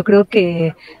 Ángela. Yo creo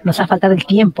que nos ha faltado el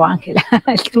tiempo, Ángela.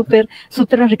 Es súper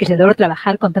enriquecedor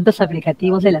trabajar con tantos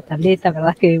aplicativos de la tableta,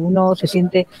 ¿verdad? Que uno se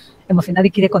siente emocionado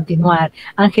y quiere continuar.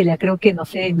 Ángela, creo que, no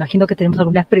sé, imagino que tenemos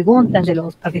algunas preguntas de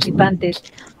los participantes.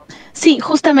 Sí,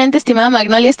 justamente, estimada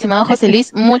Magnolia, estimado José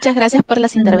Luis, muchas gracias por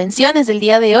las intervenciones del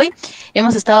día de hoy.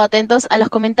 Hemos estado atentos a los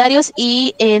comentarios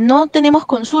y no tenemos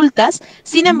consultas.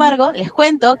 Sin embargo, les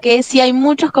cuento que sí hay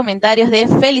muchos comentarios de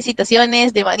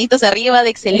felicitaciones, de manitos arriba, de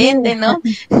excelente, ¿no?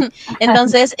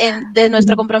 Entonces, de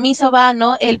nuestro compromiso va,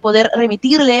 ¿no?, el poder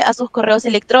remitirle a sus correos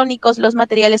electrónicos los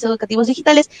materiales educativos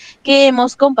digitales que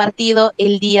hemos compartido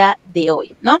el día de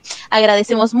hoy, ¿no?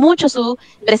 Agradecemos mucho su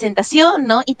presentación,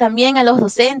 ¿no? Y también a los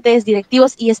docentes,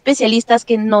 directivos y especialistas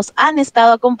que nos han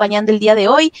estado acompañando el día de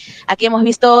hoy. Aquí hemos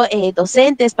visto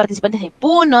docentes, participantes de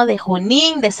Puno, de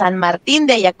Junín, de San Martín,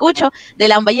 de Ayacucho, de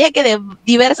Lambayeque, de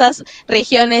diversas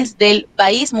regiones del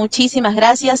país. Muchísimas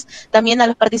gracias también a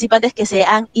los participantes que se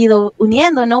han ido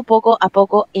uniendo, ¿no?, poco a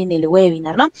poco en el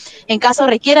webinar, ¿no? En caso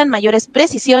requieran mayores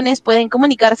precisiones, pueden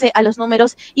comunicarse a los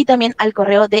números y también al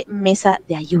correo de mesa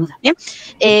de ayuda, ¿bien?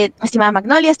 Estimada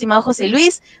Magnolia, estimado José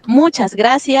Luis, muchas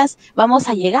gracias. Vamos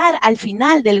a llegar llegar al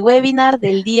final del webinar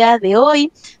del día de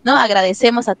hoy, ¿no?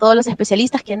 Agradecemos a todos los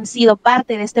especialistas que han sido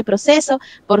parte de este proceso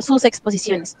por sus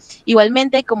exposiciones.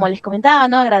 Igualmente, como les comentaba,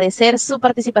 ¿no? Agradecer su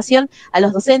participación a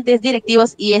los docentes,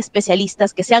 directivos y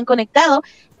especialistas que se han conectado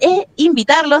e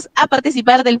invitarlos a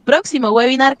participar del próximo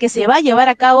webinar que se va a llevar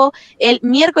a cabo el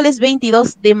miércoles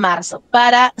 22 de marzo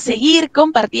para seguir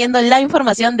compartiendo la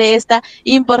información de esta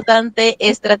importante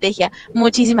estrategia.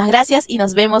 Muchísimas gracias y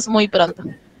nos vemos muy pronto.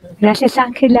 Gracias,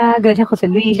 Ángela, gracias, José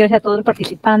Luis, gracias a todos los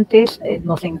participantes.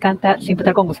 Nos encanta siempre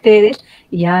estar con ustedes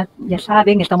y ya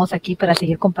saben, estamos aquí para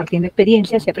seguir compartiendo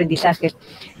experiencias y aprendizajes.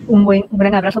 Un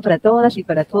gran abrazo para todas y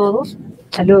para todos.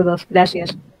 Saludos,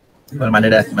 gracias. De igual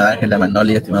manera, estimada Ángela,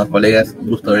 Manoli, estimados colegas, un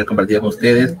gusto haber compartido con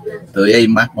ustedes. Todavía hay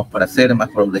más por hacer, más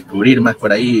por descubrir, más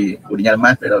por ahí, escudriñar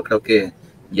más, pero creo que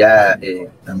ya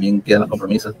también quedan los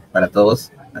compromisos para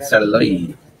todos hacerlo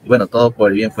y bueno, todo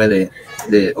por el bien fue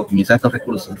de optimizar estos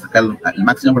recursos, sacar el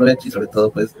máximo provecho y sobre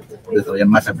todo pues desarrollar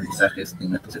más aprendizajes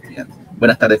en nuestros estudiantes.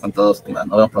 Buenas tardes con todos, estimados.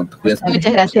 Nos vemos pronto. Cuídense.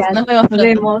 Muchas gracias. Nos vemos pronto. Nos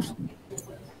vemos.